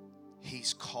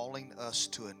 He's calling us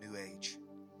to a new age.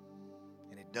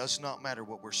 And it does not matter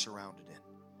what we're surrounded in.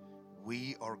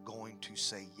 We are going to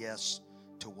say yes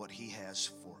to what He has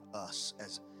for us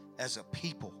as a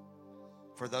people.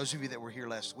 For those of you that were here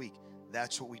last week,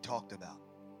 that's what we talked about.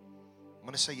 I'm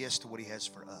going to say yes to what He has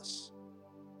for us.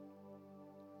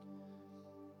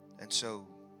 And so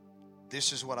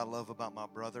this is what I love about my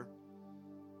brother.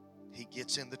 He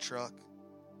gets in the truck.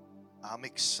 I'm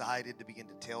excited to begin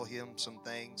to tell him some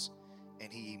things,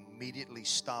 and he immediately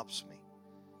stops me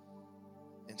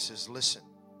and says, listen,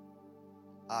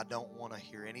 I don't want to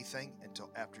hear anything until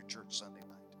after church Sunday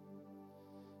night,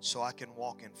 so I can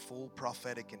walk in full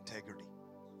prophetic integrity.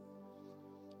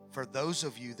 For those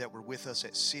of you that were with us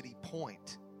at City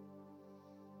Point,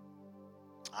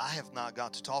 I have not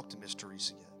got to talk to Miss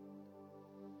Teresa yet.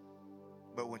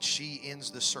 But when she ends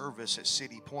the service at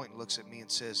City Point and looks at me and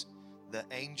says, the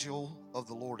angel of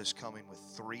the Lord is coming with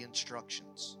 3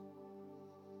 instructions.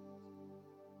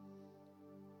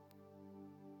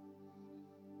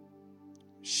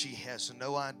 She has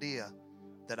no idea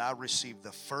that I received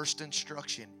the first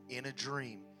instruction in a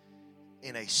dream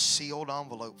in a sealed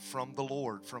envelope from the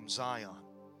Lord, from Zion.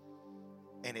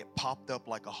 And it popped up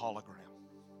like a hologram.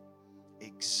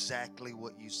 Exactly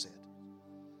what you said.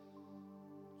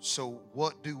 So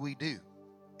what do?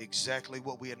 Exactly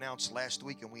what we announced last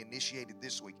week and we initiated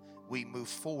this week. We move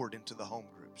forward into the home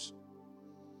group. groups.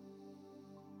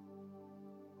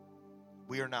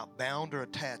 We are not bound or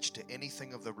attached to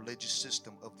anything of the religious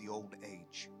system of the old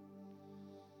age,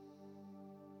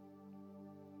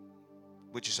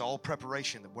 which is all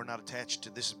preparation that we're not attached to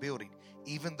this building,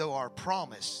 even though our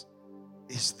promise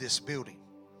is this building.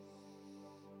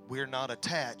 We're not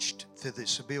attached to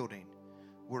this building.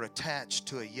 We're attached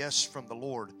to a yes from the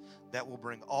Lord that will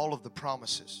bring all of the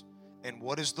promises. And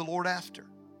what is the Lord after?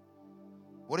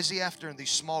 What is He after in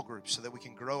these small groups? So that we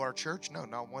can grow our church? No,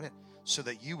 not one. So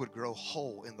that you would grow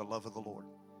whole in the love of the Lord.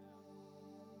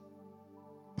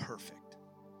 Perfect.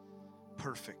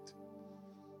 Perfect.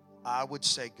 I would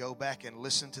say go back and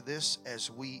listen to this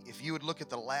if you would look at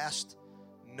the last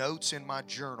notes in my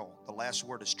journal, the last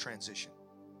word is transition.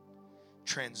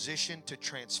 Transition to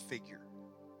transfigure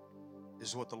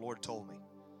is what the Lord told me.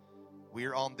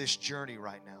 We're on this journey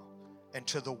right now. And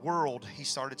to the world, He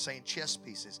started saying chess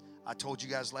pieces. I told you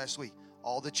guys last week,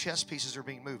 all the chess pieces are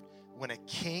being moved. When a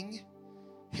king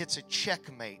hits a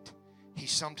checkmate, he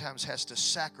sometimes has to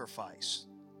sacrifice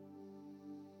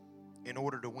in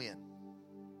order to win.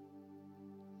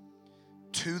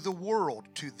 To the world,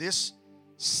 to this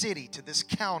city, to this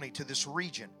county, to this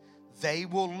region, they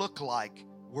will look like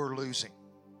we're losing.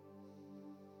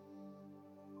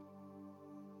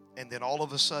 And then all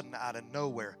of a sudden, out of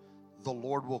nowhere, the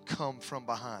Lord will come from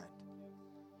behind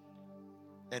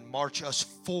and march us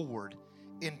forward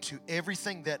into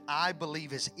everything that I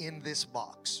believe is in this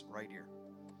box right here.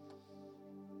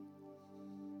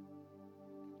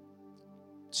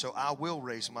 So I will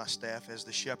raise my staff as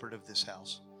the shepherd of this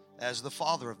house, as the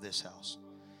father of this house.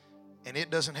 And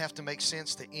it doesn't have to make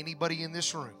sense to anybody in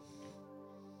this room.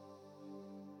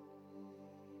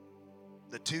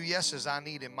 The two yeses I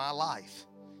need in my life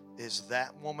is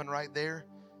that woman right there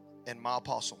and my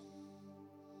apostle.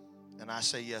 And I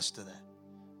say yes to that.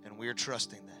 And we're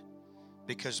trusting that.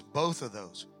 Because both of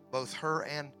those, both her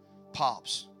and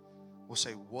Pops, will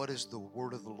say, what is the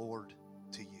word of the Lord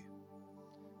to you?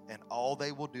 And all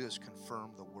they will do is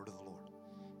confirm the word of the Lord.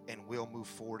 And we'll move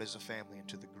forward as a family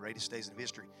into the greatest days of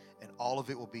history. And all of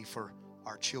it will be for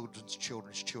our children's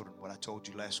children's children, what I told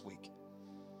you last week.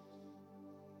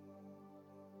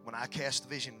 When I cast the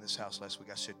vision in this house last week,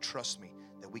 I said, trust me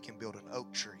that we can build an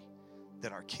oak tree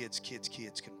that our kids can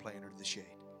play under the shade.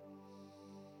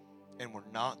 And we're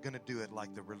not going to do it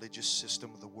like the religious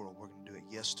system of the world. We're going to do it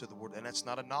yes to the word. And that's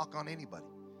not a knock on anybody.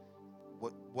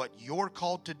 What you're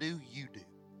called to do, you do.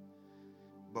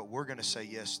 But we're going to say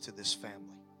yes to this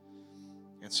family.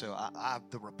 And so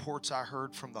the reports I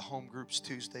heard from the home groups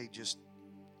Tuesday just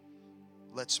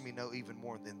lets me know even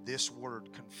more. Than this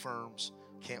word confirms.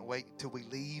 Can't wait till we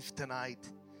leave tonight.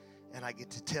 And I get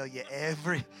to tell you I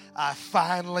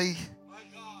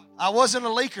wasn't a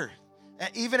leaker.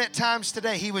 Even at times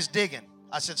today, he was digging.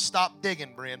 I said, stop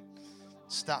digging, Bryn.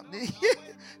 Stop digging.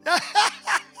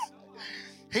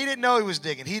 He didn't know he was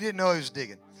digging.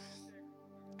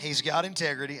 He's got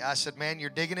integrity. I said, man, you're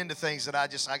digging into things that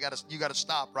you got to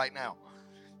stop right now.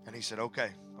 And he said, okay,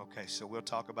 so we'll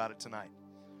talk about it tonight.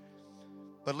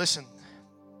 But listen,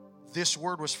 this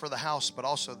word was for the house, but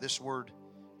also this word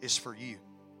is for you.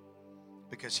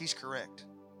 Because he's correct.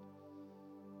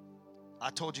 I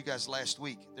told you guys last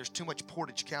week, there's too much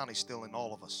Portage County still in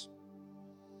all of us.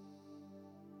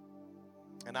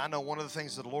 And I know one of the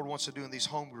things that the Lord wants to do in these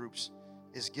home groups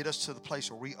is get us to the place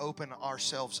where we open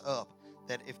ourselves up,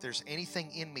 that if there's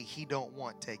anything in me He don't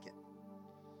want, take it.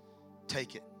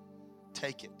 Take it.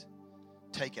 Take it.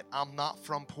 Take it. I'm not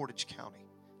from Portage County.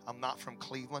 I'm not from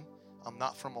Cleveland. I'm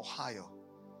not from Ohio.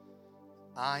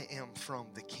 I am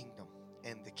from the kingdom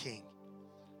and the King.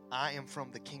 I am from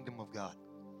the kingdom of God.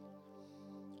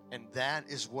 And that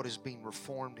is what is being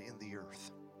reformed in the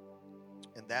earth.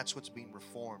 And that's what's being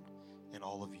reformed in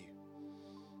all of you.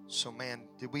 So, man,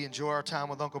 did we enjoy our time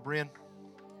with Uncle Bryn?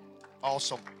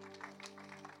 Awesome.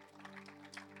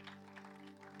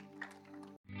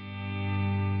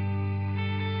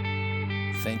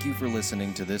 Thank you for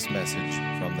listening to this message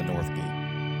from the North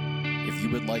Gate. If you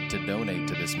would like to donate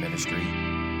to this ministry,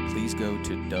 please go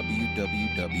to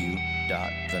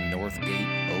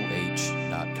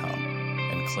www.thenorthgateoh.com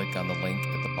and click on the link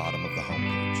at the bottom of the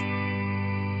homepage.